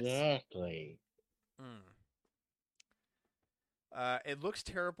 Exactly. It looks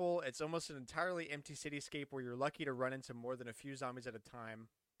terrible. It's almost an entirely empty cityscape where you're lucky to run into more than a few zombies at a time.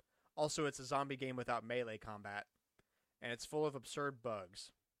 Also, it's a zombie game without melee combat, and it's full of absurd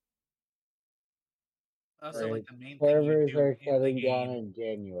bugs. Also, like the main servers thing you do are in the shutting down game, in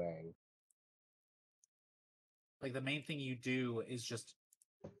January. like the main thing you do is just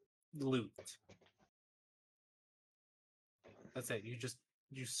loot. That's it.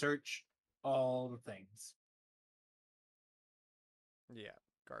 You search all the things. Yeah,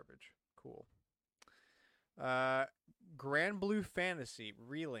 garbage. Cool. Grand Blue Fantasy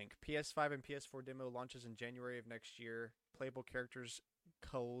Relink PS5 and PS4 demo launches in January of next year. Playable characters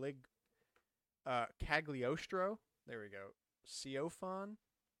Cagliostro, there we go, Siofon,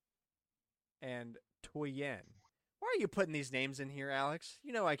 and Toyen. Why are you putting these names in here, Alex?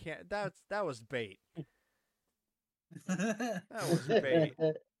 You know I can't. That was bait. That was bait.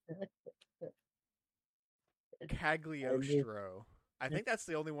 Cagliostro. I think that's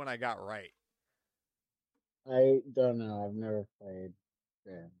the only one I got right. I don't know. I've never played.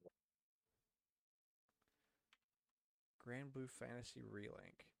 Grand Blue Fantasy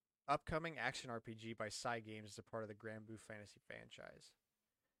Relink. Upcoming action RPG by Psy Games is a part of the Grand Blue Fantasy franchise.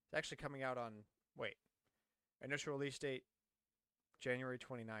 It's actually coming out on... Wait. Initial release date, January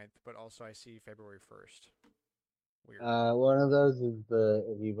 29th, but also I see February 1st. Weird. One of those is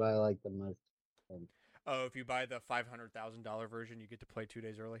if you buy like the most... Oh, if you buy the $500,000 version, you get to play 2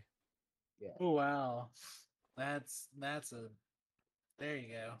 days early? Yeah. Oh, wow. That's a... There you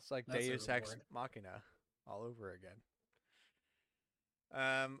go. It's like That's Deus Ex Machina all over again.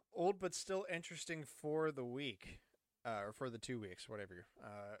 Old but still interesting for the week, or for the 2 weeks, whatever.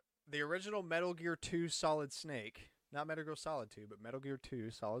 The original Metal Gear 2 Solid Snake, not Metal Gear Solid 2, but Metal Gear 2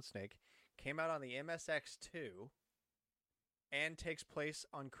 Solid Snake, came out on the MSX2 and takes place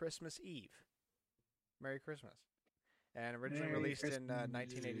on Christmas Eve. Merry Christmas. And originally released in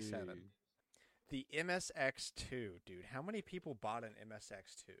 1987. The MSX2, dude. How many people bought an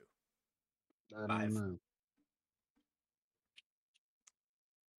MSX2? I don't know.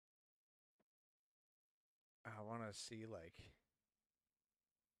 I want to see, like...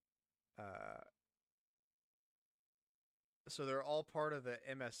 So they're all part of the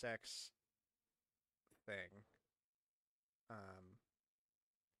MSX thing.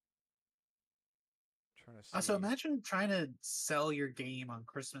 Trying to see. Also, imagine trying to sell your game on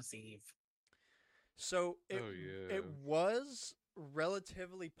Christmas Eve. So it was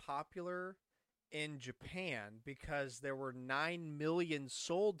relatively popular in Japan because there were 9 million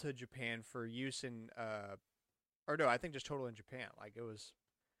sold to Japan for use in or no, I think just total in Japan. Like it was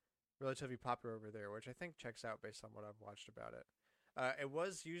relatively popular over there, which I think checks out based on what I've watched about it. It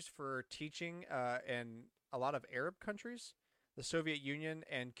was used for teaching in a lot of Arab countries, the Soviet Union,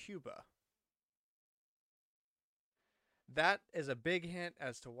 and Cuba. That is a big hint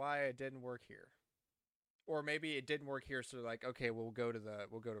as to why it didn't work here, or maybe it didn't work here. So they're like, okay, we'll go to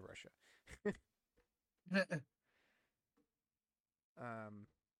Russia.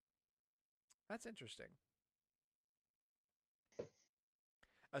 That's interesting.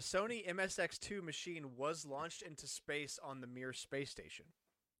 A Sony MSX2 machine was launched into space on the Mir space station,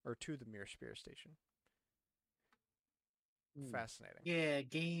 or to the Mir space station. Fascinating. Yeah,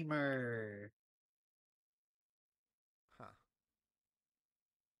 gamer. Huh.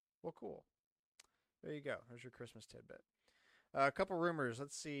 Well, cool. There you go. There's your Christmas tidbit. A couple rumors.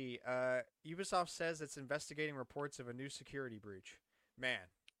 Let's see. Ubisoft says it's investigating reports of a new security breach. Man,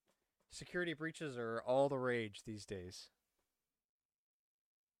 security breaches are all the rage these days.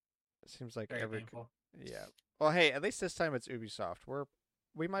 It seems like Very every painful. yeah. Well, hey, at least this time it's Ubisoft.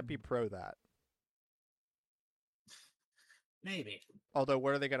 We might be pro that. Maybe. Although,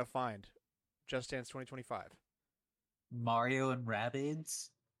 what are they gonna find? Just Dance 2025. Mario and Rabbids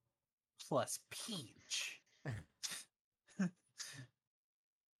plus Peach.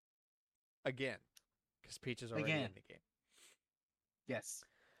 Again, because Peach is already Again. in the game. Yes.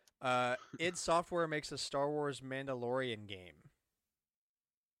 id Software makes a Star Wars Mandalorian game.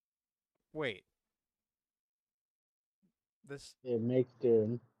 Wait. This It makes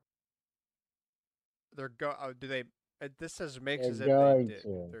Dune. they're do they? This says makes They're as if going they did.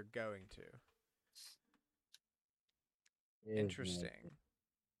 to. They're going to. It is Interesting. making.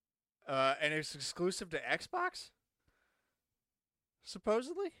 And it's exclusive to Xbox.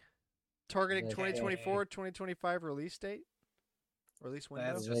 Supposedly, targeting That's 2024, 2025 release date, release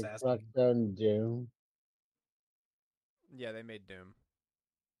window. That's just Like asking. fucked on Doom. Yeah, they made Doom.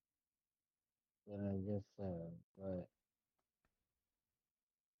 But I guess but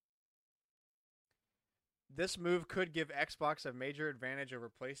This move could give Xbox a major advantage over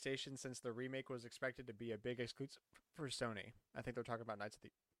PlayStation since the remake was expected to be a big exclusive for Sony. I think they're talking about Knights of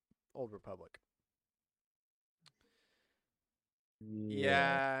the Old Republic.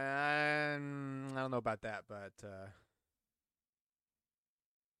 Yeah, I don't know about that, but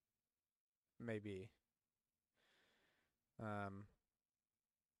maybe.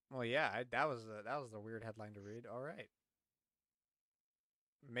 Well, yeah, that was a weird headline to read. All right,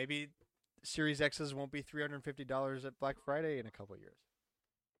 maybe Series X's won't be $350 at Black Friday in a couple years.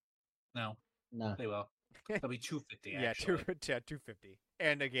 No, no. they will. They'll be $250. Yeah, Actually. $250,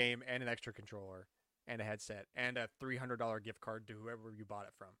 and a game, and an extra controller, and a headset, and a $300 gift card to whoever you bought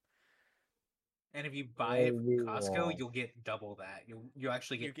it from. And if you buy it from Maybe Costco, won't. you'll get double that. You'll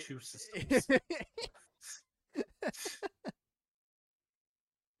actually get You two systems.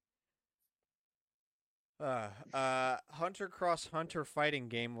 Hunter Cross Hunter fighting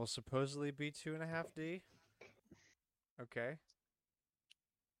game will supposedly be 2.5D. Okay.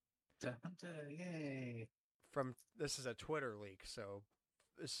 Yay! This is a Twitter leak, so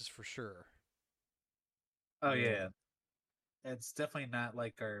this is for sure. Oh yeah, it's definitely not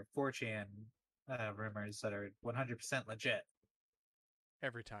like our 4chan rumors that are 100% legit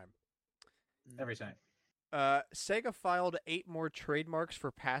Every time. every time. Sega filed 8 more trademarks for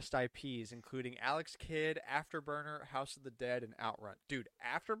past IPs, including Alex Kidd, Afterburner, House of the Dead, and Outrun. Dude,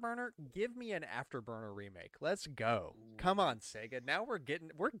 Afterburner? Give me an Afterburner remake. Let's go. Come on, Sega. Now we're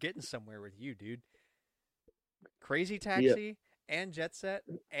getting somewhere with you, dude. Crazy Taxi and Jet Set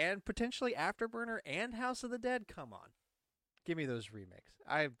and potentially Afterburner and House of the Dead. Come on. Give me those remakes.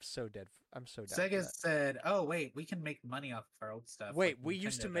 I'm so down. Sega said, "Oh wait, we can make money off of our old stuff." Wait, like we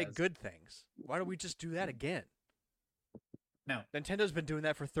used to Nintendo make does." good things. Why don't we just do that again? No. Nintendo's been doing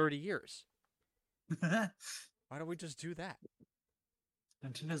that for 30 years. Nintendo's Why don't we just do that?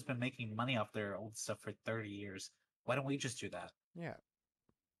 been making money off their old stuff for 30 years. Why don't we just do that? Yeah.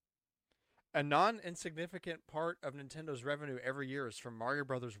 A non-insignificant part of Nintendo's revenue every year is from Mario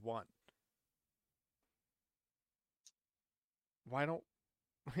Brothers 1. Why don't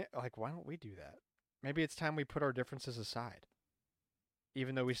we do that? Maybe it's time we put our differences aside.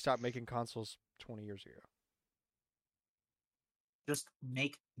 Even though we stopped making consoles 20 years ago. Just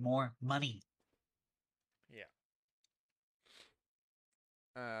make more money.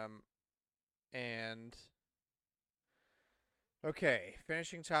 Yeah. And okay,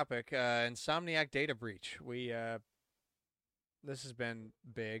 finishing topic. Insomniac data breach. This has been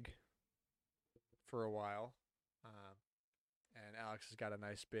big for a while. and Alex has got a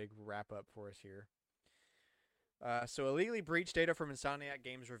nice big wrap up for us here. So illegally breached data from Insomniac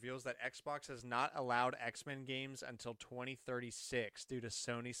Games reveals that Xbox has not allowed X-Men games until 2036 due to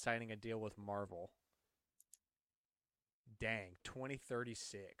Sony signing a deal with Marvel. Dang,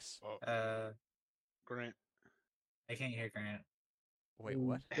 2036. Grant. I can't hear Grant. Wait,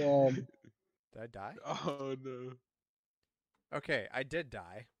 what? Dead. Did I die? Oh no. Okay, I did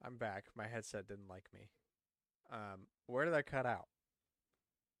die. I'm back. My headset didn't like me. Where did I cut out?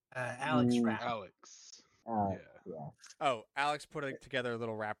 Alex Mm. Rapp. Alex. Yeah. Yeah. Oh, Alex put together a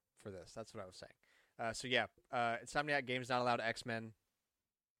little rap for this. That's what I was saying. So yeah, Insomniac Games not allowed X-Men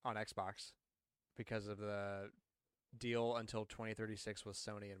on Xbox because of the deal until 2036 with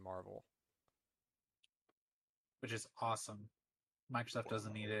Sony and Marvel. Which is awesome. Microsoft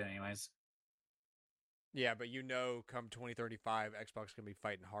doesn't need it anyways. Yeah, but come 2035, Xbox can be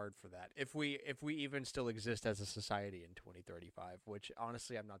fighting hard for that. If we even still exist as a society in 2035, which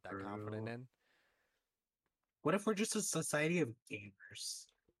honestly I'm not that confident in. What if we're just a society of gamers?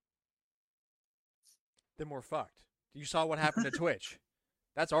 Then we're fucked. You saw what happened to Twitch.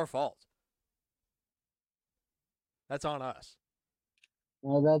 That's our fault. That's on us.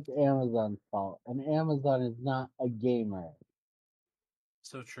 No, that's Amazon's fault. And Amazon is not a gamer.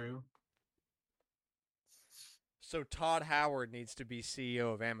 So true. So Todd Howard needs to be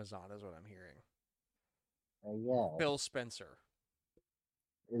CEO of Amazon, is what I'm hearing. Yeah. Phil Spencer.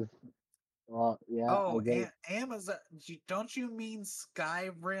 Well, yeah. Oh, Amazon. Don't you mean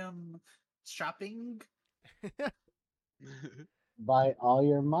Skyrim shopping? Buy all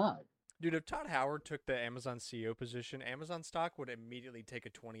your mods. Dude, if Todd Howard took the Amazon CEO position, Amazon stock would immediately take a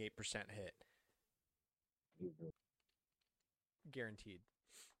 28% hit. Guaranteed.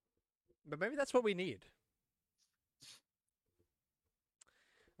 But maybe that's what we need.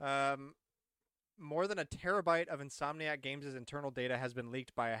 More than a terabyte of Insomniac Games' internal data has been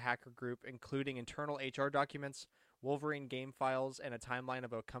leaked by a hacker group, including internal HR documents, Wolverine game files, and a timeline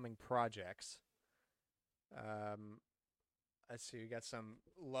of upcoming projects. Let's see, we got some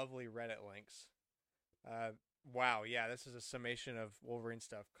lovely Reddit links. Wow, yeah, this is a summation of Wolverine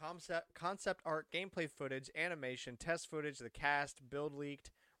stuff. Concept art, gameplay footage, animation, test footage, the cast, build leaked,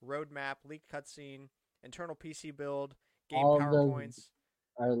 roadmap, leaked cutscene, internal PC build, game all PowerPoints.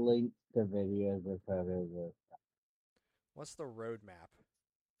 Are linked to videos or photos of stuff. What's the roadmap?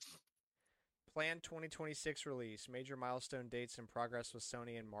 Planned 2026 release. Major milestone dates in progress with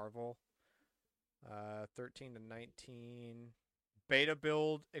Sony and Marvel. 13 to 19. Beta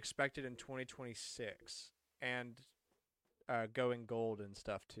build expected in 2026. And going gold and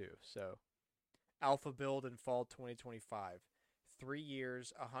stuff too. So alpha build in fall 2025. 3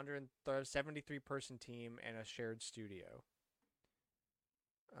 years, 173 person team, and a shared studio.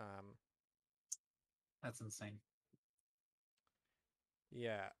 That's insane.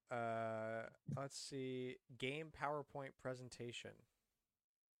 Yeah. Let's see. Game PowerPoint presentation.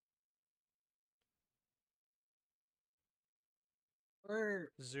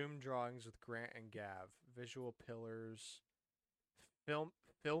 Zoom drawings with Grant and Gav. Visual pillars.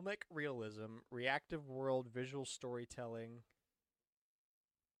 Filmic realism. Reactive world. Visual storytelling.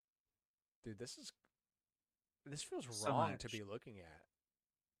 Dude, this feels So wrong much. to be looking at.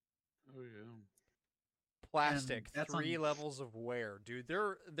 Oh yeah. Plastic, And that's 3 on- levels of wear, dude.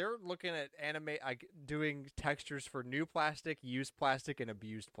 They're looking at doing textures for new plastic, used plastic, and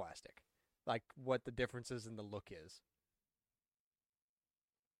abused plastic. Like what the differences in the look is.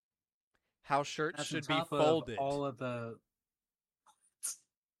 How shirts That's should on be top of folded. all of the.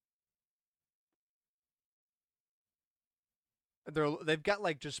 They've got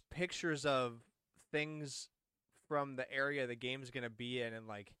like just pictures of things from the area the game's gonna be in, and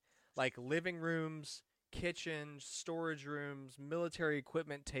like living rooms, kitchens, storage rooms, military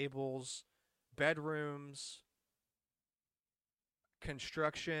equipment tables, bedrooms,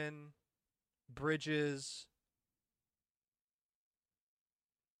 construction, bridges.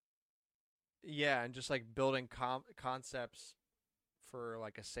 Yeah, and just like building concepts for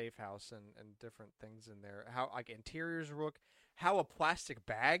like a safe house and different things in there. How like interiors look, how a plastic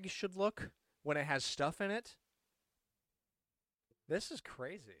bag should look when it has stuff in it. This is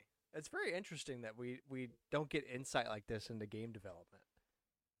crazy. It's very interesting that we don't get insight like this into game development.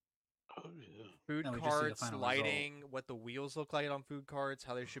 Oh yeah. Food No, we just see the carts, final lighting, what the wheels look like on food carts,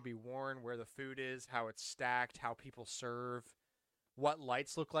 how they should be worn, where the food is, how it's stacked, how people serve, what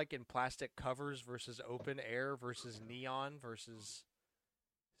lights look like in plastic covers versus open air versus neon versus...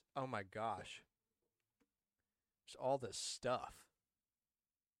 Oh my gosh. There's all this stuff.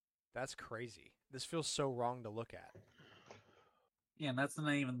 That's crazy. This feels so wrong to look at. Yeah, and that's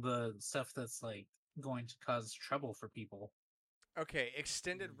not even the stuff that's like going to cause trouble for people. Okay,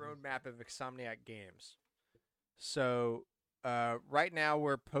 extended roadmap of Insomniac games. So, right now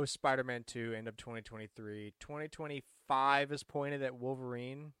we're post Spider-Man 2, end of 2023. 2025 is pointed at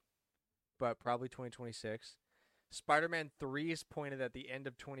Wolverine, but probably 2026. Spider-Man 3 is pointed at the end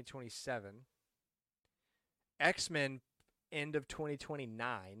of 2027. X-Men, end of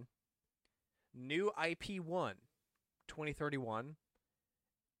 2029. New IP 1, 2031.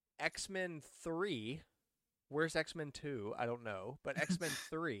 X-Men 3. Where's X-Men 2? I don't know. But X-Men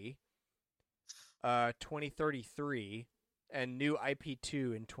 3, 2033. And new IP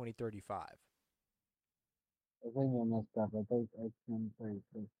 2 in 2035. I think I messed up. I think X-Men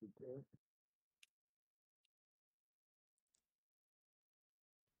 362.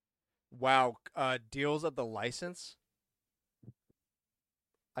 Wow. Deals of the license?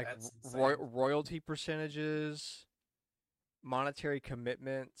 Like That's insane. royalty percentages, monetary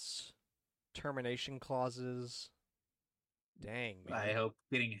commitments, termination clauses. Dang, man. I hope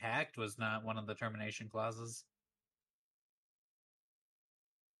getting hacked was not one of the termination clauses.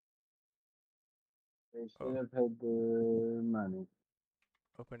 They should have had the money.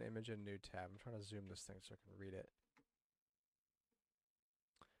 Open image in new tab. I'm trying to zoom this thing so I can read it.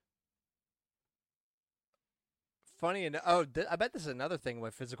 Funny enough, I bet this is another thing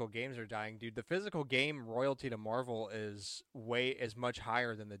why physical games are dying, dude. The physical game royalty to Marvel is much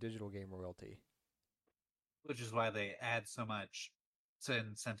higher than the digital game royalty. Which is why they add so much to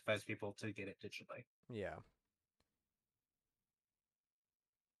incentivize people to get it digitally. Yeah.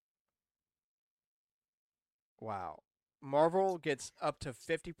 Wow. Marvel gets up to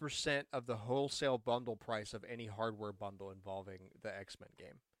 50% of the wholesale bundle price of any hardware bundle involving the X-Men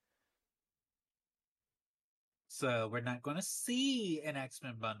game. So we're not going to see an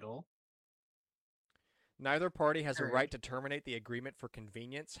X-Men bundle. Neither party has a right to terminate the agreement for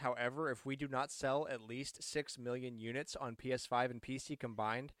convenience. However, if we do not sell at least 6 million units on PS5 and PC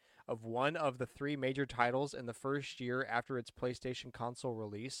combined of one of the 3 major titles in the first year after its PlayStation console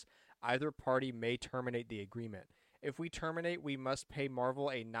release, either party may terminate the agreement. If we terminate, we must pay Marvel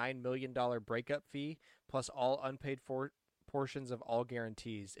a $9 million breakup fee, plus all unpaid portions of all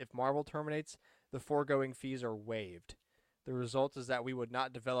guarantees. If Marvel terminates, the foregoing fees are waived. The result is that we would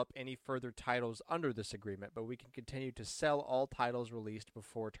not develop any further titles under this agreement, but we can continue to sell all titles released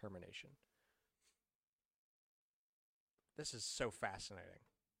before termination. This is so fascinating.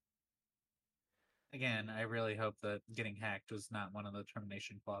 Again, I really hope that getting hacked was not one of the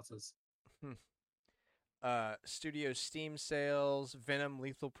termination clauses. Studio Steam sales, Venom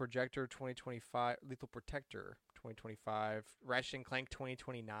Lethal Projector 2025, Lethal Protector 2025, Ratchet and Clank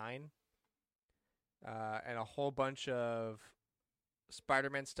 2029, and a whole bunch of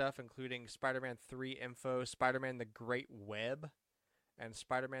Spider-Man stuff, including Spider-Man 3 info, Spider-Man The Great Web, and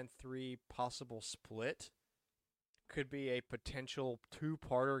Spider-Man 3 possible split. Could be a potential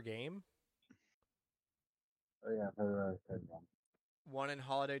 2-parter game. Oh yeah, I've heard one. One in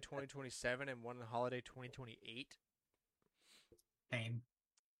holiday 2027 and one in holiday 2028. Pain.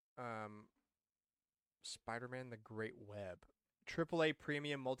 Spider-Man The Great Web. AAA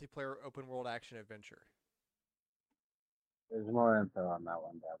premium multiplayer open world action adventure. There's more info on that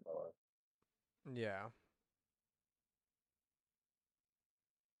one down below. Yeah.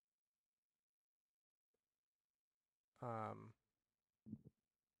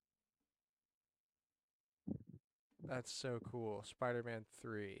 That's so cool. Spider-Man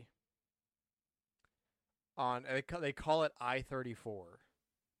 3. They call it I-34.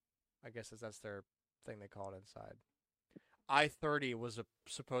 I guess that's their thing they call it inside. I-30 was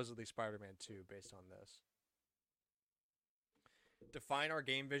supposedly Spider-Man 2 based on this. Define our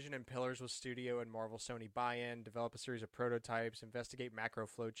game vision and pillars with Studio and Marvel Sony buy-in. Develop a series of prototypes. Investigate macro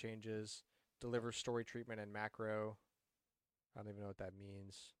flow changes. Deliver story treatment and macro. I don't even know what that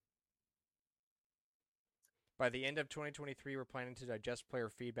means. By the end of 2023, we're planning to digest player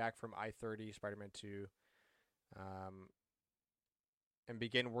feedback from I-30, Spider-Man 2, and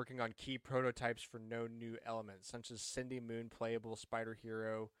begin working on key prototypes for known new elements, such as Cindy Moon playable Spider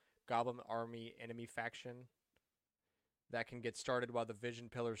Hero, Goblin Army enemy faction, that can get started while the Vision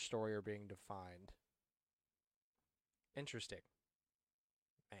Pillars story are being defined. Interesting.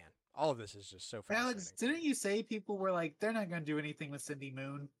 Man, all of this is just so fascinating. Alex, didn't you say people were like, they're not going to do anything with Cindy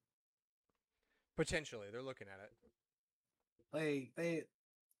Moon? Potentially, they're looking at it. Like,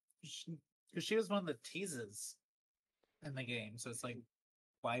 because she was one of the teases in the game, so it's like,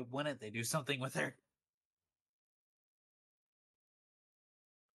 why wouldn't they do something with her?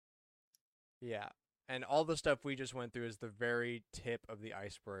 Yeah. And all the stuff we just went through is the very tip of the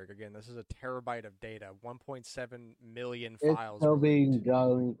iceberg. Again, this is a terabyte of data, 1.7 million files. It's still being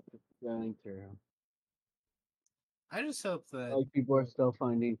going through. I just hope that Like people are still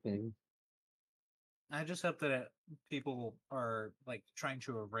finding things. people are like trying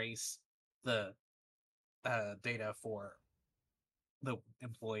to erase the data for the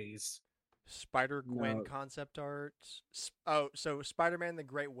employees. Spider-Gwen No. concept art. So Spider-Man: The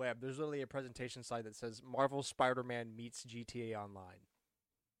Great Web. There's literally a presentation slide that says Marvel Spider-Man meets GTA Online.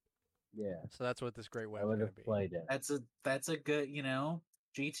 Yeah, So that's what this Great Web I is would going to have be. played it. That's a good,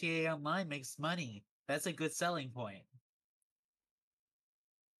 GTA Online makes money. That's a good selling point.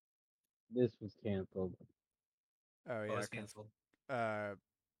 This was canceled. Oh Oh, yeah, it's canceled. The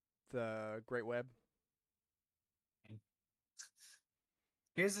Great Web.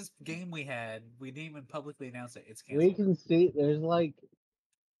 Here's this game we had. We didn't even publicly announce it. It's We canceled. can see there's like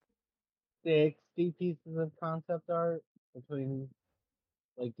 60 pieces of concept art between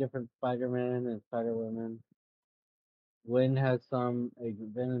like different Spider-Man and Spider-Woman. Gwen has some,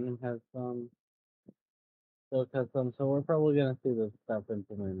 Venom has some, Silk has some, so we're probably gonna see this stuff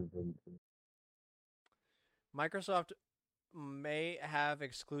implemented into. Microsoft may have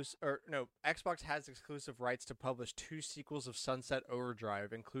Xbox has exclusive rights to publish 2 sequels of Sunset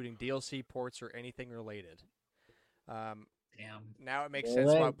Overdrive, including DLC ports or anything related. Damn. Now it makes Really?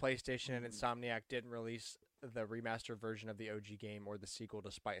 sense why PlayStation and Insomniac didn't release the remastered version of the OG game or the sequel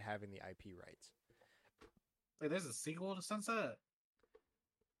despite having the IP rights. Wait, there's a sequel to Sunset?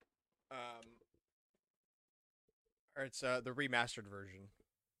 Or it's the remastered version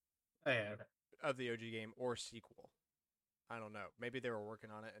Oh, yeah, okay. of the OG game or sequel. I don't know. Maybe they were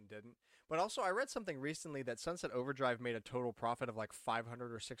working on it and didn't. But also, I read something recently that Sunset Overdrive made a total profit of like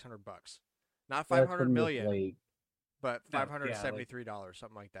 $500 or $600. Not 500 million, but $573,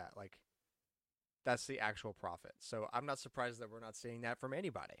 something like that. Like, that's the actual profit. So I'm not surprised that we're not seeing that from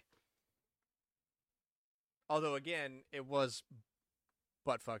anybody. Although, again, it was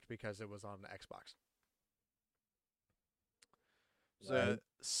butt fucked because it was on the Xbox. So, Right.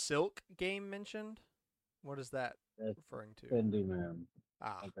 Silk game mentioned? What is that That's referring to? Cindy Man.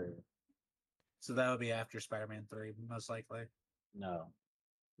 Ah. Okay. So that would be after Spider-Man 3, most likely. No.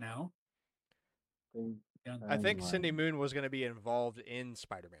 No? I think Cindy Moon was going to be involved in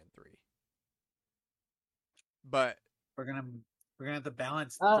Spider-Man 3. But we're gonna have to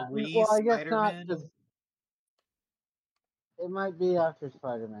balance 3 well, I guess Spider-Man. not. It might be after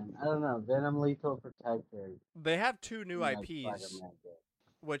Spider-Man. I don't know. Venom Lethal Protector. They have 2 new like IPs, Spider-Man did.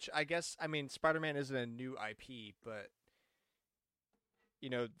 which I guess, I mean, Spider-Man isn't a new IP, but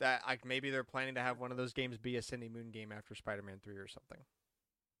that like maybe they're planning to have one of those games be a Cindy Moon game after Spider-Man 3 or something.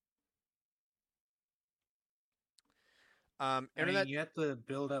 Internet. You have to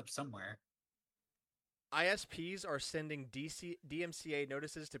build up somewhere. ISPs are sending DMCA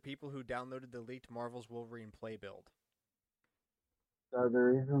notices to people who downloaded the leaked Marvel's Wolverine play build. So the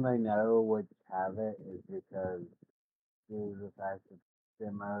reason they know which have it is because due to the fact that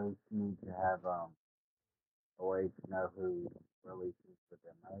demos need to have a way to know who releases the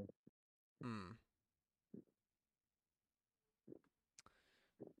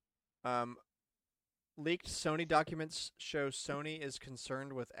demos. Leaked Sony documents show Sony is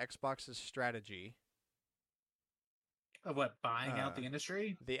concerned with Xbox's strategy. Of what, buying out the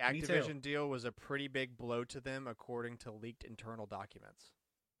industry? The Activision deal was a pretty big blow to them, according to leaked internal documents.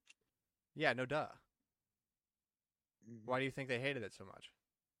 Yeah, no duh. Why do you think they hated it so much?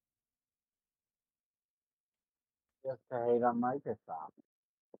 Just to hate on Microsoft.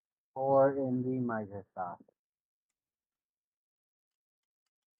 Or indie Microsoft.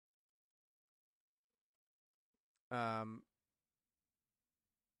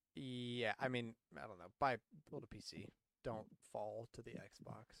 Yeah, I mean, I don't know. Build a PC. Don't fall to the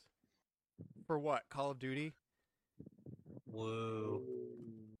Xbox. For what? Call of Duty? Woo.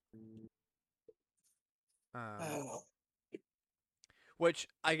 Which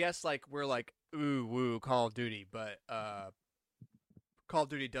I guess like we're like ooh woo Call of Duty, but Call of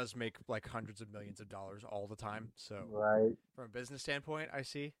Duty does make like hundreds of millions of dollars all the time. So right. From a business standpoint, I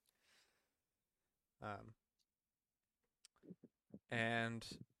see. And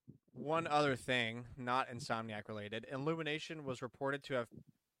one other thing, not Insomniac related, Illumination was reported to have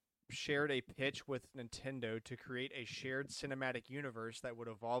shared a pitch with Nintendo to create a shared cinematic universe that would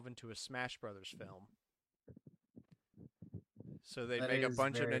evolve into a Smash Brothers film. So they'd make a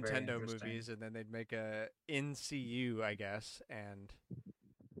bunch of Nintendo movies, and then they'd make a NCU, I guess,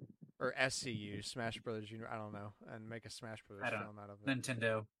 or SCU, Smash Brothers. I don't know, and make a Smash Brothers film out of it.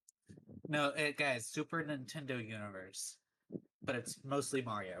 Nintendo. No, guys, Super Nintendo Universe, but it's mostly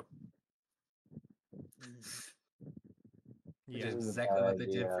Mario. Which is exactly what they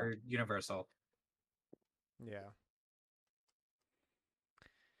did for Universal. Yeah.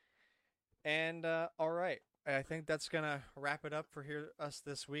 And all right, I think that's gonna wrap it up for us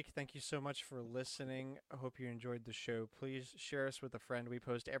this week. Thank you so much for listening. I hope you enjoyed the show. Please share us with a friend. We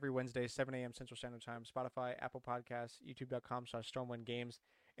post every Wednesday, 7 a.m. Central Standard Time. Spotify, Apple Podcasts, YouTube.com/Stormwind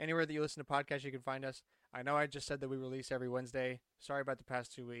Anywhere that you listen to podcasts, you can find us. I know I just said that we release every Wednesday. Sorry about the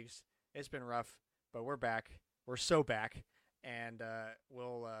past 2 weeks. It's been rough, but we're back. We're so back, and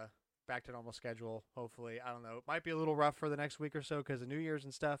we'll back to normal schedule. Hopefully, I don't know. It might be a little rough for the next week or so because of New Year's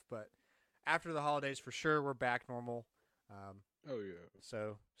and stuff, but after the holidays, for sure, we're back normal. Oh yeah.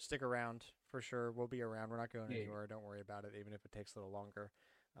 So stick around for sure. We'll be around. We're not going anywhere. Don't worry about it, even if it takes a little longer.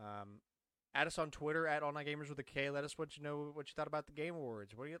 Add us on Twitter at All Night Gamers with a K. Let us know what you thought about the Game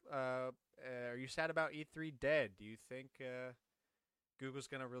Awards. What do you? Are you sad about E3 dead? Do you think Google's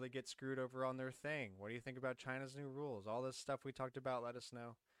gonna really get screwed over on their thing? What do you think about China's new rules? All this stuff we talked about. Let us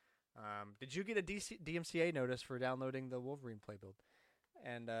know. Did you get a DMCA notice for downloading the Wolverine playbuild?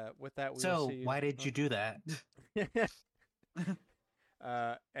 And with that, we will see you. Why did you do that?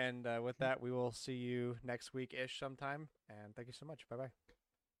 And with that, we will see you next week-ish sometime. And thank you so much. Bye-bye.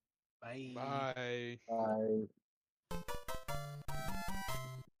 Bye. Bye. Bye.